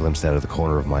the air, glimpsed out of the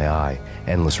corner of my eye,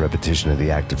 endless repetition of the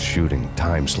act of shooting,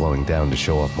 time slowing down to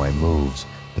show off my moves,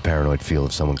 the paranoid feel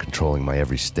of someone controlling my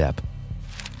every step.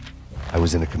 I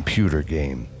was in a computer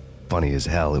game. Funny as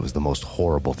hell, it was the most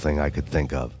horrible thing I could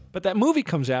think of. But that movie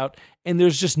comes out, and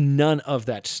there's just none of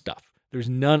that stuff. There's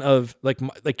none of,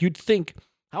 like you'd think,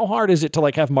 how hard is it to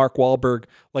like have Mark Wahlberg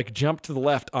like jump to the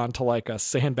left onto like a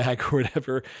sandbag or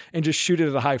whatever and just shoot it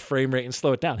at a high frame rate and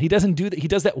slow it down? He doesn't do that. He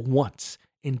does that once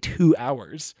in 2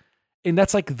 hours. And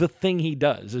that's like the thing he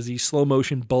does, is these slow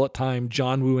motion bullet time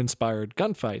John Woo inspired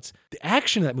gunfights. The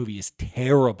action in that movie is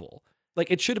terrible. Like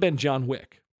it should have been John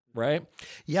Wick, right?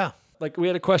 Yeah. like we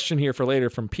had a question here for later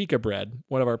from Pika Bread,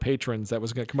 one of our patrons that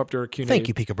was going to come up to our Q&A. Thank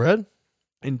you, Pika Bread.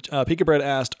 And Pika Bread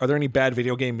asked, are there any bad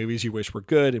video game movies you wish were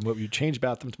good, and what would you change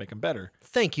about them to make them better?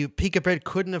 Thank you. Pika Bread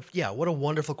couldn't have... Yeah, what a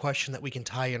wonderful question that we can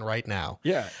tie in right now.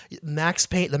 Yeah. Max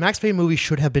Payne... The Max Payne movie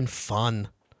should have been fun.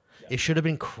 It should have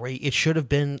been great. It should have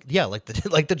been, like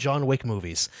the John Wick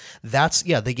movies. That's,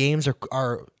 the games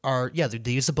are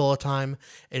they use the bullet time,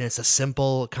 and it's a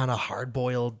simple, kind of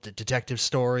hard-boiled detective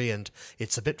story, and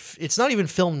it's not even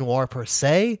film noir per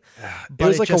se. But it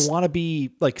was like a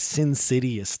wannabe, like, Sin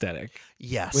City aesthetic.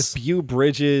 Yes. With Beau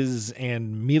Bridges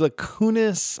and Mila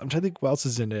Kunis. I'm trying to think who else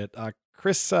is in it.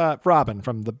 Chris Robin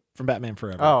from Batman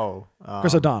Forever. Oh,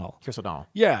 Chris O'Donnell. Chris O'Donnell.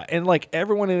 Yeah, and like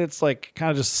everyone in it's like kind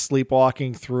of just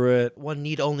sleepwalking through it. One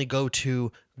need only go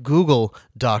to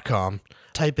google.com,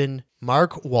 type in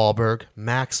Mark Wahlberg,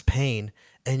 Max Payne,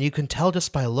 and you can tell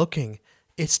just by looking,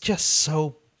 it's just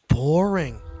so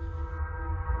boring.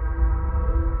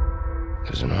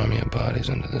 There's an army of bodies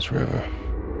under this river.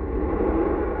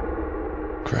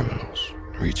 Criminals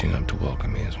reaching up to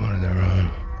welcome me as one of their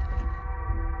own.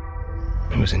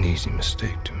 It was an easy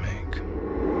mistake to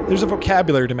make. There's a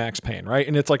vocabulary to Max Payne, right?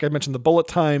 And it's like I mentioned, the bullet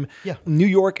time. Yeah. New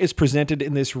York is presented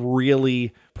in this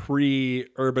really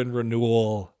pre-urban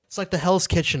renewal. It's like the Hell's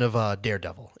Kitchen of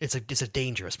Daredevil. It's a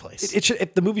dangerous place.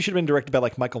 The movie should have been directed by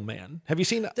like Michael Mann. Have you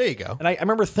seen that? There you go. And I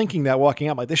remember thinking that walking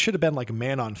out, like this should have been like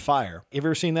Man on Fire. You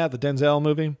ever seen that? The Denzel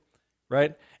movie,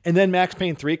 right? And then Max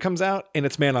Payne 3 comes out and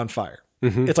it's Man on Fire.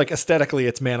 Mm-hmm. It's like aesthetically,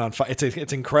 it's Man on Fire.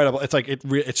 It's incredible. It's like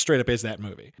it straight up is that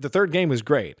movie. The third game was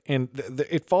great, and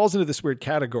it falls into this weird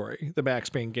category, the Max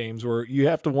Payne games, where you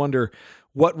have to wonder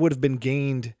what would have been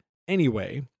gained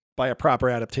anyway by a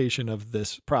proper adaptation of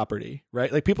this property,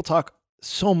 right? Like people talk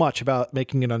so much about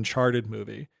making an Uncharted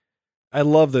movie. I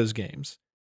love those games.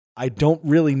 I don't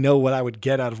really know what I would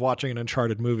get out of watching an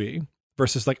Uncharted movie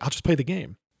versus like I'll just play the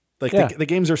game. Like the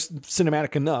games are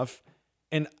cinematic enough.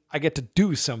 And I get to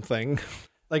do something.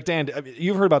 Like, Dan,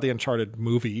 you've heard about the Uncharted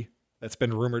movie that's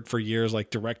been rumored for years, like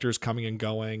directors coming and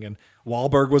going, and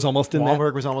Wahlberg was almost in that.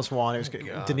 Wahlberg was almost one. It was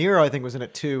De Niro, I think, was in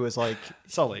it too. As like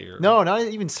Sully. No, not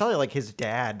even Sully. Like his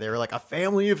dad. They were like a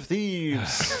family of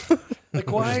thieves. Like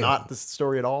why? Which is not the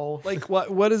story at all. Like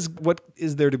what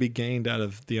is there to be gained out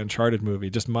of the Uncharted movie?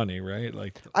 Just money, right?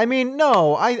 Like I mean,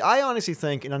 no. I honestly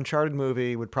think an Uncharted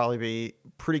movie would probably be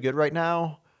pretty good right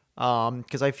now.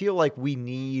 Because I feel like we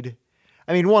need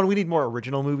more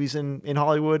original movies in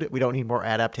Hollywood. We don't need more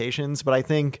adaptations, but I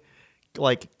think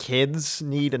like kids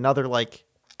need another like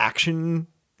action,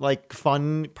 like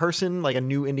fun person, like a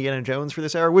new Indiana Jones for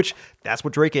this era, which that's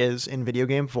what Drake is in video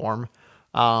game form.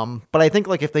 But I think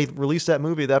like if they release that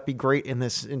movie, that'd be great in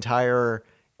this entire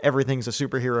everything's a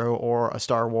superhero or a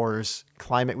Star Wars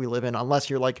climate we live in, unless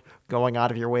you're like going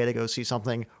out of your way to go see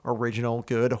something original,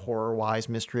 good, horror wise,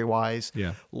 mystery wise,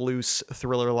 loose,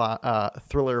 thriller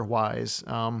wise.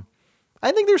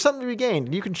 I think there's something to be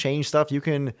gained. You can change stuff. You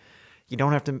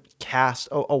don't have to cast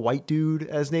a white dude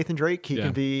as Nathan Drake. He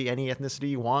can be any ethnicity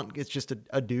you want. It's just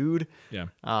a dude. Yeah.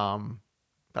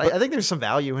 But I think there's some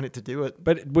value in it to do it.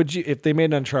 But would you, if they made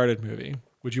an Uncharted movie,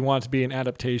 would you want it to be an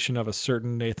adaptation of a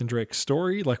certain Nathan Drake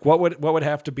story? Like what would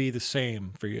have to be the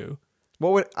same for you?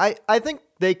 I think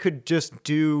they could just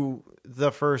do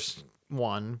the first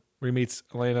one. Where he meets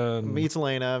Elena. We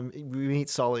meet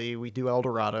Sully. We do El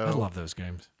Dorado. I love those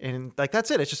games. And like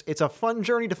that's it. It's a fun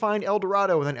journey to find El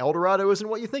Dorado, and then El Dorado isn't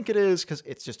what you think it is because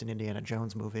it's just an Indiana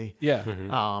Jones movie. Yeah.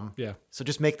 Mm-hmm. So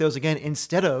just make those again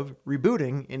instead of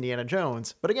rebooting Indiana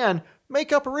Jones. But again,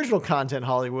 make up original content,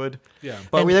 Hollywood. Yeah.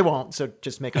 But they won't. So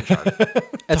just make Uncharted.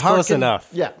 It's close enough.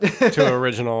 Yeah. To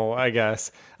original, I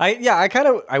guess.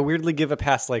 I weirdly give a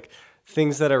pass like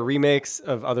things that are remakes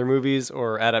of other movies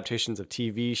or adaptations of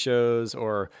TV shows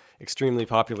or extremely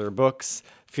popular books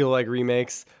feel like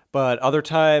remakes. But other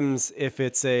times, if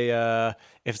it's a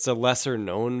lesser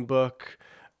known book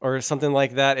or something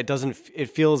like that, it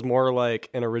feels more like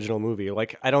an original movie.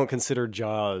 Like I don't consider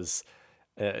Jaws.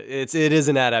 It is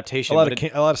an adaptation. A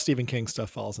lot of Stephen King stuff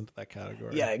falls into that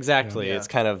category. Yeah, exactly. Yeah. It's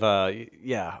kind of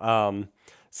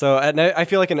so I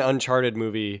feel like an Uncharted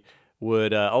movie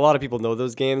would a lot of people know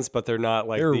those games, but they're not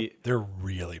like they're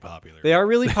really popular. They are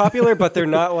really popular, but they're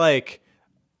not like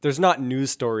there's not news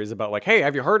stories about like, hey,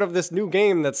 have you heard of this new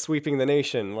game that's sweeping the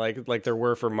nation? Like there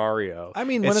were for Mario. I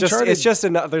mean,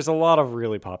 there's a lot of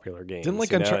really popular games.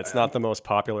 It's not the most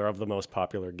popular of the most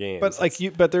popular games.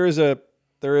 But there is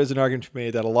an argument to be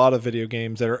made that a lot of video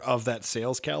games that are of that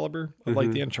sales caliber, of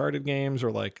like the Uncharted games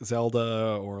or like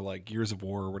Zelda or like Gears of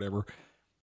War or whatever,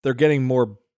 they're getting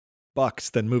more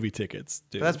than movie tickets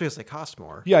do. But that's because they cost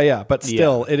more. Yeah, but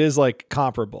still, it is like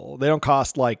comparable. They don't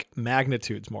cost like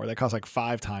magnitudes more. They cost like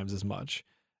 5 times as much.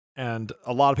 And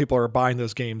a lot of people are buying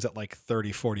those games at like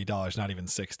 $30, $40, not even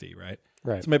 $60, right?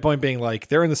 Right. So my point being, like,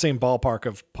 they're in the same ballpark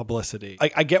of publicity.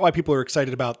 I get why people are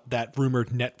excited about that rumored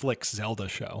Netflix Zelda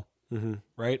show,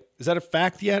 right? Is that a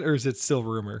fact yet, or is it still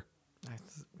rumor?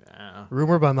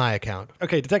 Rumor by my account.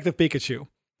 Okay, Detective Pikachu.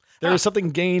 There is something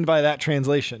gained by that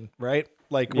translation, right?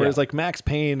 Like, whereas like Max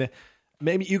Payne,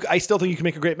 I still think you can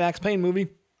make a great Max Payne movie.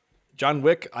 John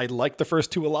Wick, I like the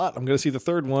first 2 a lot. I'm going to see the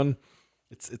third one.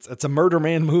 It's a murder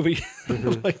man movie.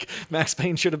 Like Max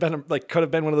Payne could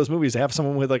have been one of those movies to have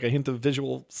someone with like a hint of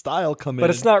visual style come in.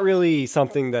 But it's not really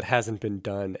something that hasn't been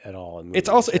done at all in movies, it's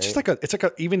also right? it's like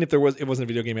a even if it wasn't a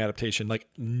video game adaptation, like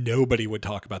nobody would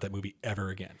talk about that movie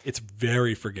ever again. It's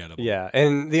very forgettable. Yeah,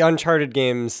 and the Uncharted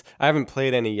games, I haven't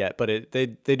played any yet, but they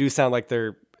do sound like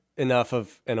they're enough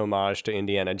of an homage to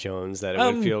Indiana Jones that it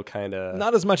would feel kind of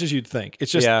not as much as you'd think.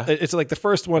 It's just it's like the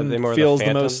first one more feels the the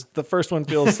Phantom? most. The first one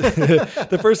feels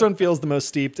the first one feels the most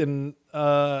steeped in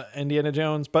Indiana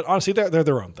Jones. But honestly, they're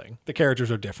their own thing. The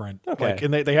characters are different. Okay. Like,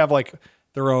 and they have like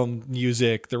their own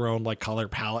music, their own like color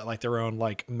palette, like their own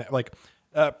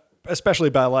especially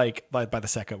by the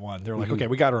second one, they're like, okay,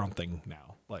 we got our own thing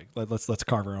now. Like let's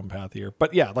carve our own path here.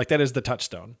 But yeah, like that is the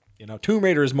touchstone. You know, Tomb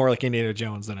Raider is more like Indiana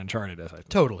Jones than Uncharted is. I think.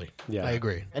 Totally. Yeah. I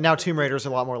agree. And now Tomb Raider is a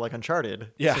lot more like Uncharted.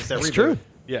 Yeah, since that that's reboot. true.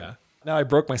 Yeah. Now I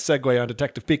broke my segue on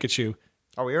Detective Pikachu.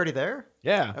 Are we already there?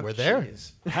 Yeah, We're there.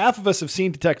 Jeez. half of us have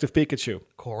seen Detective Pikachu.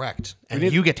 Correct. And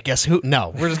you get to guess who. No,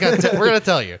 we're just gonna we're gonna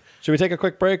tell you. Should we take a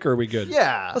quick break or are we good?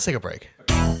 Yeah. Let's take a break.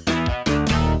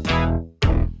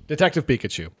 Detective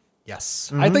Pikachu.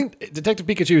 Yes. I think Detective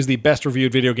Pikachu is the best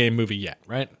reviewed video game movie yet,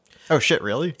 right? Oh shit!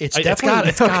 Really? It's It's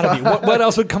definitely gotta be. What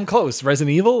else would come close?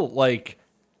 Resident Evil? Like,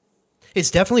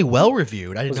 it's definitely well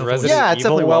reviewed. I didn't know. If it was, Resident Yeah, it's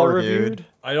Evil definitely well-reviewed.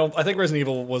 I think Resident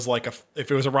Evil was like if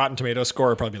it was a Rotten Tomato score,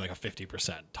 it'd probably be like a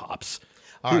 50% tops.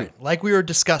 all right. Like we were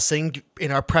discussing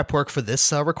in our prep work for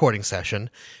this recording session,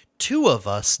 2 of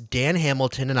us, Dan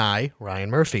Hamilton and I, Ryan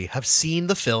Murphy, have seen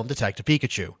the film Detective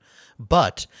Pikachu,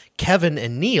 but Kevin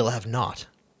and Neil have not.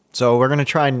 So we're gonna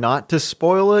try not to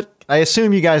spoil it. I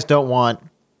assume you guys don't want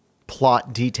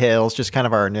plot details, just kind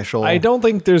of our initial. I don't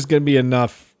think there's gonna be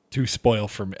enough to spoil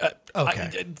for me.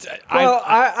 Okay. Well,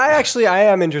 I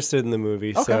am interested in the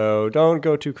movie, so don't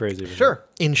go too crazy with it. Sure.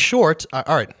 In short, all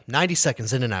right, 90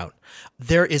 seconds in and out.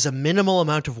 There is a minimal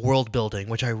amount of world building,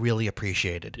 which I really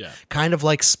appreciated. Yeah. Kind of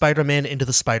like Spider-Man Into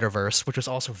the Spider-Verse, which was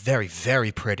also very,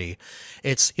 very pretty.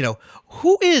 It's,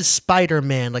 who is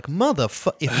Spider-Man? Like,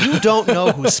 if you don't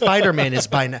know who Spider-Man is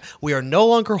by now, we are no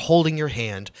longer holding your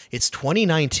hand. It's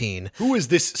 2019. Who is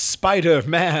this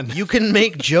Spider-Man? You can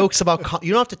make jokes about,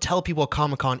 you don't have to tell people what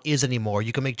Comic-Con is anymore.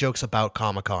 You can make jokes about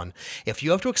Comic-Con. If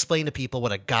you have to explain to people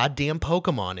what a goddamn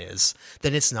Pokemon is,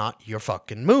 then it's not your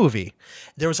fucking movie.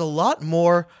 There was a lot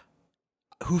more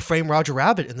Who Framed Roger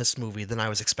Rabbit in this movie than I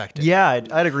was expecting. Yeah,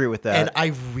 I'd agree with that. And I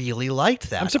really liked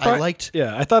that. I'm surprised.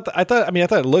 I thought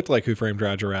it looked like Who Framed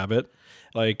Roger Rabbit,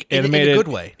 like In a animated, good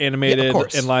way. animated Yeah, of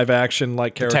course. in live action,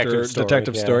 like character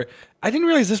detective yeah. story. I didn't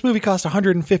realize this movie cost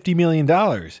 $150 million.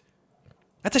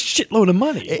 That's a shitload of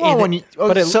money. well, when you,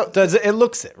 But it so,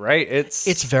 looks it, right?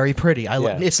 It's very pretty. I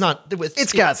like. Yeah. It's not.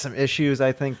 it's got some issues,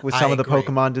 I think, with I some of the agree.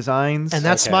 Pokemon designs. And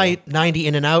that's Okay. my 90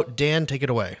 in and out. Dan, take it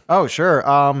away. Oh, sure.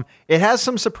 It has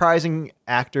some surprising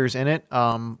actors in it.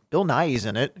 Bill Nighy's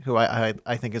in it, who I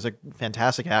think is a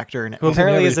fantastic actor. And Who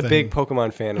apparently is a everything. big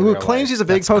Pokemon fan. in who real claims life. he's a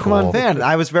big That's Pokemon cool.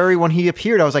 fan. When he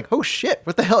appeared, I was like, oh shit,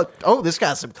 what the hell? Oh, this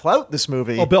got some clout, this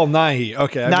movie. Oh, Bill Nighy.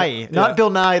 Okay, Nighy, not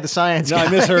Bill Nye, the science No, guy. I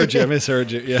misheard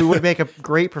you. Yeah. Who would make a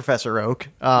great Professor Oak.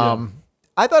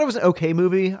 I thought it was an okay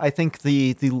movie. I think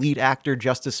the lead actor,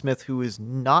 Justice Smith, who is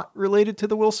not related to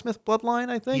the Will Smith bloodline,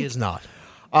 I think. He is not.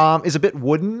 Is a bit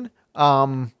wooden.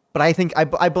 But I think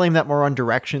I blame that more on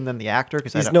direction than the actor.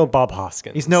 Because He's no Bob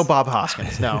Hoskins. He's no Bob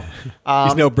Hoskins, no.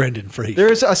 He's no Brendan Fraser.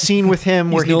 There's a scene with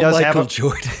him where He's he no does Michael have a...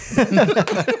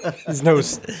 Jordan. He's no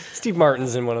Steve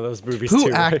Martin's in one of those movies Who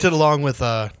too. right? acted along with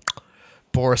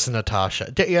Boris and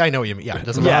Natasha? Yeah, I know what you mean. Yeah, it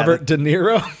doesn't matter. Robert De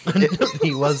Niro.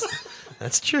 He was.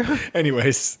 That's true.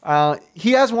 Anyways,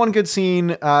 He has one good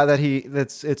scene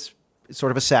it's sort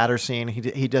of a sadder scene.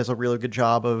 He does a really good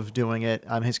job of doing it.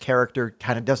 His character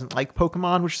kind of doesn't like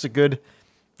Pokemon, which is a good,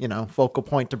 focal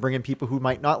point to bring in people who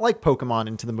might not like Pokemon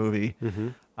into the movie.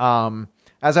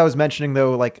 As I was mentioning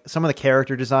though, like some of the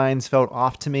character designs felt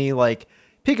off to me. Like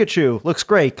Pikachu looks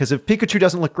great because if Pikachu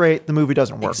doesn't look great, the movie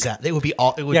doesn't work. Exactly. It would be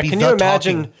all. It would Yeah, be can the you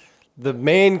imagine talking- the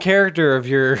main character of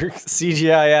your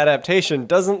CGI adaptation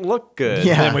doesn't look good.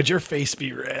 Yeah. Man, would your face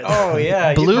be red? Oh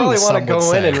yeah, Blue, you probably want to some would go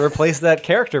in say. and replace that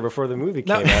character before the movie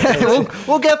came out.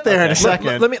 We'll get there in a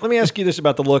second. Let me ask you this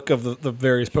about the look of the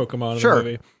various Pokemon in Sure. the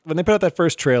movie. When they put out that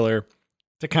first trailer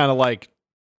to kind of like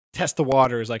test the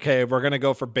waters, like, hey, we're gonna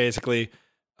go for basically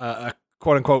a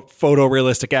quote unquote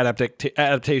photorealistic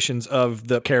adaptations of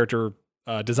the character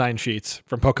design sheets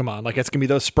from Pokemon. Like it's gonna be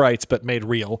those sprites but made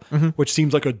real, which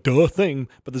seems like a duh thing,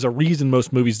 but there's a reason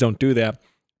most movies don't do that.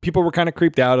 People were kind of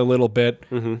creeped out a little bit.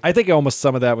 I think almost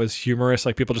some of that was humorous,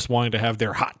 like people just wanting to have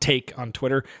their hot take on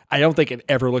Twitter. I don't think it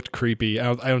ever looked creepy.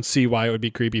 I don't see why it would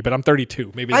be creepy, but I'm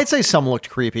 32. Maybe I'd say some looked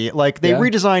creepy. Like they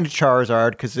redesigned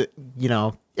Charizard because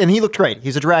and he looked great.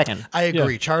 He's a dragon. I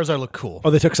agree. Charizard looked cool.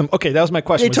 Oh, they took some. Okay, that was my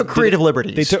question. They took creative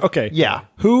liberties. They took. Okay, Yeah.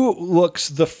 Who looks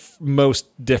the most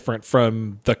different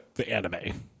from the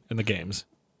anime in the games?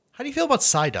 How do you feel about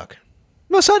Psyduck?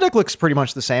 No, Psyduck looks pretty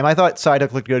much the same. I thought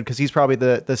Psyduck looked good because he's probably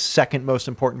the second most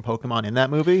important Pokemon in that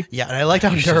movie. Yeah, and I liked how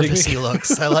nervous he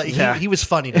looks. I like he was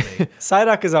funny to me.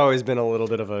 Psyduck has always been a little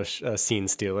bit of a scene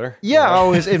stealer. Yeah,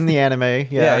 always in the anime.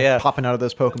 Yeah. Popping out of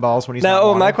those Pokeballs when he's Now, not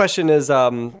wanted. my question is,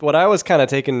 what I was kind of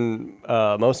taken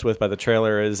most with by the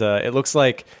trailer is it looks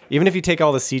like, even if you take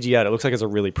all the CG out, it looks like it's a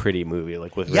really pretty movie,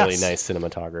 like with really Yes. nice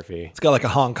cinematography. It's got like a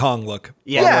Hong Kong look.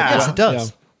 Yeah. Yes, it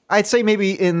does. Yeah. I'd say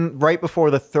maybe in right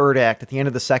before the third act, at the end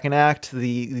of the second act,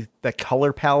 the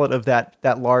color palette of that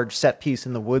large set piece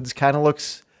in the woods kind of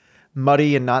looks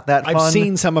muddy and not that fun. I've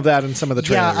seen some of that in some of the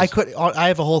trailers. Yeah, I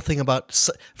have a whole thing about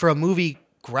for a movie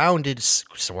grounded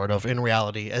sort of in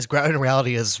reality, as grounded in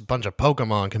reality as a bunch of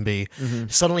Pokemon can be.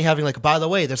 Suddenly having like, by the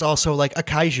way, there's also like a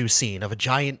kaiju scene of a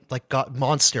giant like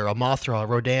monster, a Mothra, a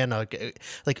Rodan, like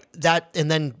that,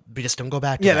 and then we just don't go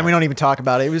back to Yeah, that. then we don't even talk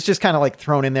about it. It was just kind of like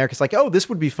thrown in there because like, oh, this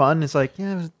would be fun. It's like,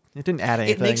 yeah, it didn't add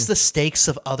anything. It makes the stakes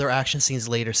of other action scenes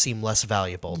later seem less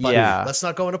valuable. But Yeah. let's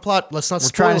not go into plot. Let's not We're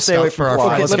spoil trying to stay away stuff from for our plot.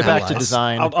 fans Let's get and back to allies.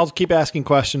 design. I'll keep asking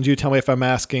questions. You tell me if I'm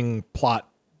asking plot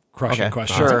crushing Okay,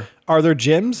 questions. sure. Are there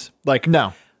gyms? Like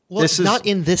No. Well, This is not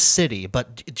in this city,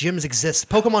 but gyms exist.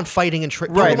 Pokemon fighting and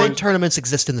Right, Pokemon they- tournaments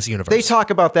exist in this universe. They talk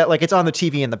about that like it's on the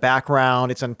TV in the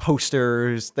background. It's on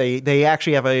posters. They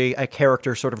actually have a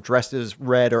character sort of dressed as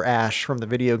Red or Ash from the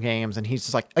video games, and he's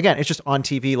just like, again, it's just on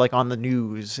TV, like on the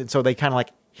news, and so they kind of like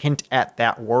hint at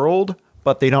that world,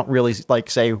 but they don't really like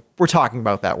say we're talking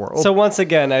about that world. So once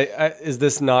again, is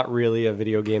this not really a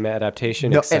video game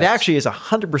adaptation? no, except- it actually is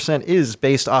 100% is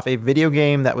based off a video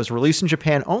game that was released in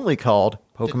Japan only called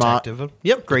Pokemon. Detective.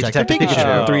 Yep, Great Detective Detective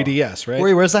Pikachu. Oh. 3DS, right?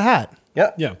 Where's the hat?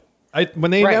 Yeah. Yeah. When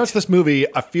they Right. announced this movie,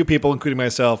 a few people, including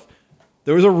myself,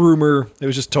 there was a rumor, it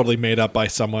was just totally made up by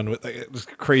someone, with like, it was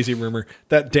a crazy rumor,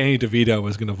 that Danny DeVito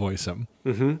was going to voice him.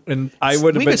 Mm-hmm. And I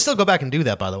would have We been... could still go back and do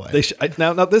that, by the way.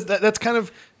 That's kind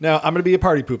of... Now, I'm going to be a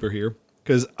party pooper here,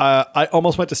 because I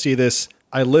almost went to see this.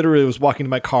 I literally was walking to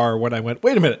my car when I went,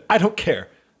 wait a minute, I don't care.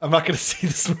 I'm not going to see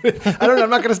this movie. I'm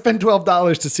not going to spend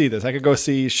 $12 to see this. I could go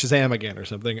see Shazam again or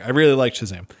something. I really like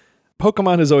Shazam.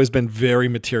 Pokemon has always been very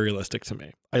materialistic to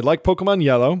me. I like Pokemon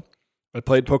Yellow. I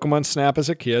played Pokemon Snap as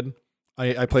a kid.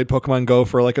 I played Pokemon Go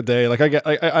for like a day. Like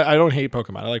I don't hate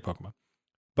Pokemon. I like Pokemon.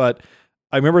 But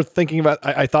I remember thinking about,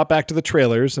 I thought back to the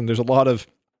trailers, and there's a lot of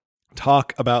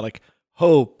talk about like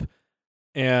hope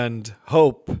and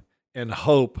hope and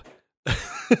hope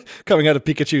coming out of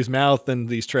Pikachu's mouth in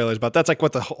these trailers. But that's like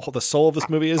what the soul of this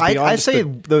movie is. Beyond I'd just say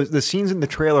the- the scenes in the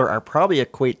trailer are probably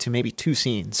equate to maybe 2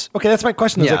 scenes. Okay, that's my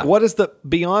question. Is Yeah. like, what is the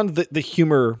beyond the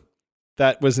humor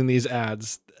that was in these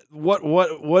ads?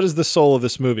 What is the soul of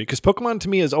this movie? Because Pokemon to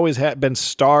me has always been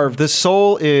starved. The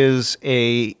soul is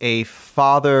a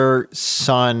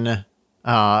father-son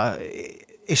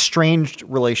estranged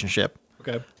relationship.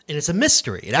 Okay, and it's a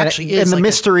mystery. It And actually and is. the like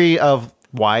mystery of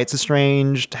why it's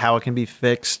estranged, how it can be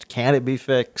fixed, can it be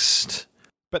fixed?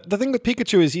 but the thing with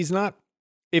Pikachu is he's not.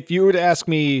 If you were to ask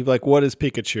me, like, what is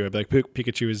Pikachu? I'd be like,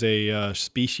 Pikachu is a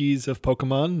species of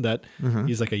Pokemon that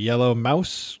he's like a yellow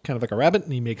mouse, kind of like a rabbit,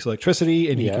 and he makes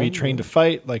electricity, and he can be trained to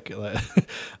fight.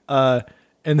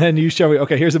 And then you show me,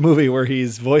 okay, here's a movie where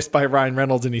he's voiced by Ryan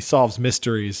Reynolds and he solves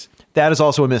mysteries. That is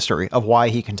also a mystery of why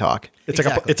he can talk. It's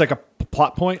like a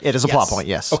plot point. It is a plot Yes. point,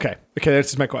 yes. Okay,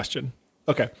 that's my question.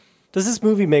 Okay. Does this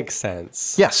movie make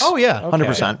sense? Yes. Oh, yeah.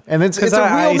 100%. And it's 'Cause a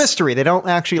I- real mystery. They don't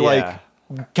actually Yeah.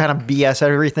 kind of BS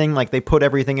everything. Like they put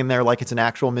everything in there like it's an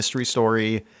actual mystery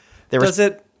story. Does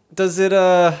it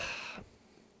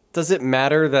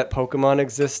matter that Pokemon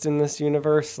exist in this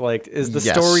universe? Like, is the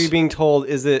Yes. story being told?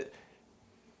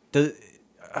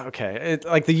 Okay,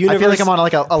 like the universe. I feel like I'm on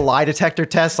like a lie detector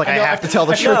test. Like I have to tell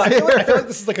the truth. I feel like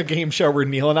this is like a game show where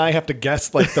Neil and I have to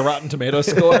guess like the Rotten Tomato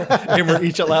score, and we're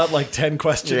each allowed like 10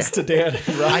 questions to Dan.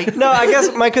 Right? No, I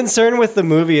guess my concern with the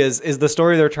movie is the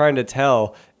story they're trying to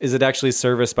tell. Is it actually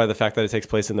serviced by the fact that it takes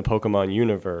place in the Pokemon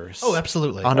universe? Oh,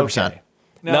 absolutely. 100%.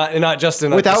 Not just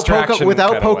in a Without distraction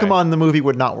without kind of way. Pokemon, the movie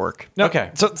would not work. No,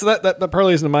 Okay. So that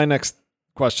probably isn't my next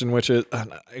question, which is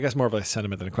I guess more of a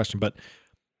sentiment than a question, but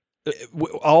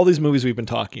all these movies we've been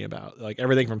talking about, like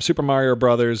everything from Super Mario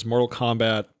Brothers, Mortal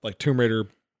Kombat, like Tomb Raider,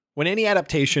 when any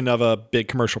adaptation of a big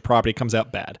commercial property comes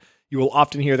out bad, you will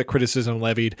often hear the criticism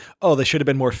levied, oh, they should have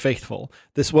been more faithful.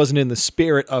 This wasn't in the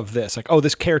spirit of this. Like, oh,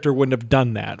 this character wouldn't have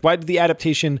done that. Why did the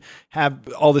adaptation have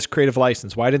all this creative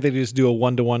license? Why didn't they just do a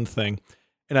one-to-one thing?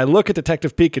 And I look at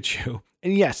Detective Pikachu,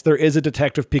 and yes, there is a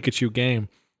Detective Pikachu game,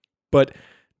 but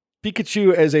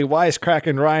Pikachu as a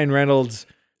wisecracking Ryan Reynolds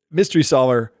mystery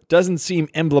solver doesn't seem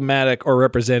emblematic or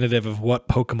representative of what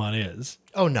Pokemon is.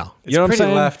 Oh, no. It's pretty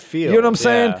left field. You know what I'm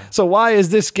saying? Yeah. So why is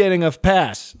this getting a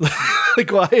pass? Like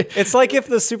why? It's like if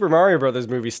the Super Mario Brothers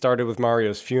movie started with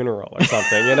Mario's funeral or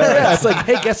something, you know? Yeah, it's like,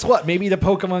 hey, guess what? Maybe the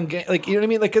Pokemon game, like, you know what I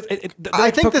mean? Like, I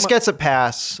think this Pokemon- gets a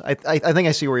pass. I think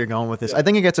I see where you're going with this. I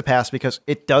think it gets a pass because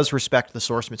it does respect the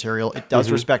source material. It does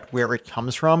respect where it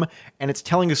comes from, and it's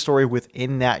telling a story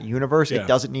within that universe. Yeah. It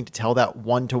doesn't need to tell that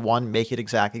one-to-one, make it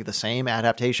exactly the same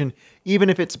adaptation. Even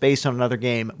if it's based on another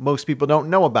game, most people don't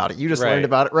know about it. You just Right. learned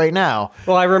about it right now.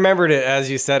 Well, I remembered it as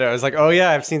you said it. I was like, oh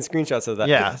yeah, I've seen screenshots of that.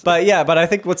 Yeah. But I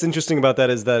think what's interesting about that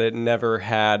is that it never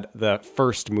had the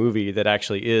first movie that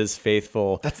actually is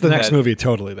faithful. That's the next that- movie,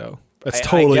 totally, though. That's I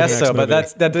totally guess the next so, but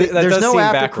movie. that There's does no seem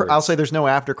after. backwards. I'll say there's no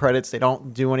after credits. They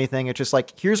don't do anything. It's just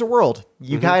like, here's a world.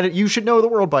 You should know the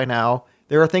world by now.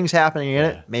 There are things happening in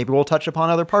it. Maybe we'll touch upon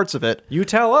other parts of it. You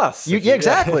tell us. Yeah,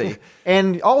 exactly.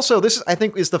 And also, this I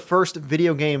think is the first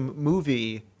video game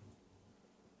movie,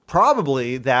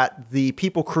 probably, that the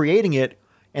people creating it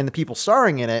and the people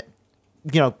starring in it,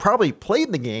 probably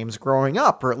played the games growing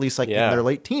up, or at least in their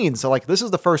late teens. So like, this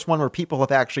is the first one where people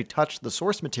have actually touched the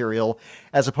source material,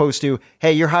 as opposed to,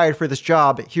 hey, you're hired for this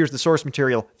job. Here's the source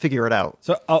material. Figure it out.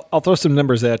 So I'll throw some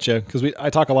numbers at you because I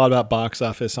talk a lot about box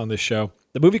office on this show.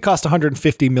 The movie cost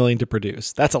 $150 million to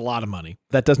produce. That's a lot of money.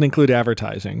 That doesn't include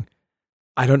advertising.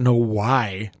 I don't know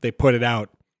why they put it out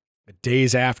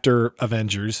days after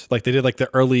Avengers. Like they did like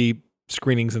the early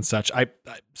screenings and such.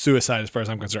 Suicide as far as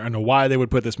I'm concerned. I don't know why they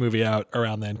would put this movie out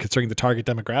around then, considering the target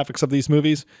demographics of these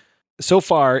movies. So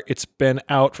far, it's been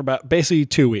out for about basically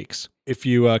 2 weeks, if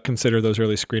you consider those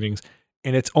early screenings,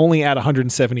 and it's only at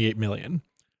 $178 million.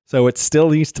 So it still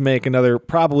needs to make another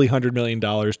probably $100 million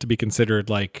to be considered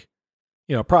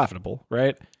profitable,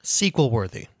 right? Sequel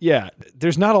worthy. Yeah.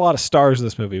 There's not a lot of stars in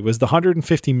this movie. Was the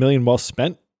 $150 million well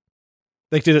spent?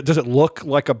 Like, does it look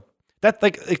like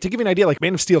to give you an idea, like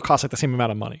Man of Steel costs like the same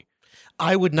amount of money.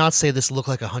 I would not say this looked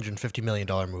like a $150 million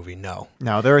movie. No.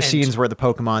 No, there are scenes where the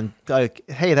Pokemon, like,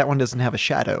 hey, that one doesn't have a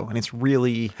shadow, and it's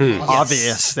really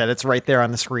obvious that it's right there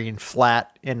on the screen,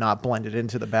 flat and not blended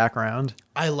into the background.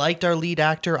 I liked our lead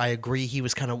actor. I agree he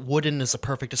was kind of wooden is a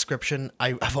perfect description.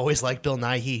 I've always liked Bill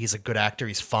Nighy. He's a good actor.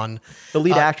 He's fun. The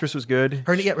lead actress was good.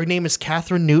 Her name is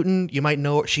Catherine Newton. You might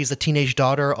know her. She's a teenage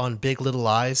daughter on Big Little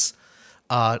Lies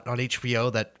on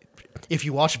HBO. That if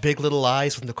you watch Big Little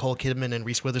Lies with Nicole Kidman and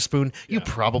Reese Witherspoon, you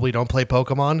probably don't play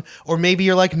Pokemon. Or maybe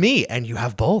you're like me and you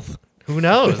have both. Who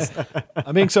knows?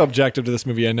 I'm being so objective to this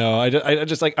movie. I know. I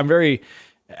just like, I'm very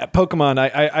Pokemon.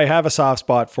 I have a soft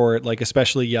spot for it, like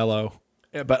especially Yellow.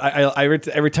 But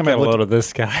every time I look at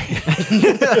this guy,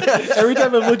 every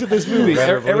time I've looked at this movie,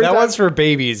 that one's for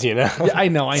babies, Yeah, I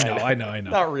know.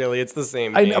 Not really. It's the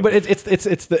same. I know, but it's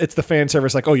the fan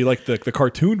service. Like, oh, you like the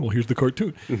cartoon? Well, here's the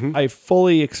cartoon. I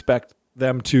fully expect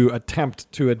them to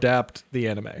attempt to adapt the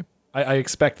anime. I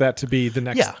expect that to be the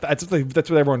next. Yeah. That's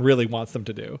what everyone really wants them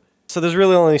to do. So there's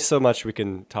really only so much we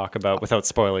can talk about without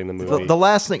spoiling the movie. The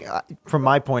last thing, from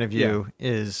my point of view,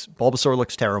 is Bulbasaur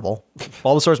looks terrible.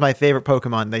 Bulbasaur's my favorite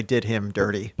Pokemon. They did him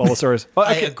dirty. Bulbasaur's. Oh,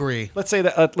 I agree. Let's say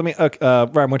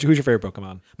that. Ryan, who's your favorite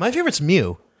Pokemon? My favorite's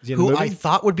Mew, Is he in the who movie? I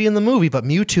thought would be in the movie, but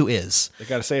Mewtwo is. They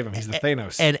got to save him. He's the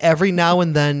Thanos. And every now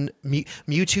and then,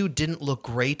 Mewtwo didn't look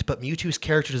great, but Mewtwo's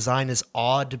character design is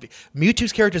odd.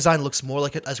 Mewtwo's character design looks more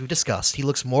like, as we discussed, he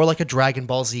looks more like a Dragon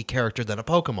Ball Z character than a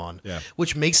Pokemon,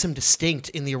 which makes him distinct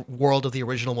in the world of the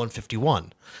original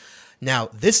 151. Now,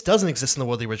 this doesn't exist in the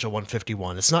world of the original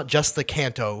 151. It's not just the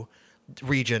Kanto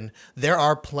region, there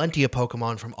are plenty of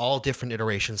Pokemon from all different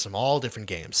iterations, from all different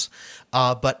games.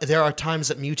 But there are times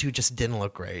that Mewtwo just didn't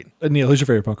look great. Neil, who's your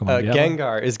favorite Pokemon? Yeah.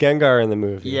 Gengar. Is Gengar in the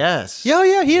movie? Yes.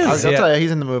 Yeah, he is. I'll tell you,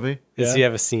 he's in the movie. Does he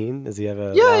have a scene? Does he have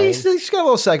a Yeah, line? he's got a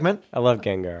little segment. I love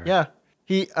Gengar. Yeah.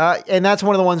 He and that's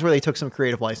one of the ones where they took some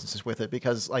creative licenses with it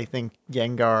because I think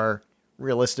Gengar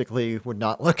realistically would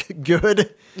not look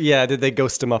good. Yeah, did they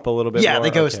ghost him up a little bit Yeah, more? they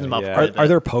ghosted Okay, him up yeah. quite a bit. Are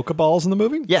there Pokeballs in the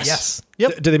movie? Yes.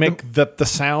 Yep. Do they make the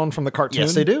sound from the cartoon?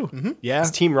 Yes, they do. Mm-hmm. Yeah.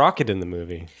 Is Team Rocket in the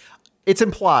movie? It's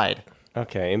implied.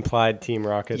 Okay, implied Team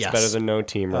Rocket's Yes. better than no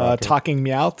Team Rocket. Talking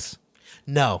Meowths.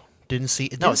 No, didn't see.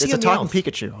 Didn't No, see it's a talking Meowth.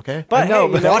 Pikachu, okay? But no,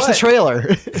 hey, but you know watch the what?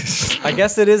 trailer. I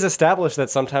guess it is established that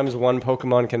sometimes one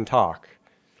Pokemon can talk.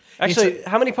 Actually,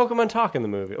 how many Pokemon talk in the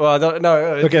movie? Well, no.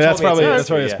 Okay, that's probably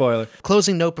a spoiler.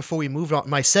 Closing note before we move on,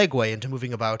 my segue into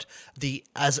moving about the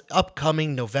as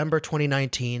upcoming November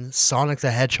 2019 Sonic the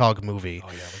Hedgehog movie.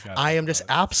 I am just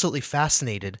absolutely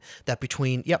fascinated that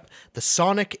between the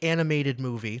Sonic animated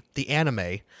movie, the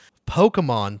anime,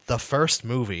 Pokemon, the first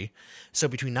movie. So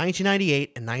between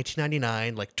 1998 and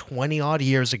 1999, like 20 odd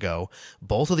years ago,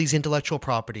 both of these intellectual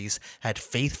properties had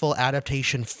faithful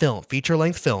adaptation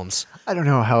feature-length films. I don't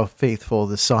know how faithful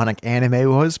the Sonic anime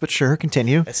was, but sure,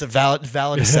 continue. It's a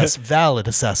valid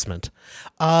assessment.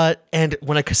 And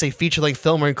when I say feature-length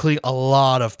film, we're including a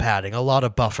lot of padding, a lot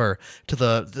of buffer to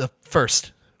the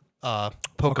first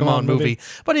Pokemon movie.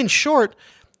 But in short,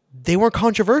 they weren't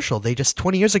controversial. They just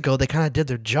 20 years ago, they kind of did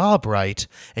their job right.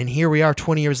 And here we are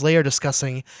 20 years later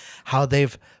discussing how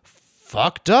they've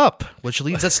fucked up, which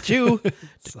leads us to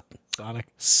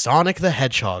Sonic the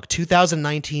Hedgehog,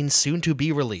 2019, soon to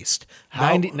be released.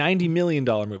 $90 million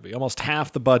movie, almost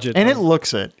half the budget. And it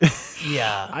looks it.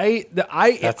 Yeah.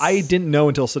 I didn't know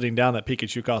until sitting down that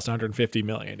Pikachu cost $150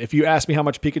 million. If you asked me how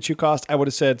much Pikachu cost, I would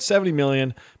have said $70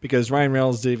 million because Ryan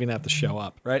Reynolds didn't even have to show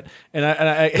up, right? And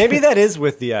I Maybe that is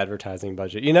with the advertising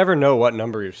budget. You never know what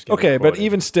number you're getting okay, but quoted.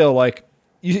 even still, like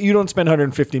you don't spend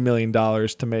 $150 million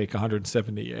to make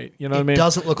 178. You know what I mean? It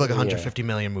doesn't look like a $150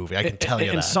 million movie. I can tell you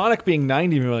that. And Sonic being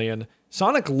 $90 million,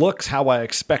 Sonic looks how I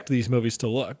expect these movies to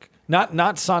look.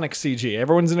 Not Sonic CG.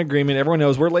 Everyone's in agreement. Everyone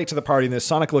knows we're late to the party in this.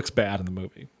 Sonic looks bad in the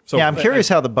movie. So yeah, I'm curious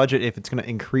how the budget, if it's going to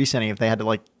increase any, if they had to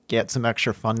like get some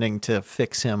extra funding to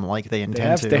fix him like they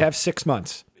intend to. They have 6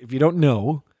 months. If you don't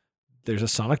know, there's a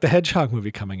Sonic the Hedgehog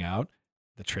movie coming out.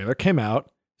 The trailer came out.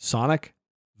 Sonic,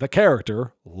 the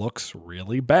character, looks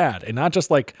really bad. And not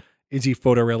just like, is he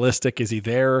photorealistic? Is he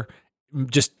there?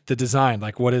 Just the design.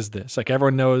 Like, what is this? Like,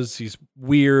 everyone knows he's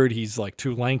weird. He's like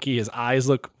too lanky. His eyes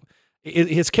look...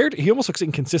 His character, he almost looks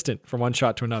inconsistent from one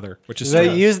shot to another, which is...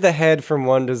 They use the head from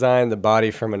one design, the body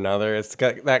from another. It's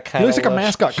got that kind He of... looks like a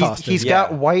mascot costume. He's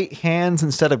got white hands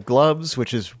instead of gloves,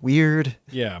 which is weird.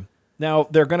 Yeah. Now,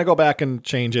 they're going to go back and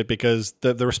change it because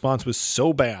the response was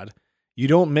so bad. You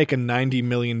don't make a $90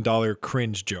 million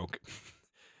cringe joke.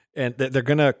 And they're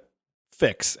going to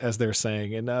fix, as they're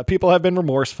saying. And people have been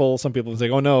remorseful. Some people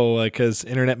say, oh no, like, has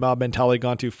internet mob mentality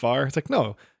gone too far? It's like,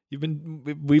 no.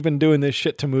 We've been doing this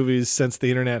shit to movies since the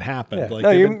internet happened. Yeah. Like, No,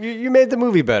 you made the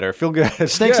movie better. Feel good.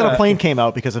 Snakes on a Plane came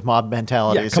out because of mob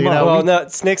mentality. Yeah, so, come you on. know, Well, no,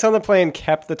 Snakes on the Plane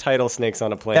kept the title Snakes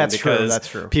on a Plane That's true, because that's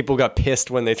true. people got pissed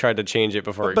when they tried to change it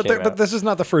before it came out. But this is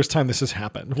not the first time this has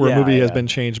happened, where a Yeah, movie has yeah. been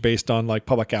changed based on like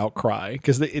public outcry,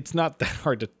 because it's not that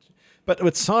hard to. But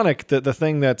with Sonic, the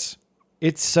thing it's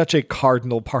such a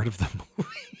cardinal part of the movie.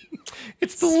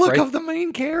 It's the look Right. of the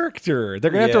main character.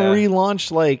 They're gonna have to Yeah.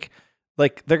 relaunch like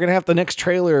they're gonna have the next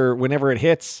trailer whenever it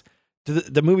hits.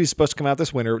 The movie's supposed to come out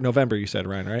this winter, November. You said,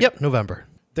 Ryan, right? Yep, November.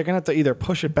 They're gonna have to either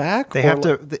push it back. they or have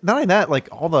to. Not only that, like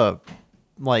all the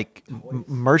like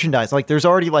merchandise. Like there's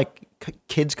already like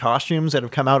kids costumes that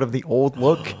have come out of the old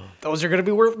look. Those are going to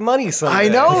be worth money someday. I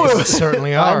know. They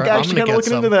certainly are. I'm actually gonna kind of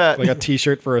looking into that. like a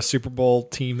T-shirt for a Super Bowl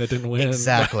team that didn't win.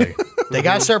 Exactly. They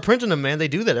got to start printing them, man. They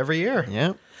do that every year.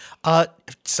 Yeah.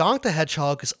 Sonic the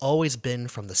Hedgehog has always been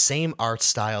from the same art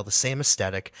style, the same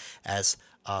aesthetic as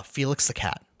Felix the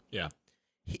Cat. Yeah.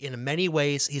 In many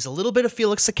ways, he's a little bit of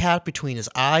Felix the Cat between his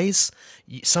eyes.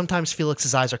 Sometimes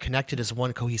Felix's eyes are connected as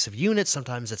one cohesive unit.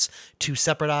 Sometimes it's two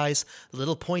separate eyes.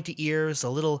 Little pointy ears, a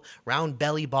little round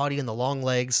belly body, and the long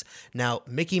legs. Now,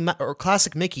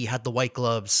 classic Mickey had the white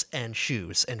gloves and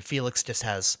shoes, and Felix just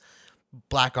has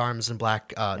black arms and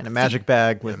black And a magic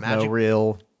bag with no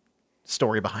real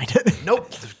story behind it. Nope,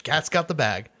 the cat's got the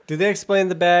bag. Did they explain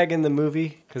the bag in the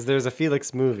movie? Because there's a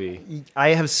Felix movie. I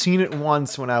have seen it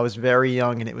once when I was very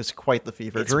young, and it was quite the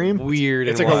fever dream. Weird.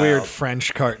 It's and like wild. a weird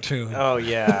French cartoon. Oh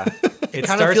yeah. It Kinda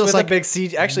starts feels with like a big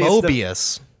CG. Actually,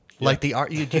 Mobius. Like the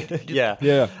art, Yeah.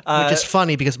 Yeah. which is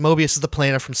funny because Mobius is the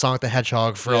planet from Sonic the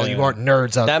Hedgehog. For all you who aren't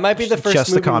nerds out, That might be the first Just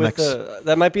the movie comics.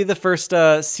 that might be the first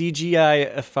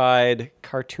CGI-ified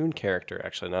cartoon character.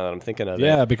 Actually, now that I'm thinking of it.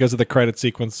 Yeah, because of the credit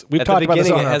sequence. We've At the talked about this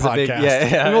beginning, on it our has a big-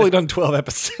 podcast. yeah. We've only done 12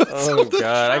 episodes. Oh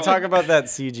god, I talk about that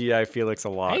CGI Felix a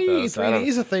lot. Hey, though, so I don't-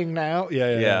 3D's a thing now.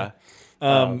 Yeah.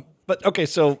 yeah. But okay,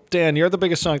 so Dan, you're the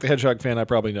biggest Sonic the Hedgehog fan I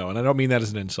probably know, and I don't mean that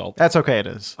as an insult. That's okay. It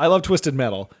is. I love Twisted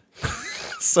Metal.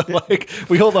 So like,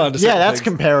 we hold on to Yeah, certain that's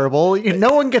things. comparable.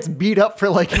 No one gets beat up for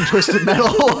liking Twisted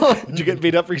Metal. Did you get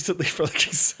beat up recently for like?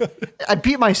 I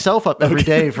beat myself up every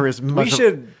day for as much. We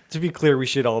should, to be clear, we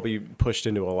should all be pushed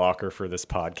into a locker for this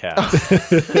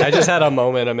podcast. I just had a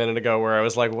moment a minute ago where I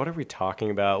was like, what are we talking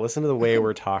about? Listen to the way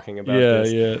we're talking about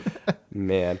this.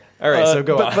 Man. All right, so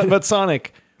go on. But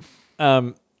Sonic,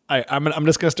 I'm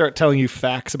just gonna start telling you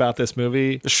facts about this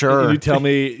movie. Sure. And you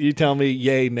tell me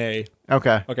yay, nay.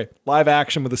 Okay. Okay. Live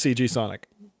action with the CG Sonic.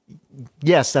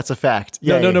 Yes, that's a fact.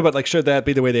 Yeah, No, but like, should that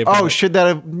be the way they've done Oh, it? should that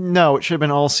have? No, it should have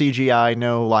been all CGI,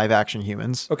 no live action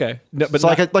humans. Okay. No, but It's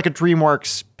like a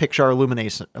DreamWorks Pixar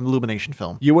Illumination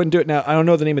film. you wouldn't do it now. I don't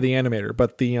know the name of the animator,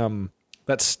 but the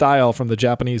that style from the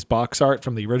Japanese box art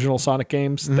from the original Sonic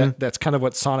games, that's kind of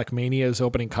what Sonic Mania's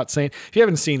opening cutscene. If you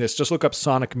haven't seen this, just look up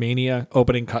Sonic Mania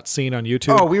opening cutscene on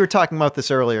YouTube. Oh, we were talking about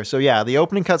this earlier. So yeah, the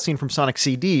opening cutscene from Sonic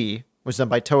CD was done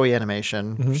by Toei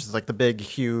Animation, which is like the big,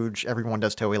 huge. Everyone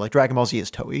does Toei, like Dragon Ball Z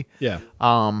is Toei. Yeah.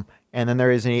 And then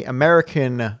there is an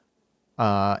American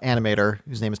animator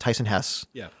whose name is Tyson Hess.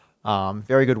 Yeah.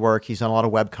 Very good work. He's done a lot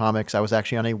of web comics. I was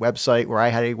actually on a website where I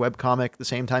had a web comic the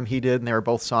same time he did, and they were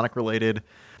both Sonic related.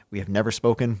 We have never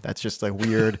spoken. That's just a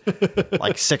weird,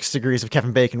 like 6 degrees of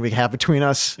Kevin Bacon we have between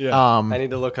us. Yeah. I need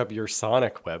to look up your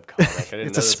Sonic webcomic. I didn't It's a know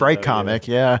this Sprite about you. comic,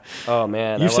 yeah. Oh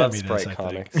man, You I sent love me this, Sprite I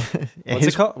comics.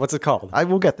 think. What's it called? I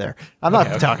will get there. I'm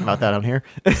not talking about that on here.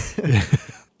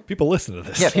 People listen to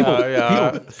this. Yeah, people,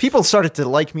 yeah. people started to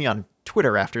like me on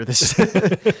Twitter after this.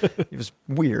 It was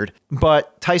weird.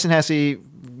 But Tyson Hesse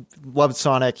loved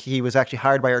Sonic. He was actually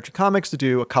hired by Archie Comics to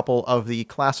do a couple of the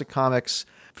classic comics.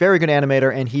 Very good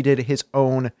animator, and he did his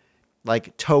own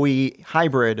like Toei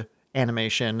hybrid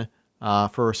animation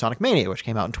for Sonic Mania, which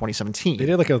came out in 2017. They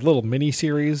did like a little mini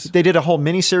series. They did a whole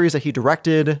mini-series that he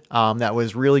directed that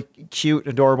was really cute,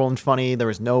 adorable, and funny. There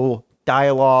was no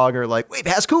dialogue or like, wait,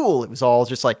 that's cool. It was all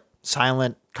just like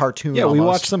silent cartoon. Yeah, we almost.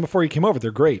 watched them before you came over. They're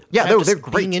great. Yeah, Just they're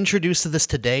great. Being introduced to this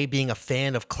today, being a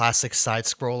fan of classic side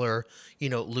scroller,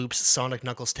 loops, Sonic,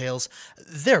 Knuckles, Tails,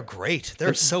 they're great.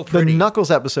 They're so The pretty.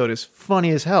 Knuckles episode is funny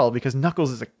as hell because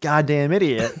Knuckles is a goddamn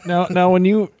idiot. Now when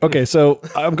you so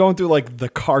I'm going through like the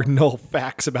cardinal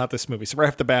facts about this movie. So right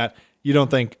off the bat, you don't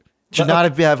think Should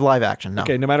not have live action. No.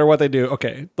 okay, no matter what they do,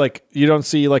 okay, like you don't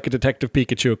see like a Detective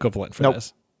Pikachu equivalent for Nope.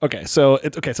 this. Okay, so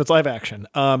it's live action.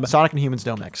 Sonic and humans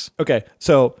don't mix. Okay,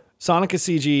 so Sonic is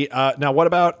CG. Now, what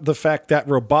about the fact that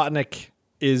Robotnik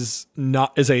is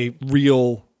a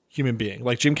real human being?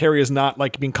 Like Jim Carrey is not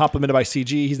like being complimented by CG.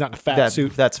 He's not in a fat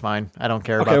suit. That's fine. I don't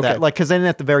care Okay, about okay. that. Like, because then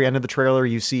at the very end of the trailer,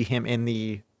 you see him in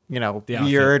the outfit.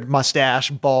 weird mustache,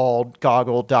 bald,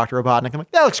 goggle, Dr. Robotnik. I'm like,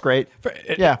 that looks great.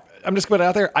 Yeah. I'm just putting it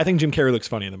out there. I think Jim Carrey looks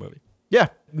funny in the movie. Yeah.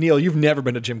 Neil, you've never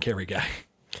been a Jim Carrey guy.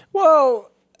 Well,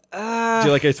 Do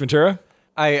you like Ace Ventura?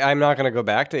 I'm not going to go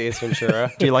back to Ace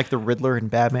Ventura. Do you like the Riddler in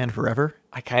Batman Forever?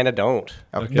 I kind of don't.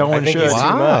 No I one think should. he's too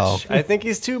Wow. much. I think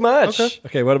he's too much.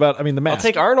 Okay, what about the I'll mask?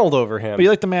 take Arnold over him. But you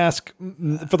like the mask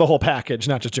for the whole package,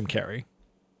 not just Jim Carrey.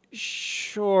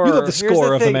 Sure. You love the Here's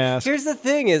score of The thing. Mask. Here's the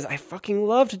thing: is I fucking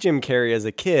loved Jim Carrey as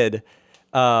a kid.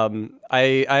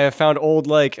 I have found old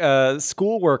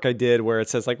schoolwork I did where it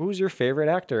says like, "Who's your favorite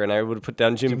actor?" and I would put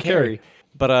down Jim Carrey.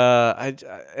 But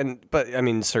I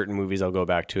mean, certain movies I'll go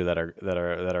back to that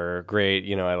are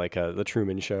great. I like The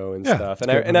Truman Show and Yeah, stuff. it's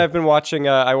And a good I've been watching.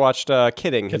 I watched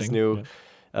Kidding, his new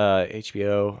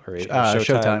HBO or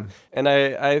Showtime. And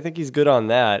I think he's good on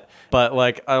that. But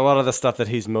like a lot of the stuff that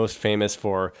he's most famous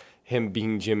for, him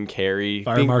being Jim Carrey,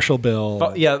 Fire Marshal Bill.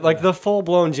 the full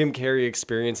blown Jim Carrey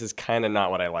experience is kind of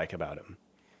not what I like about him.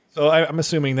 So I'm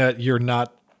assuming that you're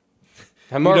not.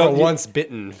 I'm more of a don't- you- once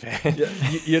bitten fan.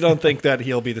 You don't think that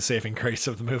he'll be the saving grace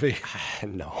of the movie.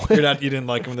 No. You didn't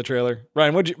like him in the trailer,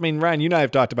 Ryan. Ryan, you and I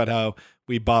have talked about how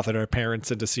we bothered our parents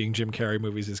into seeing Jim Carrey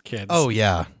movies as kids. Oh,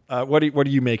 yeah. What are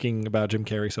you making about Jim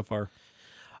Carrey so far?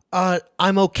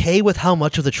 I'm okay with how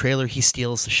much of the trailer he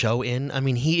steals the show in. I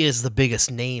mean, he is the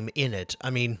biggest name in it. I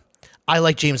mean, I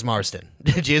like James Marsden.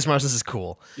 James Marsden is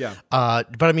cool. Yeah.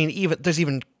 But I mean, there's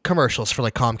even commercials for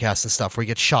like Comcast and stuff where he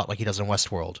gets shot like he does in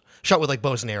Westworld, shot with like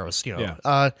bows and arrows.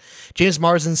 Yeah. James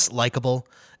Marsden's likable,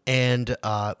 and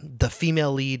the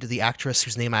female lead, the actress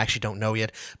whose name I actually don't know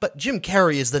yet, but Jim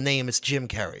Carrey is the name. It's Jim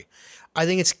Carrey. I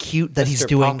think it's cute that he's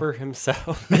doing Popper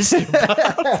himself.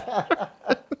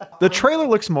 The trailer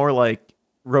looks more like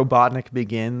Robotnik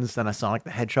Begins than a Sonic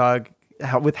the Hedgehog,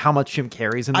 with how much Jim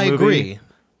Carrey's in the movie. I agree.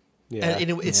 Yeah.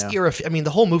 And it's the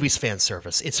whole movie's fan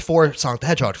service. It's for Sonic the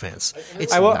Hedgehog fans.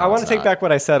 I want to take back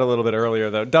what I said a little bit earlier,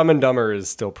 though. Dumb and Dumber is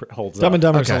still holds Dumb up. and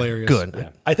Dumber is Okay, hilarious. good. Yeah.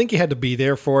 I think you had to be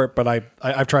there for it, but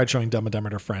I've tried showing Dumb and Dumber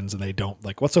to friends, and they don't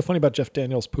like. What's so funny about Jeff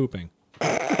Daniels pooping?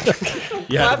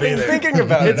 I've been thinking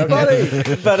about it.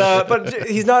 It's funny, but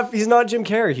he's not Jim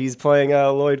Carrey. He's playing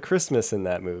Lloyd Christmas in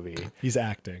that movie. He's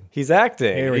acting. He's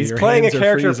acting. Harry, He's your playing a hands are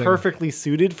character freezing. perfectly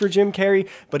suited for Jim Carrey,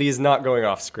 but he's not going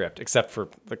off script except for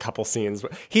a couple scenes.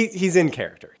 He's in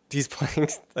character. He's playing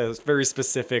a very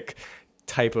specific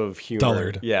type of humor.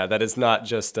 Dullard. Yeah, that is not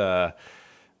just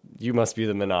you must be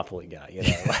the Monopoly guy. You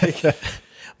know, like.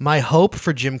 My hope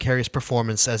for Jim Carrey's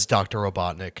performance as Dr.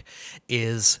 Robotnik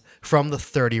is from the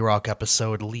 30 Rock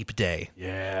episode Leap Day,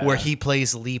 where he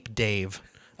plays Leap Dave,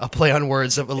 a play on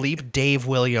words of Leap Dave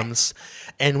Williams,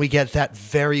 and we get that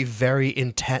very, very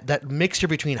intense, that mixture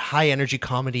between high energy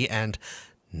comedy and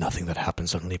nothing that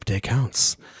happens on Leap Day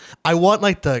counts. I want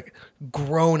like the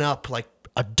grown up, like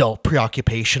adult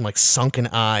preoccupation, like sunken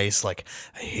eyes, like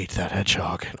I hate that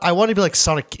hedgehog. I want to be like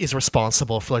Sonic is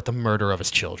responsible for like the murder of his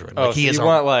children. Oh, Like he so is. you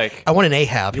want like I want an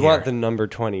Ahab. you here. want the number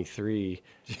 23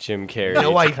 Jim Carrey.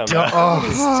 No, to I come don't. out.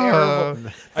 It's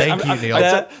terrible. Thank you, Neil.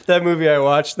 That movie, I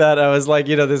watched that. I was like,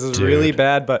 this is really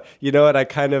bad, but you know what? I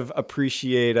kind of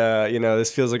appreciate,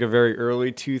 this feels like a very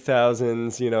early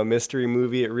 2000s, mystery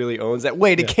movie. It really owns that.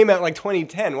 Wait, it came out like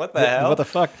 2010. What the hell? What the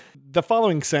fuck? The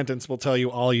following sentence will tell you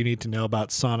all you need to know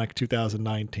about Sonic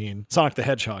 2019. Sonic the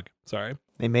Hedgehog. Sorry.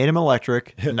 They made him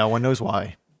electric. No one knows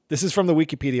why. This is from the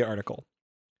Wikipedia article.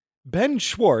 Ben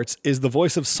Schwartz is the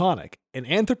voice of Sonic, an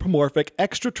anthropomorphic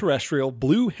extraterrestrial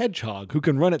blue hedgehog who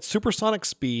can run at supersonic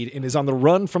speed and is on the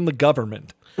run from the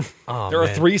government. There are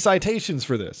 3 citations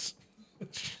for this.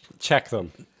 Check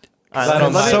them.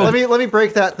 Let me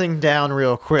break that thing down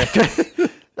real quick.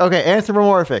 Okay,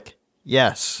 anthropomorphic.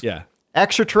 Yes. Yeah.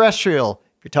 Extraterrestrial.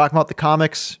 If you're talking about the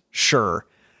comics, sure.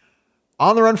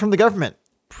 On the run from the government.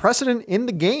 Precedent in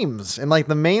the games and like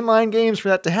the mainline games for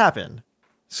that to happen.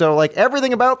 So like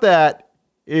everything about that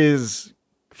is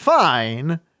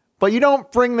fine, but you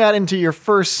don't bring that into your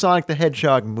first Sonic the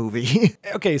Hedgehog movie.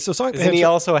 Okay, so Sonic the Isn't he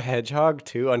Hedgehog... also a hedgehog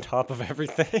too, on top of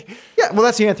everything? Yeah, well,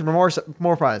 that's the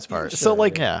anthropomorphized part. So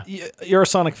like, you're a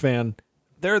Sonic fan.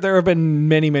 There have been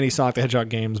many, many Sonic the Hedgehog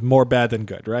games, more bad than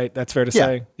good, right? That's fair to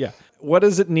say? Yeah. What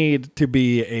does it need to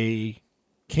be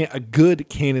a good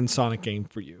canon Sonic game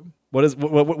for you? What are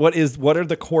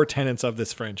the core tenets of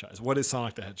this franchise? What is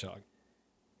Sonic the Hedgehog?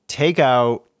 Take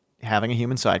out having a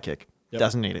human sidekick. Yep.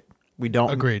 Doesn't need it. We don't.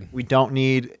 Agreed. We don't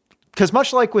need, because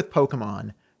much like with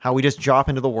Pokemon, how we just drop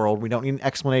into the world, we don't need an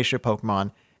explanation of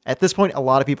Pokemon. At this point, a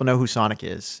lot of people know who Sonic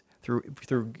is through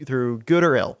good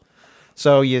or ill.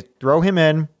 So you throw him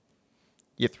in,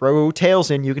 you throw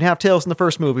Tails in. You can have Tails in the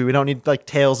first movie. We don't need like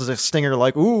Tails as a stinger.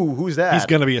 Like, ooh, who's that? He's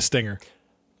gonna be a stinger.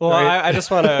 Well, Right. I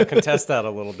just want to contest that a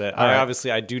little bit. right.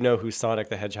 I do know who Sonic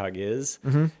the Hedgehog is,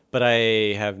 but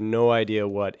I have no idea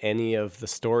what any of the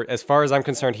story. As far as I'm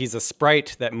concerned, he's a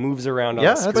sprite that moves around on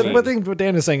Yeah, the that's screen. But I think what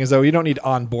Dan is saying is, though, you don't need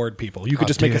onboard people. You could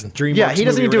just make a DreamWorks Yeah, he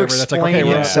doesn't movie need or to whatever that's like, explain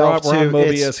okay, himself we're on to-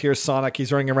 Mobius, it's- here's Sonic,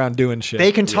 he's running around doing shit.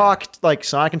 They can talk like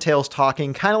Sonic and Tails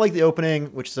talking, kind of like the opening,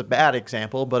 which is a bad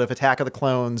example, but of Attack of the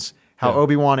Clones, how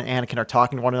Obi-Wan and Anakin are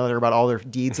talking to one another about all their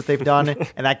deeds that they've done,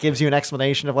 and that gives you an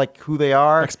explanation of like who they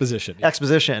are. Exposition.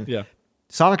 Exposition. Yeah.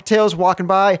 Sonic and Tails walking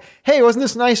by. Hey, wasn't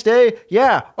this a nice day?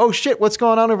 Yeah. Oh shit, what's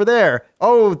going on over there?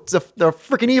 Oh, it's the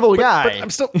freaking evil guy. But I'm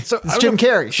still so It's Jim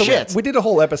Carrey. So Shit. we did a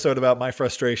whole episode about my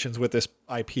frustrations with this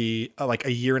IP like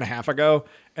a year and a half ago,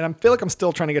 and I feel like I'm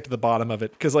still trying to get to the bottom of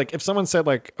it because like if someone said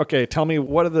like, okay, tell me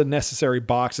what are the necessary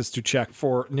boxes to check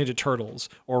for Ninja Turtles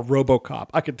or RoboCop,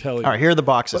 I could tell you. All right, here are the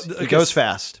boxes. But, It goes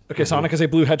fast. Okay, Sonic is a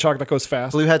blue hedgehog that goes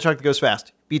fast. Blue hedgehog that goes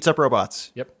fast. Beats up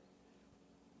robots. Yep.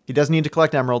 He doesn't need to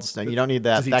collect emeralds. You don't need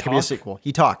that. Does he That could be a talk? sequel.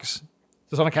 He talks.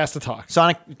 So Sonic has to talk.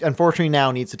 Sonic, unfortunately,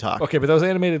 now needs to talk. Okay, but those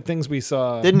animated things we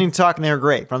saw. Didn't need to talk, and they were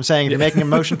great. But I'm saying, if you're making a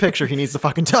motion picture, he needs to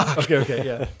fucking talk. Okay,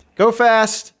 yeah. Go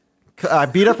fast.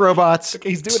 Beat up robots. Okay,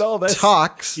 he's doing all this.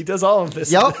 Talks. He does all of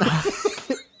this. Yep.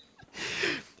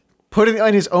 Put it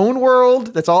in his own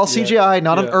world. That's all CGI,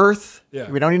 not on yeah. Earth. Yeah.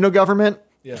 We don't need no government.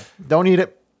 Yeah. Don't need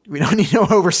it. We don't need no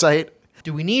oversight.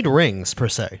 Do we need rings per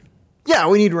se? Yeah,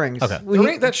 we need rings. Okay. We The need-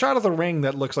 ring, that shot of the ring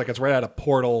that looks like it's right out of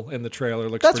Portal in the trailer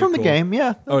looks that's pretty from the cool. game,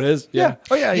 yeah. Oh, it is? Yeah.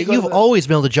 Oh, yeah. you go You've to the- always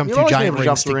been able to jump You've through always been giant able to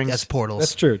jump rings, through rings. as portals.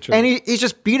 That's true. And he's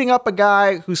just beating up a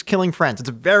guy who's killing friends. It's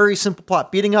a very simple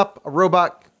plot. Beating up a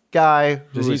robot guy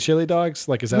who Does he eat is... chili dogs?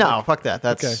 Like, is that No, like- fuck that.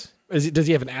 That's... Okay. Does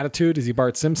he have an attitude? Is he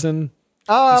Bart Simpson? He's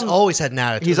always had an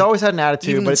attitude. He's always had an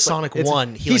attitude, Even but in it's Sonic it's,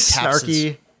 1, he he's like taps snarky.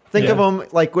 his- Think of him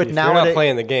like with If you're not nowadays.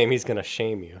 playing the game, he's gonna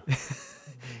shame you.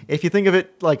 If you think of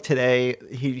it like today,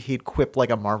 he'd quip like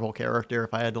a Marvel character.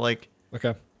 If I had to like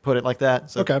Okay. put it like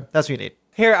that, so Okay. that's what you need.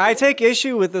 Here, I take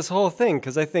issue with this whole thing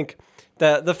because I think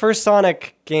that the first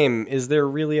Sonic game, is there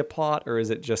really a plot, or is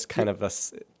it just kind of a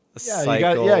Yeah,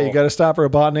 cycle? you got to stop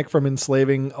Robotnik from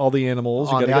enslaving all the animals.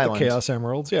 You On got to the get island. the Chaos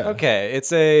Emeralds. Yeah. Okay,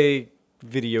 it's a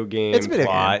video game It's a video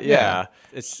plot. game, Yeah.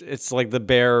 yeah. It's like the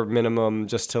bare minimum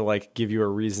just to like give you a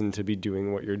reason to be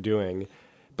doing what you're doing.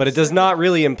 But it does not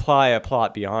really imply a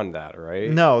plot beyond that,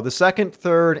 right? No, the second,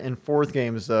 third, and fourth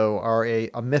games though are a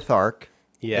myth arc,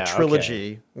 Yeah, a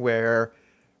trilogy where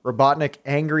Robotnik,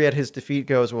 angry at his defeat,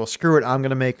 goes, "Well, screw it, I'm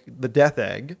going to make the Death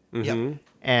Egg." Mm-hmm.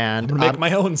 And Make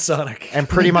my own Sonic. and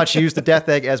pretty much use the Death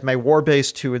Egg as my war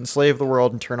base to enslave the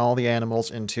world and turn all the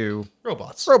animals into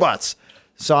robots.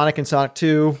 Sonic in Sonic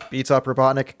 2 beats up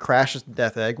Robotnik, crashes the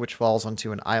Death Egg, which falls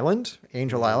onto an island,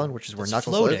 Angel Island, which is where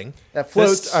Knuckles floating. lives. That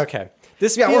floats. Okay.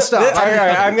 This Yeah, we'll stop. All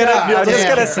right, I'm just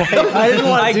gonna say. I didn't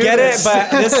want to I do get this.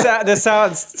 it, but this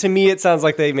sounds to me. It sounds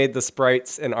like they made the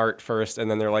sprites and art first, and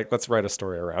then they're like, let's write a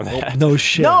story around that. No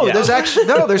shit. No, Yeah. there's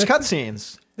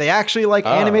cutscenes. They actually like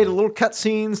animated little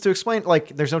cutscenes to explain. Like,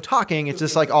 there's no talking. It's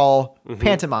just like all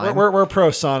pantomime. We're pro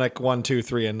Sonic 1, 2,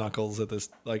 3, and Knuckles at this.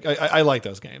 Like, I like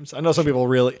those games. I know some people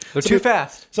really. They're too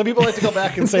fast. Some people like to go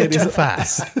back and say these. Too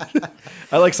fast.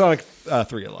 I like Sonic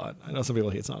 3 a lot. I know some people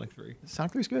hate Sonic 3.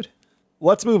 Sonic 3 is good.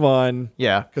 Let's move on.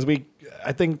 Yeah. Because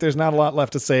I think there's not a lot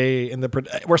left to say in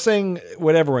the. We're saying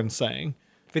what everyone's saying.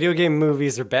 Video game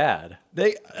movies are bad.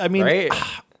 I mean, Right?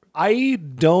 I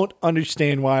don't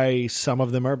understand why some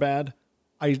of them are bad.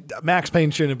 Max Payne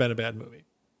shouldn't have been a bad movie.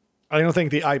 I don't think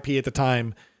the IP at the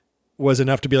time was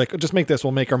enough to be like, just make this,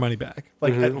 we'll make our money back.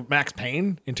 Like Max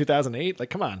Payne in 2008, like,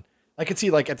 come on. I could see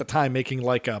like at the time making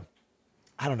like a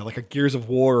Gears of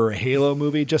War or a Halo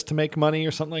movie just to make money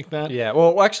or something like that. Yeah.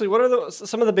 Well, actually, what are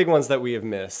some of the big ones that we have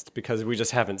missed because we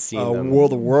just haven't seen them?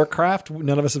 World of Warcraft,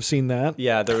 none of us have seen that.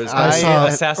 Yeah, there was saw-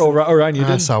 Assassin. Oh, Ryan, you I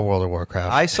did? saw World of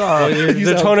Warcraft. I saw.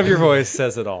 The tone of your voice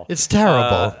says it all. It's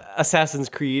terrible. Assassin's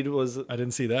Creed was. I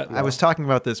didn't see that. I was talking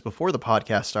about this before the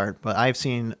podcast started, but I've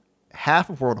seen half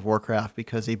of World of Warcraft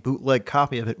because a bootleg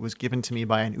copy of it was given to me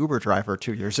by an Uber driver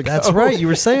 2 years ago. That's right. You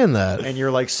were saying that. And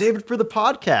you're like, save it for the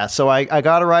podcast. So I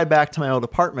got a ride back to my old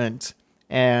apartment,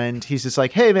 and he's just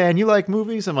like, hey, man, you like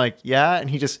movies? I'm like, yeah. And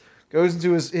he just goes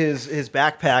into his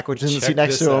backpack, which is in the Check seat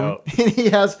next this to him.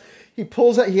 out. And he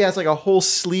pulls out, he has like a whole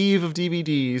sleeve of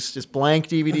DVDs, just blank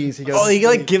DVDs. He goes, Oh, he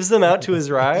like gives them out to his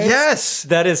rides. yes.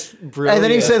 That is brilliant. And then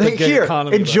he said, the hey, gig here,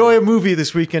 economy, enjoy a movie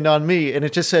this weekend on me. And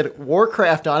it just said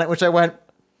Warcraft on it, which I went,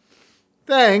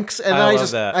 thanks. And then I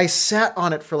love that. I sat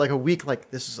on it for like a week,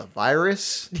 like, this is a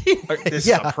virus. This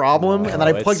Yeah. is a problem. And then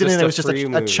I it's plugged it in, just and a it was just free a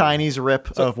movie. Chinese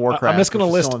rip of Warcraft. I'm just going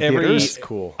to which is list still in every. theaters.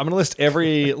 Cool. I'm going to list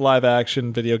every live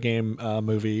action video game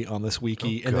movie on this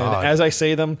wiki, and then God. as I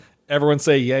say them, everyone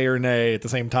say yay or nay at the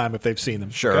same time if they've seen them.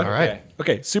 Sure. Okay? All right.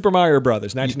 Okay. Super Mario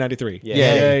Brothers, 1993.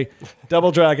 Yay.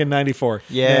 Double Dragon, 94.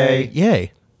 Yay.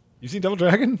 Yay. You seen Double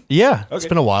Dragon? Yeah. It's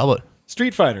been a while, but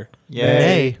Street Fighter.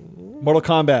 Yay. Yay. Mortal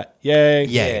Kombat. Yay.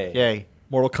 Yay. Yay.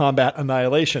 Mortal Kombat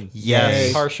Annihilation.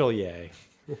 Yes. Partial yay.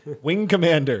 Wing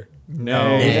Commander.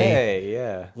 No. Nay. Yay.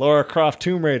 Yeah. Lara Croft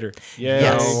Tomb Raider. Yay.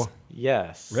 Yes.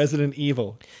 Yes. Resident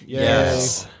Evil. Yay.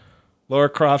 Yes. Lara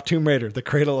Croft Tomb Raider, The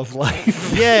Cradle of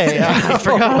Life. Yay. I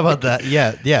forgot about that.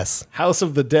 Yeah. Yes. House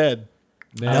of the Dead.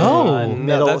 No.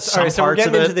 Middle, That's, all right, so we're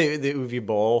some getting parts into the Uvi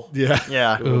Bowl. Yeah.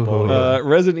 Yeah.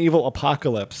 Resident Evil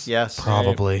Apocalypse. Yes.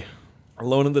 Probably.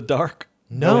 Alone in the Dark.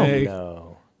 No. Yay.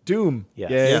 No. Doom.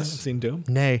 Yes. Yay. Yes. Seen Doom.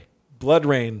 Nay. Blood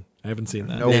Rain. I haven't seen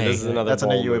that. Nope. Nay. This is another That's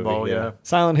bowl an AUA movie, ball, yeah.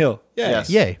 Silent Hill. Yay. Yes.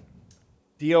 Yay.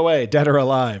 DOA. Dead or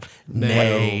Alive.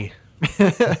 Nay.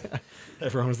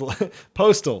 Everyone was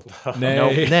Postal.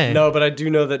 Nay. Nay. No, but I do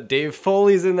know that Dave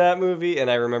Foley's in that movie,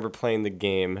 and I remember playing the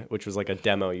game, which was like a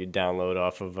demo you download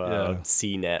off of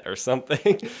CNET or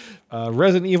something.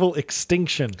 Resident Evil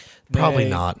Extinction. Probably Nay.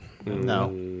 not. No.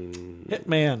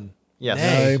 Hitman. Yes.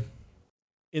 Nay.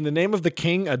 In the Name of the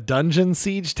King, a Dungeon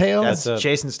Siege Tale. That's That's a-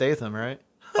 Jason Statham, right?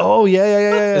 Oh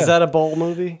yeah. Is that a bowl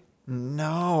movie?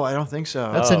 No, I don't think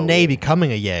so. That's a nay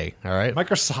becoming a yay. All right.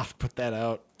 Microsoft put that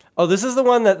out? Oh, this is the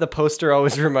one that the poster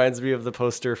always reminds me of the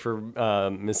poster for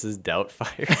Mrs.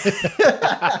 Doubtfire.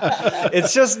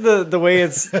 It's just the way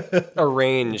it's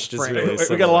arranged is really We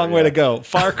similar, got a long way to go.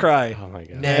 Far Cry. Oh my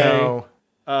god.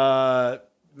 No.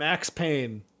 Max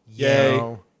Payne. Yay.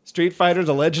 No. Street Fighter: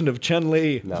 The Legend of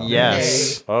Chun-Li. No.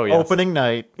 Yes. Oh yes. Opening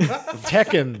night.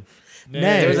 Tekken.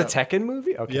 Nay. There's a Tekken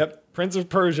movie? Okay. Yep. Prince of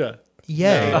Persia.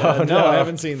 Yay. No, I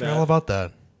haven't seen All that. about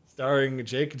that. Starring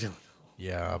Jake Gyllenhaal.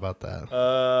 Yeah, about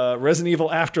that. Resident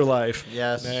Evil Afterlife.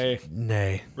 Yes. Nay.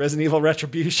 Nay. Resident Evil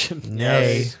Retribution.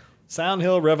 Nay. Silent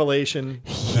Hill Revelation.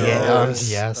 Yeah. No.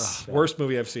 Yes. Worst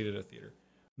movie I've seen at a theater.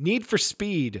 Need for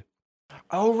Speed.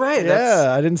 Oh right.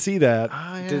 Yeah, I didn't see that.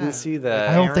 Didn't see that.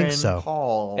 I don't think Aaron so.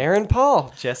 Paul. Aaron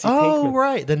Paul, Jesse Oh, Pinkman.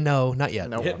 right. Then no, not yet.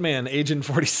 No. Hitman, Agent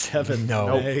 47.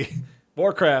 No. Nay.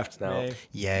 Warcraft. No. Nay.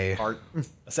 Yay. Art.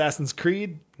 Assassin's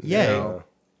Creed. Yay. No.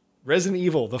 Resident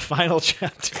Evil, the final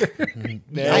chapter.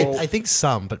 I think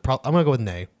some, but I'm going to go with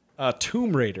nay.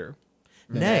 Tomb Raider.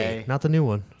 Nay. Not the new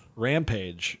one.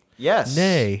 Rampage. Yes.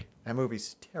 Nay. That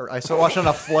movie's terrible. I watched it on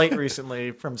a flight recently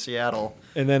from Seattle.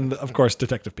 And then, of course,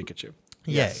 Detective Pikachu.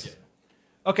 Yay.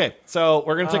 Okay, so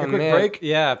we're going to take a quick man. break.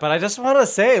 Yeah, but I just want to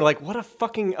say, like, what a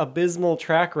fucking abysmal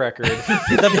track record.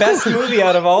 The best movie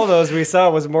out of all those we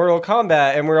saw was Mortal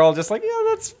Kombat, and we're all just like,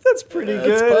 yeah, that's pretty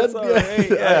good. That's all right.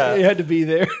 Yeah. You had to be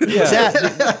there.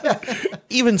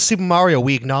 Even Super Mario,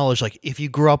 we acknowledge, like, if you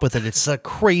grew up with it, it's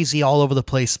crazy all over the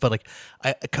place. But, like,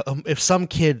 if some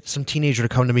teenager to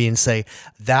come to me and say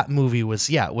that movie was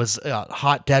a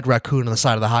hot dead raccoon on the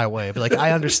side of the highway, I'd be like,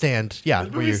 I understand. Yeah.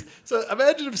 where you So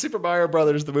imagine if Super Mario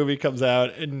Brothers, the movie, comes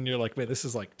out and you're like, man, this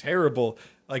is like terrible.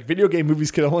 Like video game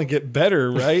movies can only get better,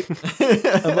 right?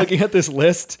 I'm looking at this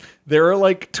list. There are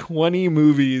like 20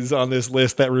 movies on this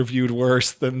list that reviewed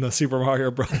worse than the Super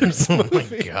Mario Brothers movie. Oh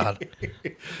my God.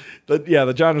 But yeah,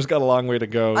 the genre's got a long way to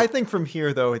go. I think from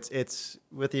here though, it's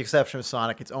with the exception of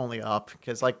Sonic, it's only up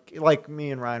because like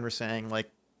me and Ryan were saying,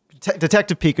 like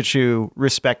Detective Pikachu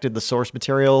respected the source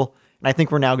material, and I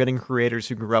think we're now getting creators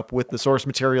who grew up with the source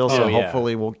material, so yeah.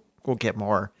 hopefully we'll get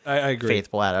more I agree.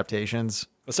 faithful adaptations.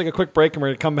 Let's take a quick break and we're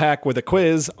going to come back with a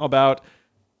quiz about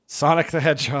Sonic the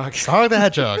Hedgehog. Sonic the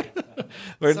Hedgehog.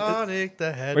 We're Sonic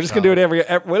the Hedgehog. just going to do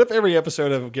it what if every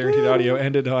episode of Guaranteed Audio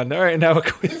ended on, all right, now a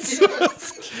quiz.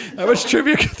 How much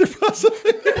trivia could there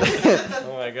possibly be?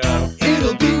 Oh my god.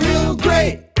 It'll be real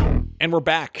great. And we're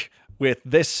back with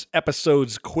this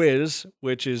episode's quiz,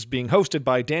 which is being hosted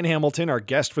by Dan Hamilton, our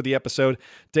guest for the episode.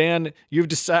 Dan, you've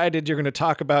decided you're going to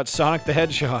talk about Sonic the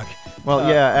Hedgehog. Well,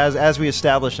 yeah, as we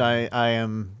established, I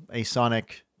am a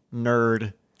Sonic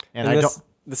nerd, and I don't.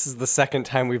 This is the second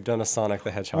time we've done a Sonic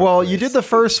the Hedgehog. Well, quiz. you did the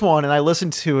first one, and I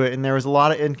listened to it, and there was a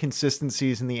lot of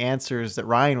inconsistencies in the answers that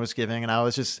Ryan was giving, and I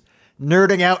was just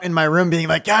nerding out in my room being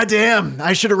like, God damn,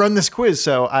 I should have run this quiz.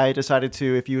 So I decided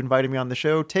to, if you invited me on the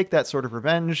show, take that sort of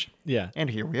revenge. Yeah. And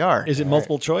here we are. Is it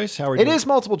multiple choice? How are It is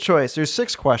multiple choice. There's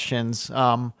 6 questions,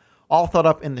 all thought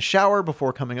up in the shower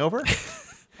before coming over.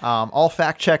 All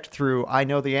fact-checked through I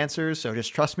know the answers, so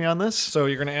just trust me on this. So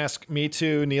you're going to ask me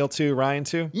to, Neil to, Ryan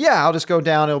to? Yeah, I'll just go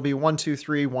down. It'll be 1, 2,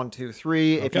 3, 1, 2,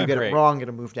 3. If you get great. it wrong,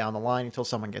 it'll move down the line until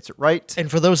someone gets it right. And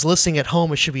for those listening at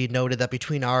home, it should be noted that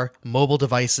between our mobile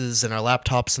devices and our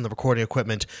laptops and the recording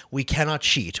equipment, we cannot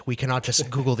cheat. We cannot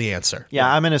just Google the answer.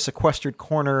 Yeah, I'm in a sequestered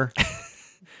corner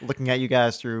looking at you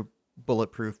guys through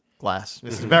bulletproof glass.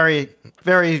 This is a very,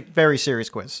 very, very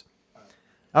serious quiz.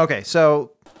 Okay,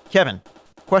 so, Kevin,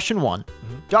 question 1.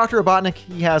 Dr. Robotnik,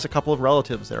 he has a couple of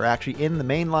relatives that are actually in the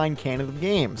mainline canon of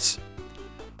games.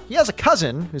 He has a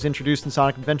cousin who's introduced in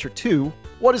Sonic Adventure 2.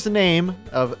 What is the name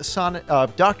of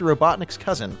Dr. Robotnik's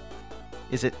cousin?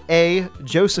 Is it A,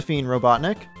 Josephine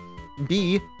Robotnik,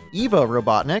 B, Eva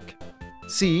Robotnik,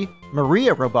 C,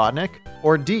 Maria Robotnik,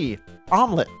 or D,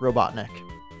 Omelette Robotnik?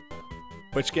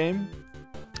 Which game?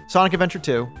 Sonic Adventure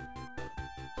 2.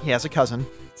 He has a cousin.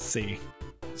 C.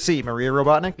 C, Maria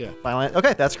Robotnik? Yeah. Final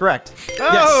okay, that's correct.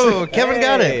 Oh, Kevin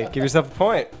got Hey, it. give yourself a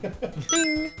point.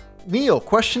 Neil,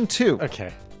 question 2.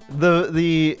 Okay.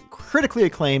 The critically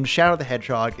acclaimed Shadow the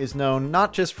Hedgehog is known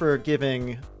not just for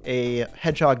giving a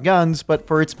hedgehog guns, but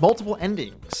for its multiple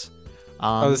endings.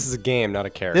 This is a game, not a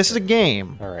character. This is a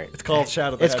game. All right. It's called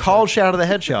Shadow the It's Hedgehog. called Shadow the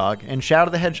Hedgehog, and Shadow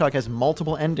the Hedgehog has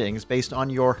multiple endings based on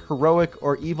your heroic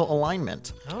or evil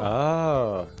alignment.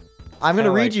 Oh. I'm going to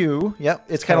Kinda read like- you. Yep,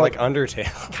 it's Kind kind of of like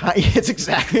Undertale. it's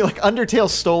exactly like Undertale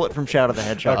stole it from Shadow the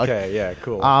Hedgehog. Okay, yeah,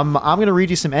 cool. I'm going to read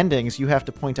you some endings. You have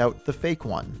to point out the fake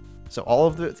one. So all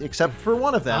of the, except for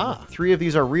one of them, 3 of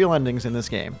these are real endings in this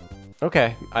game.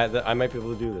 Okay, I might be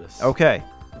able to do this. Okay,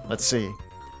 let's see.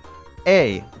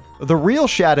 A, The real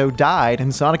Shadow died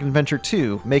in Sonic Adventure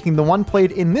 2, making the one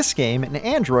played in this game an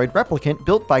android replicant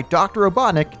built by Dr.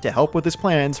 Robotnik to help with his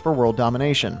plans for world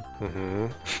domination.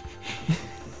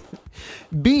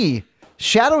 B.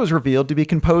 Shadow is revealed to be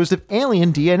composed of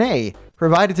alien DNA,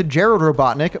 provided to Gerald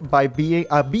Robotnik by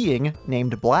a being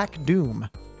named Black Doom.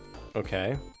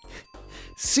 Okay.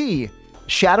 C.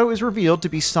 Shadow is revealed to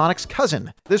be Sonic's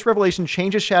cousin. This revelation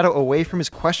changes Shadow away from his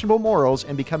questionable morals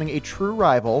and becoming a true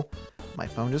rival, my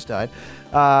phone just died,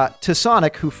 to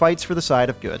Sonic, who fights for the side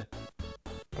of good.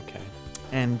 Okay.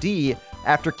 And D.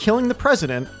 After killing the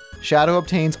president, Shadow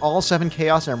obtains all 7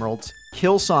 Chaos Emeralds,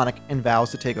 kills Sonic, and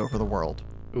vows to take over the world.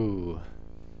 Ooh.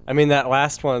 I mean, that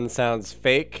last one sounds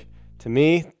fake. To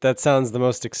me, that sounds the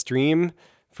most extreme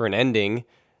for an ending.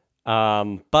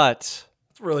 But...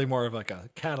 It's really more of like a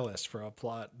catalyst for a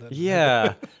plot.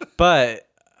 Yeah, but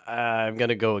I'm going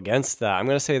to go against that. I'm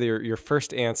going to say your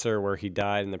first answer where he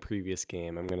died in the previous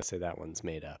game, I'm going to say that one's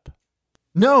made up.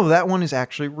 No, that one is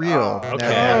actually real. okay.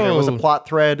 There was a plot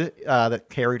thread that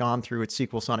carried on through its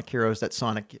sequel, Sonic Heroes, that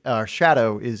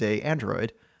Shadow is a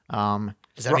android.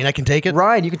 Does that mean I can take it?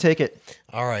 Ryan, you can take it.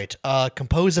 All right.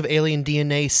 Composed of alien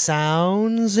DNA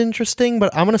sounds interesting,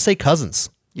 but I'm going to say cousins.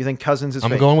 You think Cousins is I'm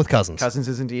fake? going with cousins. Cousins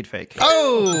is indeed fake.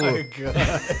 Oh, my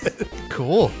God.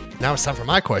 Cool. Now it's time for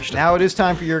my question. Now it is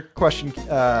time for your question,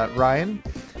 Ryan.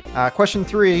 Question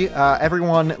 3.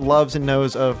 Everyone loves and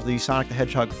knows of the Sonic the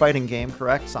Hedgehog fighting game,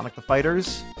 correct? Sonic the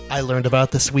Fighters. I learned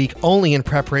about this week only in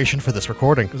preparation for this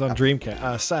recording. It was on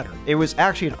Dreamcast, Saturn. It was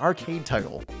actually an arcade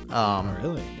title.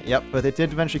 Really? Yep, but it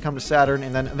did eventually come to Saturn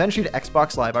and then eventually to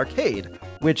Xbox Live Arcade,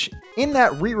 which in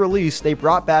that re-release, they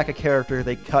brought back a character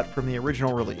they cut from the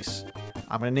original release.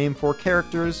 I'm going to name 4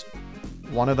 characters.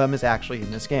 One of them is actually in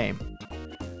this game.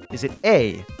 Is it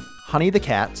A, Honey the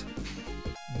Cat,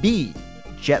 B,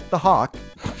 Jet the Hawk,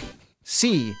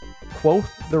 C, Quoth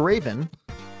the Raven,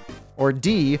 or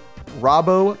D,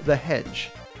 Robbo the Hedge?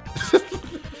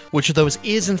 Which of those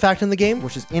is in fact in the game?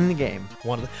 Which is in the game.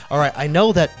 One of the. All right, I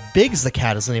know that Biggs the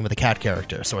cat is the name of the cat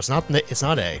character, so it's not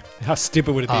A. How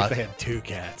stupid would it be if they had 2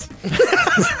 cats?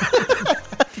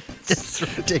 It's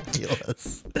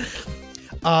ridiculous.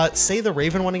 Say the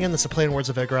Raven one again. That's a play on words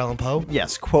of Edgar Allan Poe.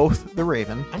 Yes, Quoth the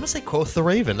Raven. I'm gonna say Quoth the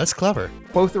Raven. That's clever.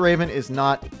 Quoth the Raven is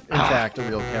not, in fact, a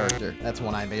real character. That's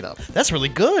one I made up. That's really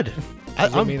good.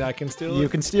 Does that mean I can steal it? You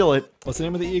can steal it. What's the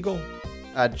name of the eagle?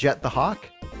 Jet the Hawk.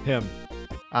 Him.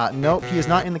 Nope, he is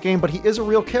not in the game, but he is a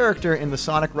real character in the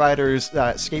Sonic Riders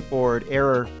skateboard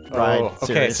air ride okay,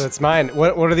 series. so it's mine.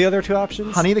 What are the other 2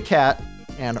 options? Honey the Cat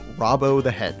and Robbo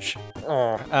the Hedge.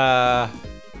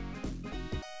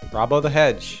 Robbo the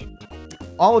Hedge.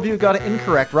 All of you got it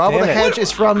incorrect. Robbo Damn the it. Hedge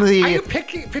is from the... Are you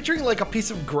picturing like a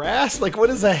piece of grass? Like, what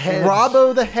is a hedge?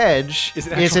 Robbo the Hedge Is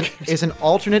it is actual- an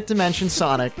alternate dimension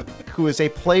Sonic who is a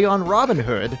play on Robin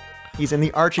Hood. He's in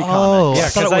the Archie Oh,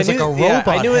 comics. I thought it was like a robot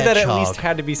I knew that at hedgehog. least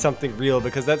had to be something real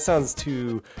because that sounds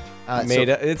too so- made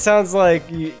up. It sounds like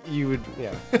you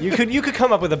would, you could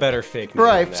come up with a better fake name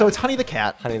Right, than so that. it's Honey the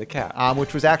Cat. Honey the Cat.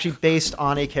 Which was actually based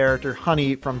on a character,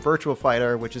 Honey, from Virtua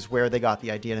Fighter, which is where they got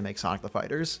the idea to make Sonic the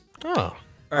Fighters. Oh.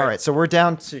 All right, so we're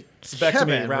down to back to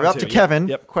me, Kevin. round We're up 2. to Yep, Kevin.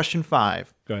 yep. Question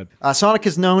 5. Go ahead. Sonic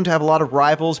is known to have a lot of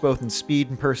rivals, both in speed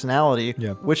and personality.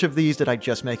 Yep. Which of these did I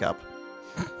just make up?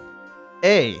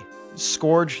 A.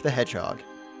 Scourge the Hedgehog.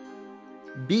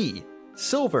 B.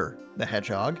 Silver the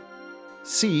Hedgehog.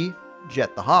 C.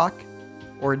 Jet the Hawk.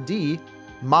 Or D.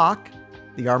 Mock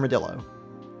the Armadillo.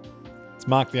 It's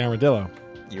Mock the Armadillo.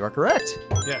 You are correct.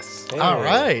 Yes. All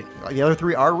right. The other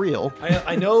 3 are real.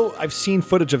 I know I've seen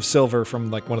footage of Silver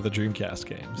from like one of the Dreamcast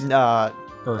games.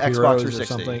 Or Xbox Heroes 360. or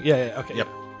something. Yeah, okay. Yep.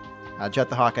 Jet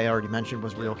the Hawk, I already mentioned,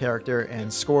 was a real character,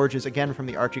 and Scourge is again from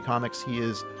the Archie comics. He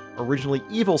is originally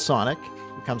Evil Sonic,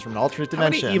 who comes from an alternate How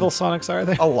dimension. many evil Sonics are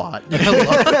there? A lot.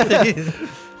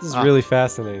 This is really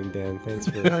fascinating, Dan. Thanks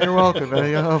for You're welcome.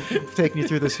 I'm taking you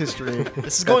through this history.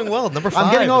 This is going well. Number 5.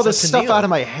 I'm getting all is this up to stuff Neil. out of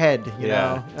my head, you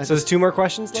Yeah. know? So there's 2 more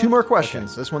questions left? 2 more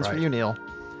questions. This one's for Right. you, Neil.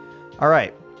 All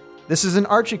right. This is an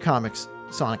Archie Comics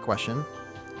Sonic question.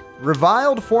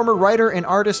 Reviled former writer and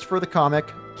artist for the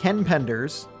comic, Ken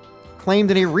Penders, claimed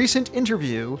in a recent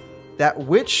interview that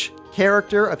which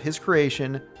character of his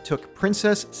creation took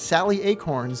Princess Sally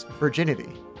Acorn's virginity?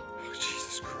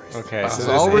 Okay, This so is this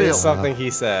all real. is something he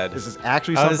said. This is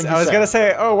actually I was, something I was he gonna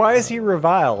said. say, oh, why is he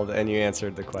reviled? And you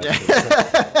answered the question.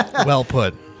 Well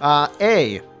put.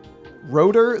 A.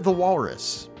 Rotor the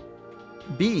Walrus.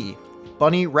 B.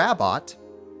 Bunny Rabot.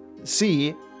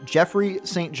 C. Jeffrey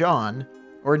St. John.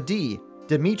 Or D.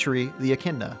 Dimitri the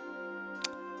Echidna.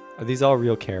 Are these all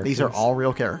real characters? These are all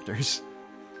real characters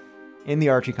in the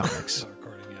Archie comics.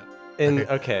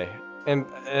 Okay.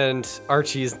 And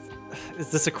Archie's.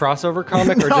 Is this a crossover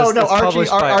comic or No, just no, it's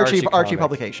published by Archie Comics?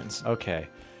 Publications. Okay.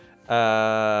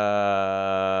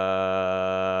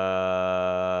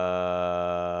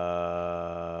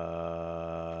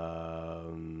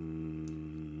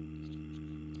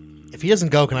 If he doesn't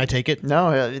go, can I take it? No.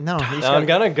 I'm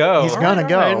gonna go. He's gonna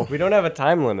go. We don't have a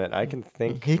time limit. I can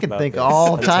think. He can about think this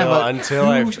all the time.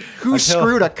 until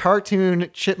Screwed a cartoon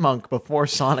chipmunk before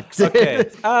Sonic did? Okay.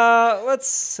 Let's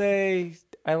say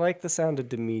I like the sound of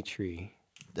Dimitri.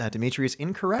 Dimitri is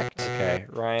incorrect. Okay,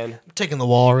 Ryan. I'm taking the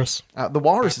walrus. The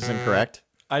walrus is incorrect.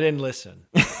 I didn't listen.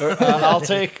 I'll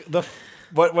take the.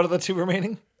 What are the two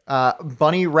remaining?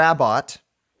 Bunny Rabbot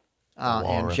and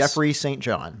walrus. Jeffrey St.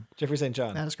 John. Jeffrey St.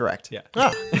 John. That is correct. Yeah.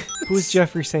 Who's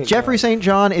Jeffrey St. Jeffrey St.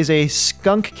 John is a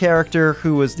skunk character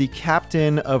who was the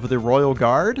captain of the Royal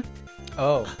Guard.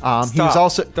 Oh. He was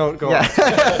also Don't go. Yeah.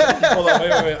 Hold on,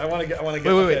 wait. I want to get.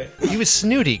 Wait. He was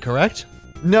snooty, correct?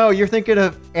 No, you're thinking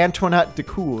of Antoinette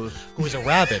Decool. Who was a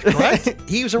rabbit, correct?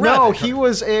 He was a No, rabbit. he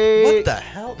was a. What the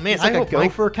hell? Man, He's like I a hope my-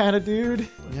 gopher kind of dude.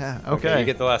 Yeah. Okay. You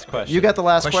get the last question. You got the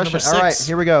last Question question. number All right, 6.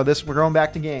 here we go. We're going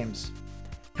back to games.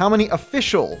 How many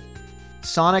official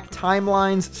Sonic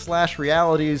timelines /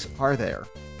 realities are there?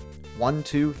 1,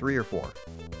 2, 3, or 4?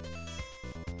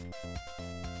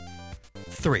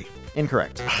 3.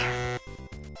 Incorrect.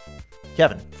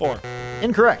 Kevin. 4.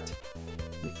 Incorrect.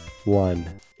 1.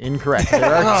 Incorrect. There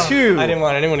are 2. I didn't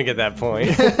want anyone to get that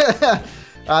point.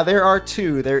 There are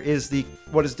 2. There is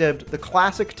what is dubbed the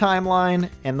classic timeline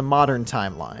and the modern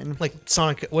timeline. Like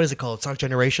Sonic, what is it called? Sonic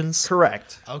Generations?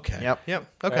 Correct. Okay. Yep.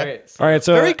 Okay. All right,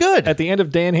 so Very good. At the end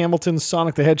of Dan Hamilton's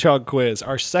Sonic the Hedgehog quiz,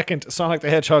 our second Sonic the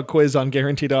Hedgehog quiz on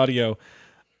Guaranteed Audio,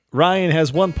 Ryan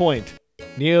has 1 point,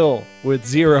 Neil with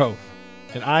 0,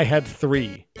 and I had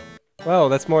 3. Whoa,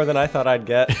 that's more than I thought I'd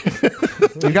get.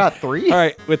 You got 3? All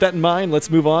right, with that in mind, let's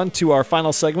move on to our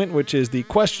final segment, which is the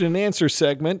question and answer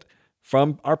segment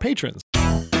from our patrons.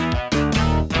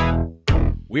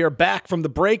 We are back from the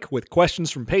break with questions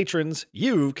from patrons.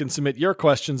 You can submit your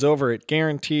questions over at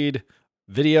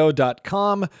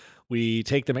guaranteedvideo.com. We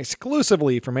take them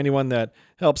exclusively from anyone that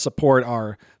helps support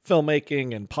our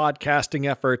filmmaking and podcasting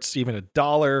efforts. Even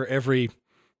 $1 every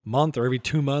month or every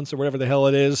 2 months or whatever the hell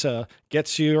it is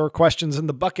gets your questions in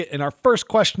the bucket. And our first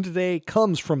question today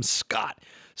comes from Scott.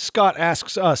 Scott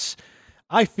asks us,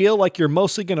 I feel like you're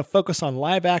mostly going to focus on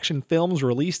live action films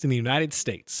released in the United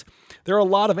States. There are a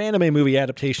lot of anime movie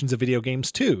adaptations of video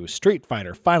games too. Street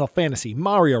Fighter, Final Fantasy,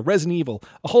 Mario, Resident Evil,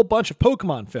 a whole bunch of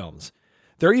Pokemon films.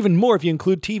 There are even more if you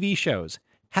include TV shows.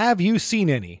 Have you seen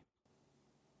any?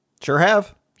 Sure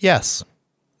have. Yes.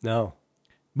 No.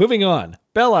 Moving on,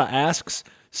 Bella asks,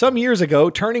 some years ago,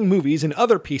 turning movies and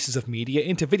other pieces of media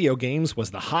into video games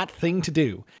was the hot thing to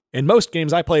do, and most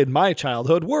games I played in my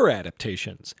childhood were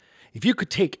adaptations. If you could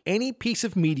take any piece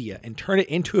of media and turn it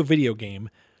into a video game,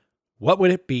 what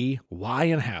would it be, why,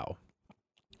 and how?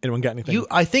 Anyone got anything?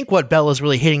 I think what Bella's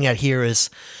really hitting at here is,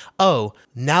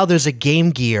 now there's a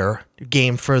Game Gear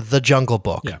game for The Jungle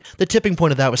Book. Yeah. The tipping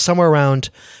point of that was somewhere around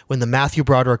when the Matthew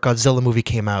Broderick Godzilla movie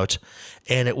came out,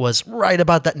 and it was right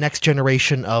about that next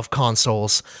generation of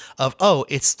consoles of,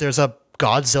 there's a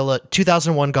Godzilla,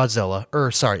 2001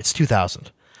 Godzilla, it's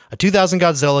 2000. A 2000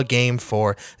 Godzilla game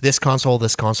for this console,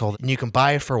 and you can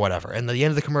buy it for whatever. And the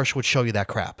end of the commercial would show you that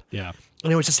crap. Yeah.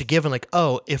 And it was just a given, like,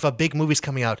 if a big movie's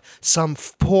coming out, some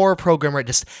poor programmer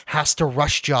just has to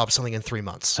rush job something in 3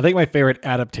 months. I think my favorite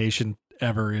adaptation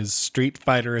ever is Street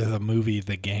Fighter the movie,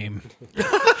 the game.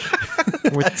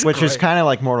 Which is kind of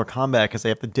like Mortal Kombat because they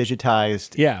have the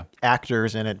digitized Yeah.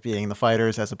 actors in it being the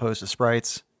fighters as opposed to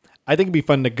sprites. I think it'd be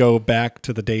fun to go back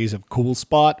to the days of Cool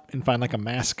Spot and find like a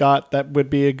mascot that would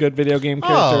be a good video game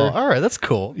character. Oh, all right, that's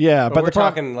cool. Yeah, But we're the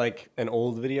talking like an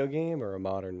old video game or a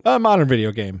modern? a modern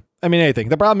video game. I mean, anything.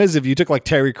 The problem is if you took like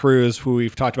Terry Crews, who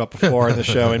we've talked about before in the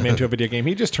show, and made into a video game,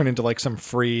 he'd just turn into like some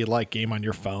free like game on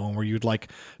your phone where you'd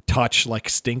like touch like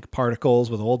stink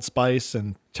particles with Old Spice,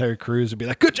 and Terry Crews would be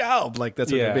like, "Good job!" Like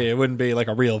that's what it'd be. It wouldn't be like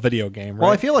a real video game, right? Well,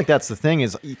 I feel like that's the thing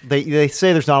is they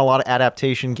say there's not a lot of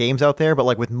adaptation games out there, but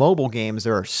like with mobile games,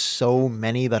 there are so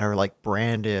many that are like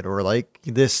branded or like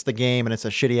the game, and it's a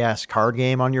shitty ass card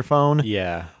game on your phone.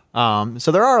 Yeah.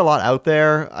 So there are a lot out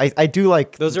there. I do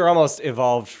like those are almost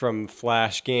evolved from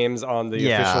Flash games on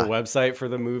the official website for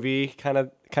the movie kind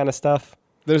of stuff.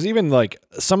 There's even like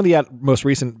some of the most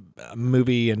recent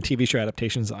movie and TV show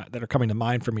adaptations that are coming to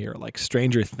mind for me are like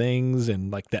Stranger Things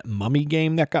and like that Mummy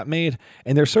game that got made,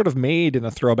 and they're sort of made in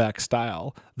a throwback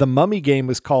style. The Mummy game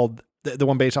was called the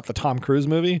one based off the Tom Cruise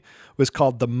movie was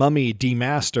called The Mummy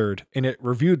Demastered, and it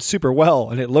reviewed super well,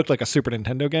 and it looked like a Super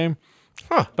Nintendo game.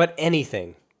 But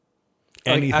anything.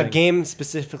 Like a game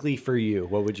specifically for you,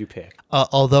 what would you pick?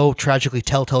 Although tragically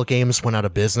Telltale Games went out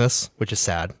of business, which is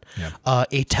sad. Yeah.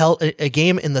 A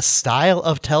game in the style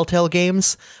of Telltale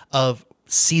Games of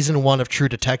season 1 of True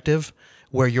Detective,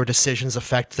 where your decisions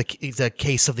affect the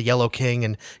case of the Yellow King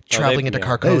and traveling into That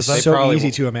Carcosa. is so easy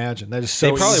to imagine. That is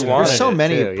so easy. There's so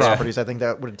many properties I think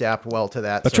that would adapt well to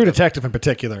that. But True Detective in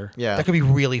particular. Yeah. That could be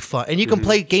really fun. And you can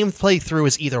play through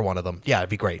as either one of them. Yeah, it'd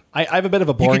be great. I have a bit of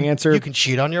a boring answer. You can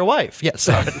cheat on your wife. Yes.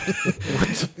 I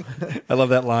love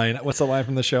that line. What's the line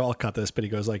from the show? I'll cut this, but he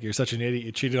goes like, "You're such an idiot.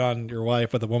 You cheated on your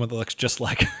wife with a woman that looks just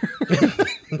like her."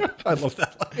 I love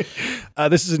that line.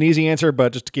 This is an easy answer,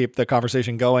 but just to keep the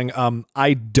conversation going,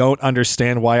 I don't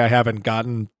understand why I haven't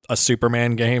gotten a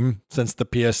Superman game since the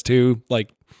PS2.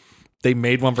 Like, they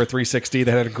made one for 360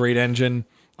 that had a great engine.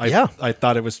 I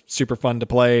thought it was super fun to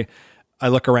play. I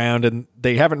look around and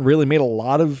they haven't really made a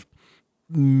lot of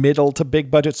middle to big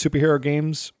budget superhero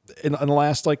games in the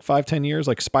last like 5-10 years.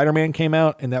 Like Spider-Man came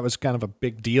out and that was kind of a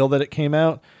big deal that it came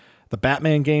out. The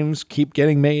Batman games keep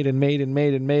getting made and made and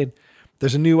made and made.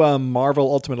 There's a new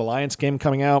Marvel Ultimate Alliance game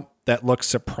coming out that looks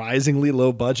surprisingly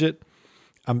low budget.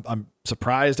 I'm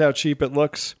surprised how cheap it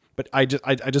looks, but I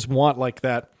just want like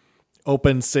that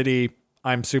open city,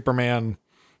 I'm Superman,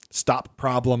 stop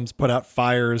problems, put out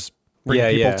fires, bring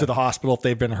people to the hospital if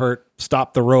they've been hurt,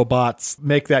 stop the robots.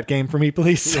 Make that game for me,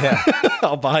 please. Yeah.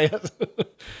 I'll buy it.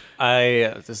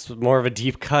 This was more of a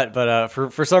deep cut, but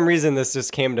for some reason this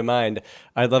just came to mind.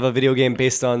 I'd love a video game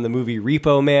based on the movie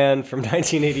Repo Man from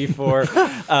 1984.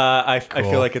 I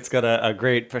feel like it's got a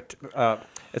great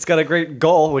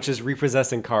goal, which is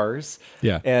repossessing cars.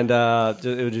 Yeah. And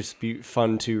it would just be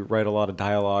fun to write a lot of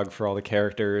dialogue for all the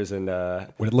characters. And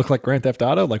would it look like Grand Theft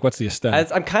Auto? Like, what's the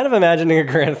aesthetic? I'm kind of imagining a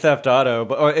Grand Theft Auto,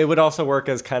 but it would also work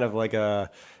as kind of like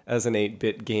as an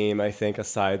 8-bit game, I think, a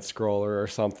side scroller or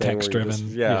something.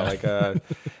 Text-driven.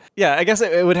 Yeah, I guess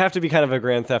it would have to be kind of a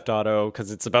Grand Theft Auto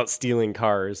because it's about stealing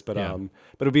cars, but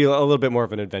it'd be a little bit more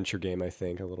of an adventure game, I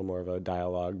think, a little more of a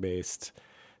dialogue-based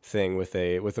thing with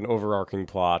an overarching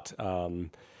plot.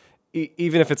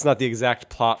 Even if it's not the exact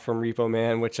plot from Repo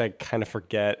Man, which I kind of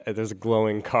forget. There's a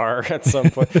glowing car at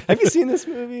some point. Have you seen this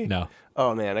movie? No.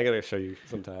 Oh man, I gotta show you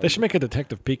sometime. They should make a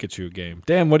Detective Pikachu game.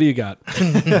 Dan, what do you got?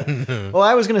 Well,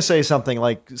 I was going to say something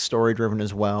like story-driven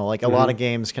as well. Like a lot of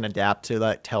games can adapt to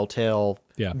that Telltale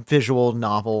visual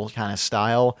novel kind of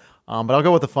style. But I'll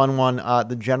go with the fun one.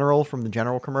 The General from the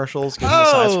General commercials, gives a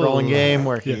side-scrolling game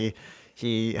where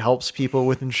he helps people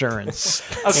with insurance.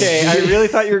 Okay, I really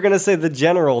thought you were going to say The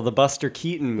General, the Buster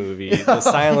Keaton movie, the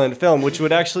silent film, which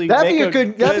would actually that'd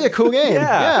be a cool game.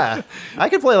 Yeah. I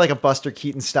could play like a Buster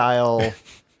Keaton style,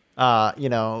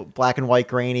 black and white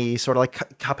grainy, sort of like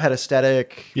Cuphead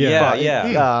aesthetic.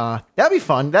 That'd be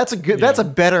fun. That's a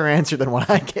better answer than what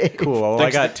I gave. Cool. Well,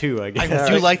 I got two, I guess. I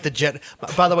do like the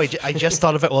By the way, I just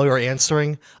thought of it while you were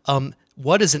answering.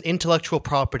 What is an intellectual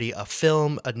property, a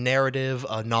film, a narrative,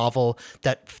 a novel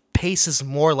that paces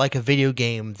more like a video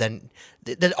game than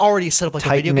already set up like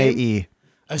Titan a video game?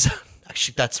 AE.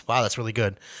 Actually, that's really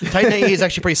good. Titan AE is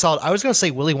actually pretty solid. I was going to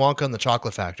say Willy Wonka and the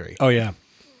Chocolate Factory. Oh, yeah.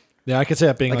 Yeah, I could say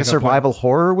that being like a survival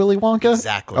horror Willy Wonka?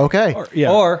 Exactly. Okay.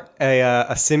 Or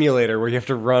a simulator where you have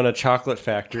to run a chocolate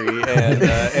factory and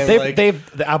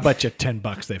I'll bet you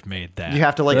 $10 they've made that. You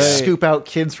have to scoop out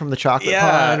kids from the chocolate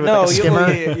pond with a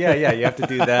skimmer. You have to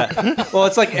do that. Well,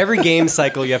 it's like every game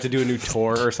cycle you have to do a new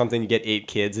tour or something. You get 8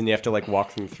 kids and you have to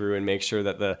walk them through and make sure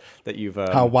that you've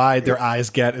how wide their eyes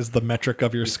get is the metric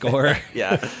of your score.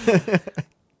 Yeah.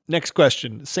 Next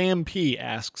question. Sam P.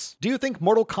 asks, do you think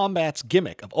Mortal Kombat's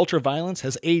gimmick of ultra-violence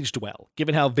has aged well,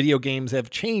 given how video games have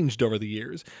changed over the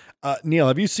years? Neil,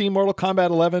 have you seen Mortal Kombat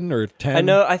 11 or 10? I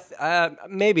know.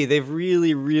 Maybe. They've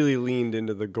really, really leaned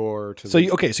into the gore. So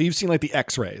you've seen the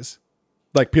X-rays.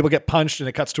 Like people get punched and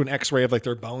it cuts to an X-ray of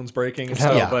their bones breaking and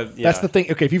stuff. But that's the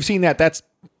thing. Okay, if you've seen that,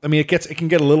 it can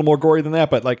get a little more gory than that.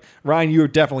 But Ryan, you're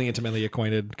definitely intimately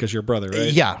acquainted because you're a brother,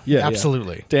 right? Yeah,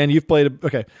 absolutely. Yeah. Dan, you've played.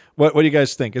 Okay, what do you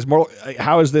guys think?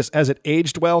 How is this? Has it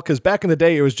aged well? Because back in the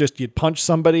day, it was just you'd punch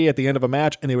somebody at the end of a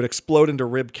match and they would explode into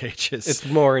rib cages. It's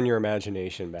more in your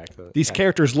imagination back then. These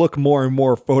characters look more and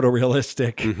more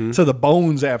photorealistic, so the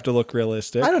bones have to look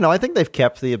realistic. I don't know. I think they've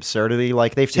kept the absurdity.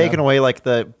 They've taken away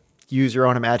the use your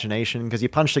own imagination because you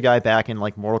punched a guy back in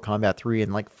Mortal Kombat 3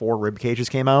 and 4 rib cages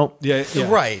came out. Yeah.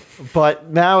 Right. But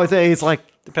nowadays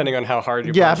Depending on how hard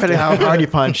you Yeah, punch. depending on how hard you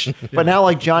punch. But now,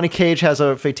 like, Johnny Cage has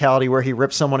a fatality where he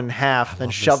rips someone in half, then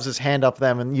shoves his hand up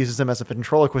them and uses them as a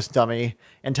ventriloquist dummy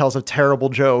and tells a terrible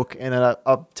joke, and then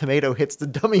a tomato hits the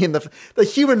dummy in the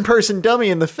human person dummy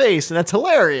in the face, and that's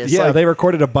hilarious. Yeah, Like, they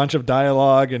recorded a bunch of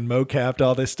dialogue and mocapped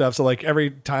all this stuff. So like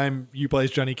every time you play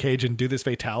as Johnny Cage and do this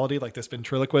fatality, like this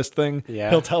ventriloquist thing,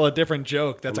 he'll tell a different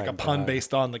joke that's like a pun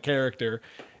based on the character.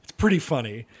 It's pretty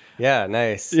funny. Yeah,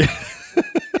 nice.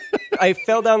 I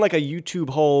fell down like a YouTube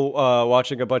hole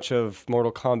watching a bunch of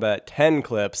Mortal Kombat 10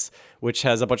 clips, which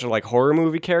has a bunch of like horror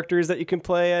movie characters that you can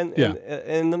play in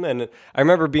them. And I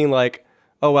remember being like,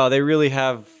 oh, wow, they really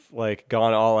have like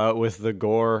gone all out with the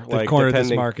gore. They've like cornered this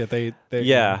market. They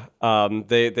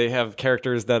have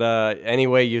characters that any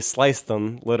way you slice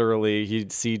them, literally,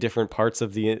 you'd see different parts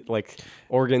of the like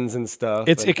organs and stuff.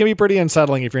 It can be pretty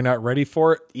unsettling if you're not ready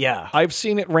for it. Yeah. I've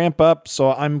seen it ramp up,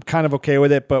 so I'm kind of okay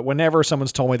with it. But whenever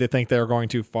someone's told me they think they're going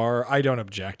too far, I don't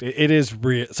object. It is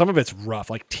real. Some of it's rough,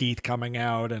 like teeth coming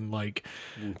out and like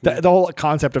the whole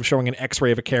concept of showing an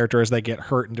X-ray of a character as they get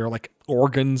hurt and their like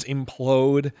organs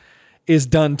implode is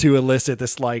done to elicit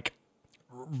this like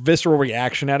visceral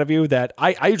reaction out of you that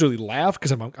I usually laugh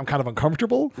because I'm kind of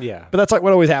uncomfortable. Yeah. But that's like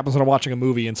what always happens when I'm watching a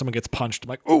movie and someone gets punched. I'm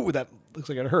like, oh, that looks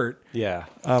like it hurt. Yeah.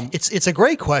 It's a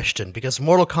great question because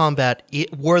Mortal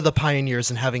Kombat were the pioneers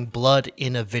in having blood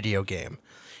in a video game.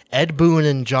 Ed Boon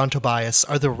and John Tobias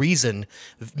are the reason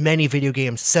many video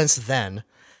games since then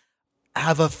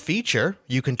have a feature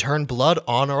you can turn blood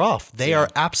on or off. They are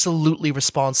absolutely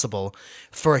responsible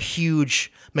for a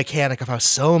huge mechanic of how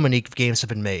so many games have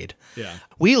been made. Yeah.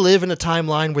 We live in a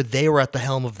timeline where they were at the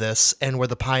helm of this and were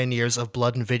the pioneers of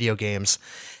blood in video games.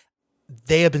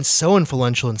 They have been so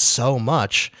influential in so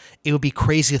much, it would be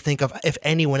crazy to think of if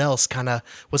anyone else kind of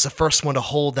was the first one to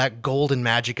hold that golden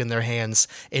magic in their hands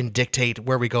and dictate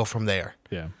where we go from there.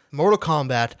 Yeah. Mortal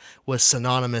Kombat was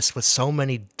synonymous with so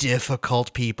many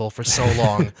difficult people for so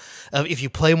long. If you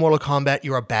play Mortal Kombat,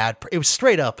 you're a bad person. It was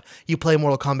straight up, you play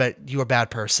Mortal Kombat, you're a bad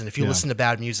person. If you listen to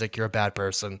bad music, you're a bad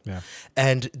person. Yeah.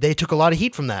 And they took a lot of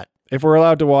heat from that. If we're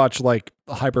allowed to watch like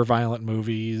hyper violent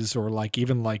movies or like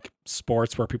even like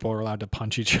sports where people are allowed to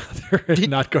punch each other and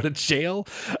not go to jail,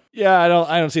 I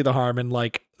don't see the harm in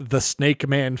like the Snake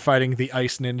Man fighting the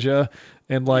Ice Ninja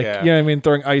and like you know what I mean,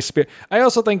 throwing ice spear. I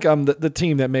also think the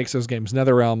team that makes those games,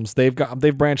 NetherRealms,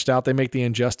 they've branched out. They make the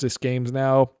Injustice games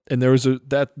now, and there was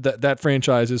that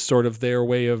franchise is sort of their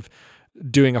way of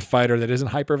doing a fighter that isn't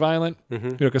hyper violent,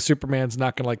 because Superman's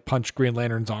not gonna like punch Green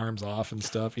Lantern's arms off and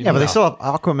stuff. But they still have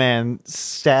Aquaman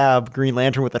stab Green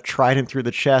Lantern with a trident through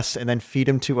the chest and then feed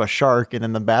him to a shark, and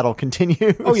then the battle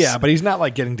continues. Oh yeah, but he's not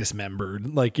like getting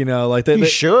dismembered, like like he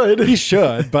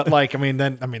should. But like, I mean,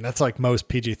 that's like most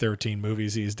PG-13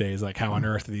 movies these days. Like, how on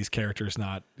earth are these characters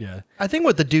not? Yeah, I think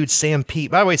what the dude Sam P.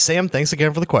 By the way, Sam, thanks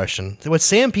again for the question. What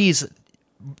Sam P's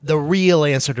the real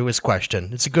answer to his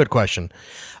question, it's a good question,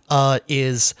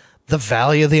 is the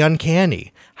valley of the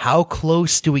uncanny. How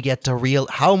close do we get to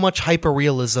how much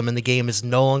hyper-realism in the game is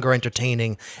no longer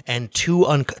entertaining and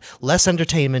less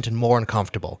entertainment and more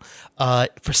uncomfortable?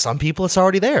 For some people, it's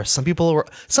already there. Some people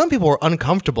were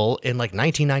uncomfortable in like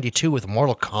 1992 with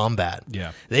Mortal Kombat.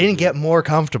 Yeah. They didn't get more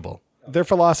comfortable. Their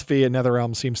philosophy at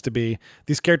NetherRealm seems to be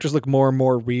these characters look more and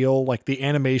more real. Like the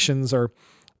animations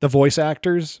the voice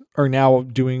actors are now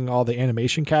doing all the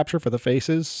animation capture for the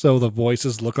faces, so the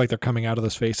voices look like they're coming out of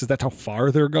those faces. That's how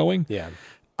far they're going. Yeah.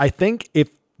 I think if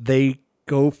they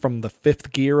go from the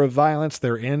fifth gear of violence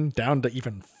they're in down to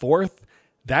even fourth,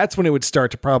 that's when it would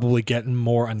start to probably get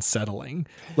more unsettling.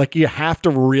 Like, you have to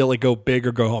really go big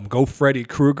or go home. Go Freddy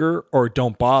Krueger or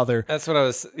don't bother. That's what I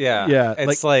was. Yeah. Yeah.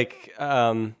 It's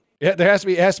yeah, it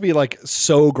has to be like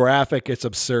so graphic it's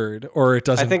absurd, or it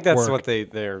doesn't. I think that's work. what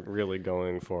they're really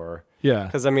going for. Yeah,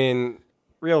 because I mean,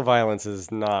 real violence is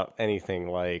not anything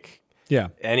like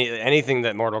anything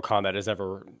that Mortal Kombat has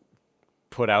ever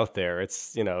put out there.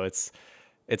 It's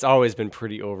it's always been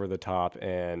pretty over the top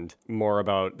and more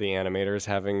about the animators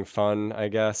having fun, I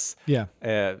guess. Yeah,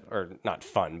 or not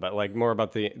fun, but like more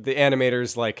about the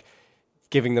animators like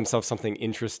giving themselves something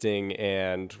interesting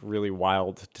and really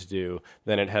wild to do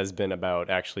than it has been about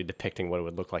actually depicting what it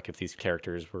would look like if these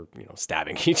characters were,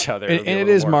 stabbing each other. And it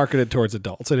is marketed towards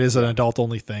adults. It is an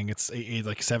adult-only thing. It's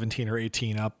like 17 or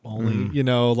 18 up only.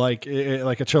 Like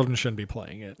a children shouldn't be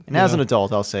playing it. And as an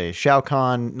adult, I'll say Shao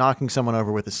Kahn knocking someone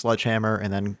over with a sledgehammer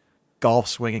and then golf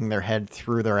swinging their head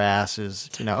through their ass is,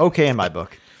 okay in my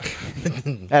book.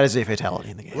 That is a fatality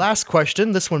in the game. Last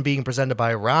question, this one being presented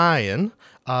by Ryan.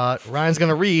 Ryan's going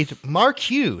to read Mark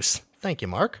Hughes. Thank you,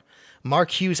 Mark.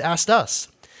 Mark Hughes asked us,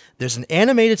 There's an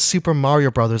animated Super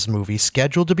Mario Bros. Movie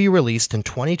scheduled to be released in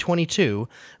 2022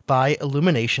 by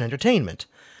Illumination Entertainment,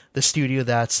 the studio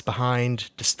that's behind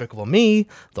Despicable Me,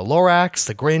 The Lorax,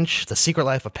 The Grinch, The Secret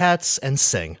Life of Pets, and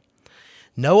Sing.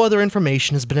 No other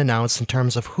information has been announced in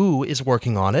terms of who is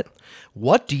working on it.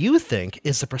 What do you think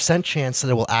is the % chance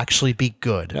that it will actually be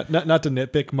good? Not to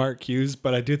nitpick Mark Hughes,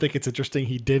 but I do think it's interesting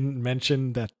he didn't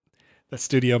mention that the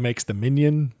studio makes the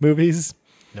Minion movies.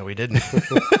 No, he didn't.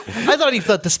 I thought he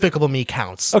thought Despicable Me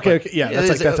counts. Okay, yeah,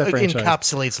 that's a franchise.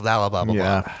 Encapsulates blah, blah, blah,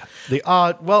 Yeah.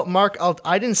 blah. Well, Mark,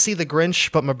 I didn't see The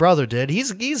Grinch, but my brother did.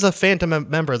 He's a phantom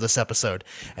member of this episode,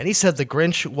 and he said The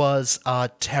Grinch was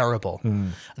terrible.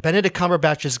 Benedict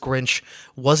Cumberbatch's Grinch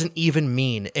wasn't even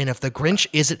mean, and if The Grinch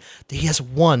isn't, he has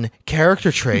one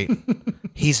character trait.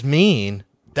 He's mean.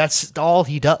 That's all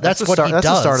he does. That's what he does. That's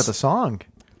the start of the song.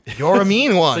 You're a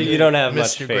mean one. So you don't have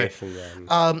much Mr. faith in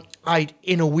them.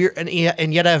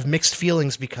 And yet I have mixed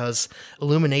feelings because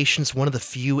Illumination's one of the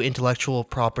few intellectual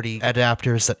property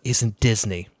adapters that isn't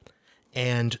Disney,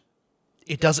 and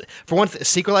it doesn't. For one,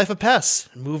 Secret Life of Pets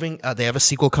they have a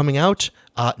sequel coming out,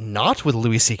 not with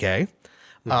Louis C.K.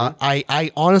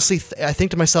 I honestly, I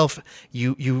think to myself,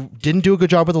 you didn't do a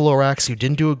good job with the Lorax. You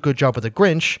didn't do a good job with the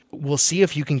Grinch. We'll see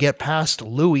if you can get past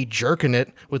Louis jerking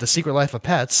it with the Secret Life of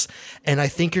Pets. And I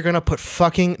think you're gonna put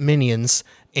fucking Minions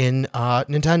in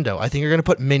Nintendo. I think you're gonna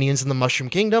put Minions in the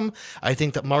Mushroom Kingdom. I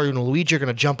think that Mario and Luigi are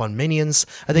gonna jump on Minions.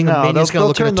 I think Minions gonna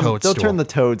look at a Toadstool. They'll turn the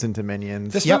Toads into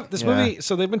Minions. This movie.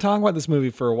 So they've been talking about this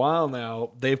movie for a while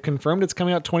now. They've confirmed it's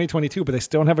coming out 2022, but they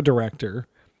still don't have a director.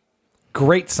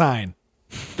 Great sign.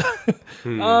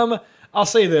 I'll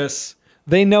say this.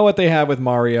 They know what they have with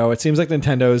Mario. It seems like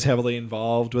Nintendo is heavily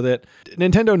involved with it.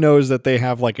 Nintendo knows that they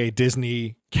have like a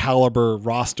Disney caliber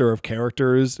roster of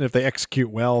characters. And if they execute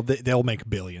well, they'll make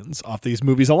billions off these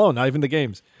movies alone, not even the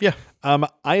games. Yeah.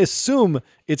 I assume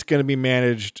it's going to be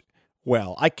managed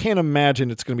well. I can't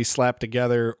imagine it's going to be slapped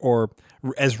together or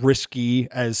as risky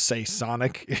as, say,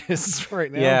 Sonic is right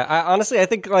now. Yeah, I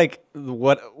think like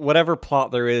whatever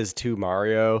plot there is to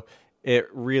Mario, it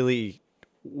really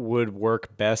would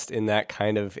work best in that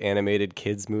kind of animated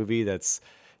kids movie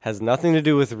has nothing to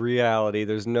do with reality.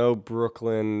 There's no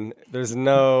Brooklyn. There's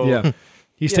no... Yeah.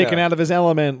 He's taken out of his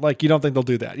element. Like, you don't think they'll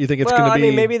do that. You think it's going to be... I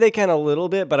mean, maybe they can a little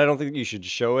bit, but I don't think you should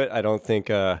show it. I don't think,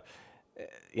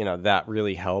 that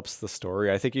really helps the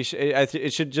story. I think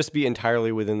it should just be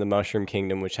entirely within the Mushroom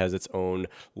Kingdom, which has its own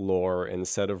lore and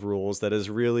set of rules that is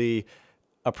really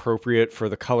appropriate for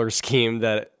the color scheme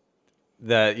that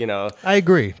I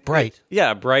agree. Bright.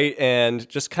 Yeah, bright and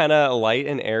just kind of light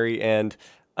and airy and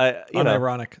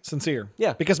unironic, sincere.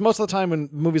 Yeah. Because most of the time when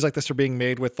movies like this are being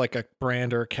made with like a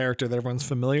brand or a character that everyone's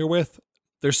familiar with,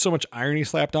 there's so much irony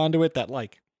slapped onto it that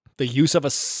like the use of a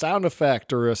sound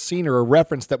effect or a scene or a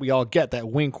reference that we all get, that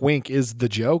wink wink is the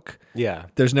joke. Yeah.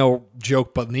 There's no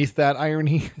joke beneath that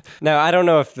irony. Now, I don't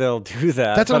know if they'll do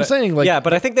that. That's what I'm saying. Like, yeah,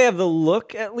 but I think they have the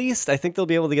look at least. I think they'll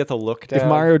be able to get the look down. If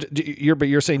Mario,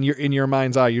 you're saying you're in your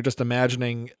mind's eye, you're just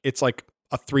imagining it's like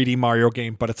a 3D Mario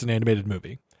game, but it's an animated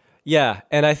movie. Yeah,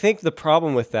 and I think the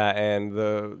problem with that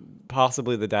and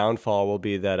possibly the downfall will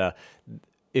be that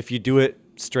if you do it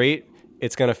straight,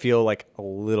 it's going to feel like a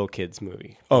little kid's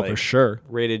movie. Oh, like, for sure.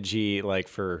 Rated G, like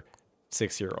for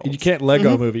 6-year-olds. You can't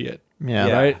Lego movie it.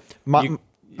 Yeah. Right?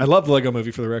 I love the Lego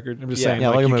movie for the record. I'm just saying. Yeah,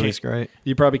 like, Lego movie's great.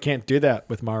 You probably can't do that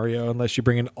with Mario unless you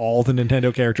bring in all the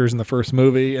Nintendo characters in the first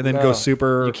movie and then go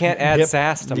super... You can't add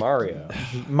sass to Mario.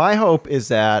 My hope is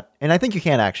that, and I think you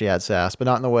can actually add sass, but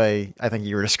not in the way I think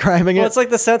you were describing it. Well, it's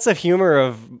like the sense of humor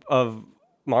of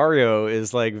Mario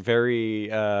is like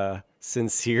very...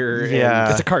 sincere. Yeah,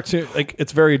 it's a cartoon. Like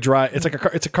it's very dry. It's like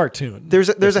it's a cartoon. There's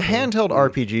a handheld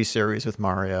RPG series with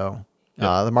Mario,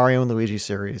 the Mario and Luigi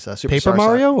series. Paper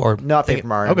Mario or not Paper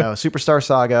Mario? Okay. No, Superstar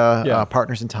Saga,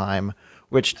 Partners in Time,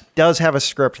 which does have a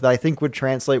script that I think would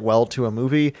translate well to a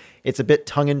movie. It's a bit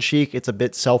tongue in cheek. It's a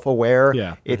bit self-aware.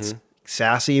 Yeah, it's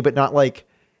sassy, but not like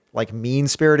mean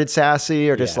spirited sassy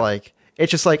or just like. It's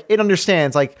just like, it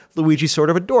understands, like, Luigi's sort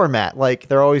of a doormat. Like,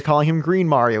 they're always calling him Green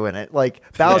Mario in it. Like,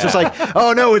 Bowser's like,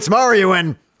 oh no, it's Mario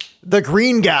and the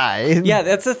green guy. Yeah,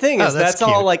 that's the thing. That's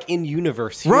all, like,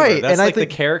 in-universe humor. Right. That's and like I think,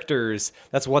 the characters,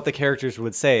 that's what the characters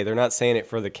would say. They're not saying it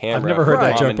for the camera. I've never heard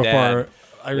that joke before. Dad.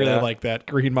 I really like that.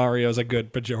 Green Mario is a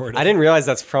good pejorative. I didn't realize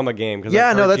that's from a game.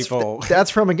 That's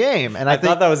from a game. And I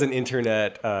thought that was an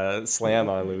internet slam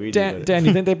on Luigi. Dan,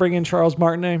 you think they bring in Charles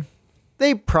Martinet?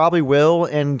 They probably will,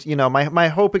 and my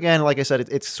hope again, like I said,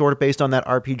 it's sort of based on that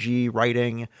RPG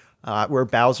writing where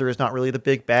Bowser is not really the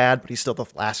big bad, but he's still the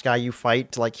last guy you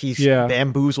fight. Like he's Yeah.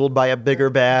 bamboozled by a bigger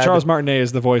bad. Charles Martinet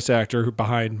is the voice actor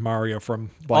behind Mario from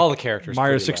All the characters,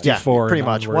 Mario pretty much. 64. Yeah, pretty and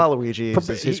much. onward. Waluigi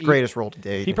is his greatest role to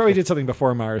date. He probably did something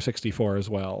before Mario 64 as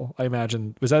well. I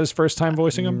imagine. Was that his first time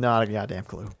voicing him? Not a goddamn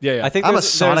clue. Yeah. I think I'm a there's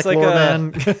Sonic like lore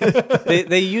man.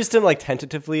 they used him like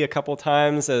tentatively a couple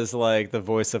times as like the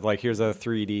voice of like here's a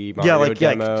 3D Mario Yeah, like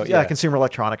demo. yeah, Consumer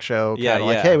Electronics Show. Yeah, Kinda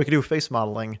like, yeah. hey, we could do face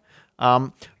modeling.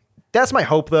 That's my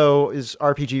hope though, is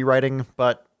RPG writing,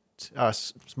 but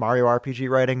Mario RPG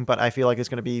writing. But I feel like it's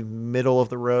going to be middle of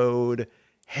the road.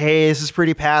 Hey, this is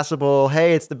pretty passable.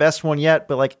 Hey, it's the best one yet,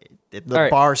 but like the All right.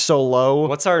 bar's so low.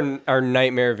 What's our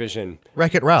nightmare vision?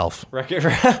 Wreck-It Ralph. Wreck-It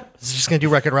Ralph. It's just gonna do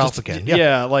Wreck-It Ralph again.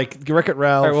 Yeah, like Wreck-It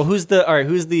Ralph. All right. Well, who's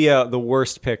the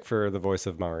worst pick for the voice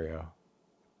of Mario?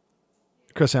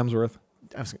 Chris Hemsworth.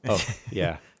 Oh,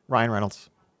 yeah. Ryan Reynolds.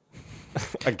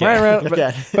 Again. Ryan Reynolds,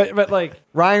 Again. but like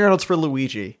Ryan Reynolds for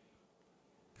Luigi.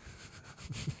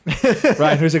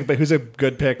 Ryan, who's a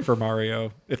good pick for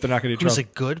Mario if they're not going to do Who's a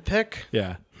Charles? good pick?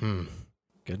 Yeah.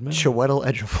 Good man. Chiwetel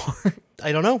Ejiofor.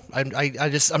 I don't know.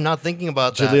 I'm not thinking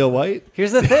about that. Jaleel White.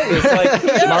 Here's the thing. It's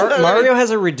like Mario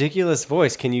has a ridiculous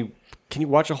voice. Can you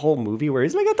watch a whole movie where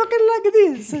he's like talking like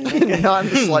this? Not in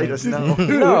the slightest, no.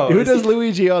 No. Who does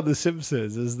Luigi on The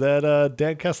Simpsons? Is that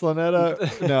Dan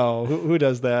Castellaneta? No. Who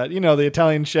does that? You know, the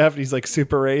Italian chef. He's like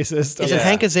super racist. Is it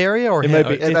Hank Azaria or It Hank?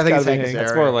 might be. I think gotta it's be Hank Hank. Azaria.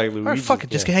 That's more like All Luigi. right, fuck it.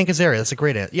 Just get Hank Azaria. That's a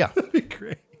great answer. Yeah.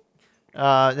 Great.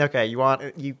 Okay,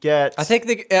 you get. I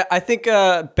think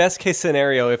best case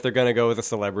scenario, if they're gonna go with a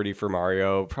celebrity for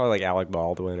Mario, probably like Alec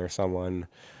Baldwin or someone.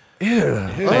 I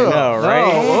know,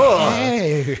 right?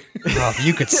 Hey. Oh, if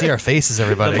you could see our faces,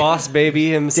 everybody. The boss baby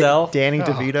himself. Danny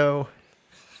DeVito.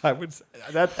 I would say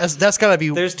that. That's gotta be.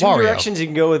 There's two Mario. directions you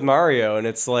can go with Mario, and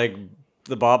it's like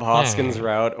the Bob Hoskins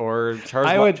route or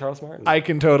Charles Martin. I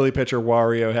can totally picture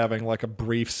Wario having like a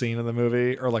brief scene in the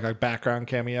movie or like a background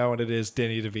cameo, and it is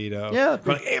Danny DeVito. Yeah.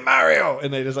 Going, hey Mario,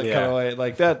 and they just like cut Yeah. away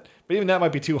like that. But even that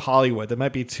might be too Hollywood. That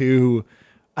might be too.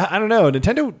 I don't know.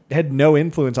 Nintendo had no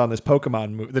influence on this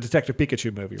Pokemon movie, the Detective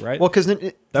Pikachu movie, right? Well, because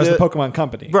that was the Pokemon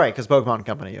Company, Right, because Pokemon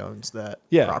Company owns that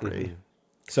property.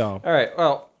 So All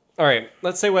right.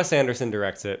 Let's say Wes Anderson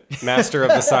directs it. Master of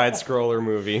the side scroller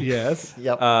movie. yes,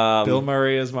 Yep. Bill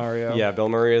Murray as Mario. Yeah, Bill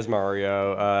Murray as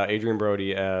Mario, Adrian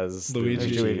Brody as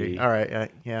Luigi. Luigi. All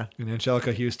right, yeah. and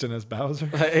Angelica Houston as Bowser.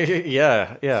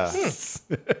 yeah.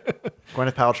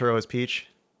 Gwyneth Paltrow as Peach.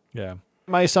 Yeah.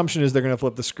 My assumption is they're going to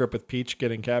flip the script with Peach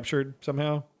getting captured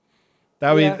somehow.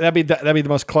 That'd be the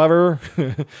most clever,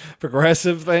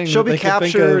 progressive thing. She'll that be they could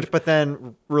think captured, of. but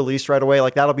then released right away.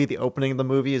 Like that'll be the opening of the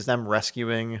movie, is them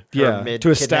rescuing her mid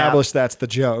to establish that's the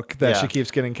joke that Yeah. she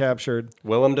keeps getting captured,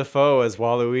 Willem Dafoe as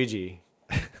Waluigi.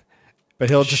 but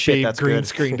he'll just Shit, be that's green good.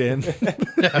 screened in.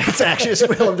 It's actually just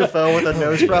Willem Dafoe with a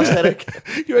nose prosthetic.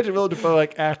 You imagine Willem Dafoe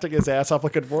like acting his ass off,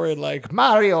 looking worried, like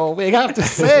Mario, we have to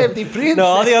save the princess. No,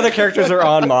 all the other characters are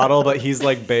on model, but he's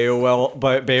like Beowulf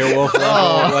level.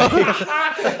 Like,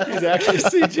 He's actually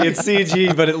CG. it's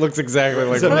CG, but it looks exactly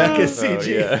like Zemeckis Willem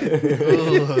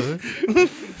Dafoe, CG. Yeah.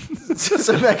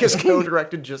 Zemeckis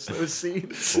co-directed just those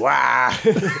scenes. Wow.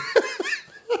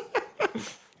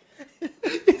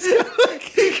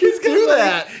 He's Do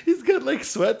that. He's got like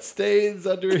sweat stains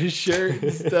under his shirt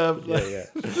and stuff. Yeah.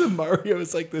 Mario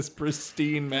is like this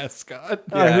pristine mascot.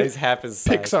 Yeah, he's half his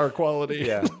size. Pixar quality.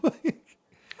 Yeah.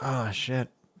 Oh shit.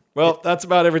 Well, that's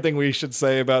about everything we should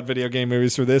say about video game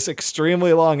movies for this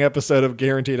extremely long episode of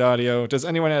Guaranteed Audio. Does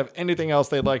anyone have anything else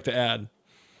they'd like to add?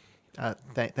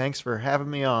 Thanks for having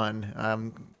me on.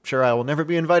 I'm sure I will never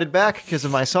be invited back because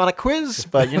of my Sonic quiz,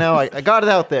 but I got it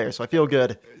out there, so I feel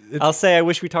good. I'll say I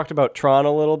wish we talked about Tron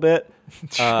a little bit.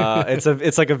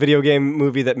 It's like a video game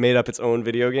movie that made up its own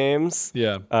video games.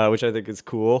 Yeah. Which I think is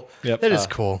cool. Yep. That is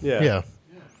cool. yeah.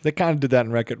 They kind of did that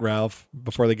in Wreck-It Ralph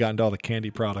before they got into all the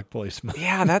candy product placement.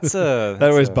 Yeah, that's a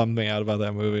That always bummed me out about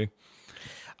that movie.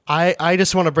 I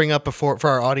just want to bring up for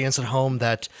our audience at home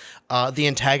that the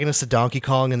antagonist of Donkey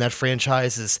Kong in that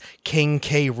franchise is King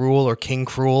K. Rool or King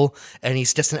Cruel, and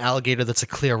he's just an alligator that's a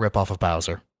clear ripoff of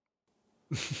Bowser.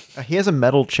 He has a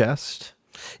metal chest.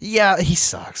 Yeah, he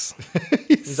sucks.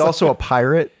 He's also a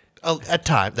pirate. At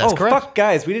times, that's correct. Fuck,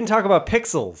 guys, we didn't talk about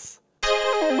Pixels.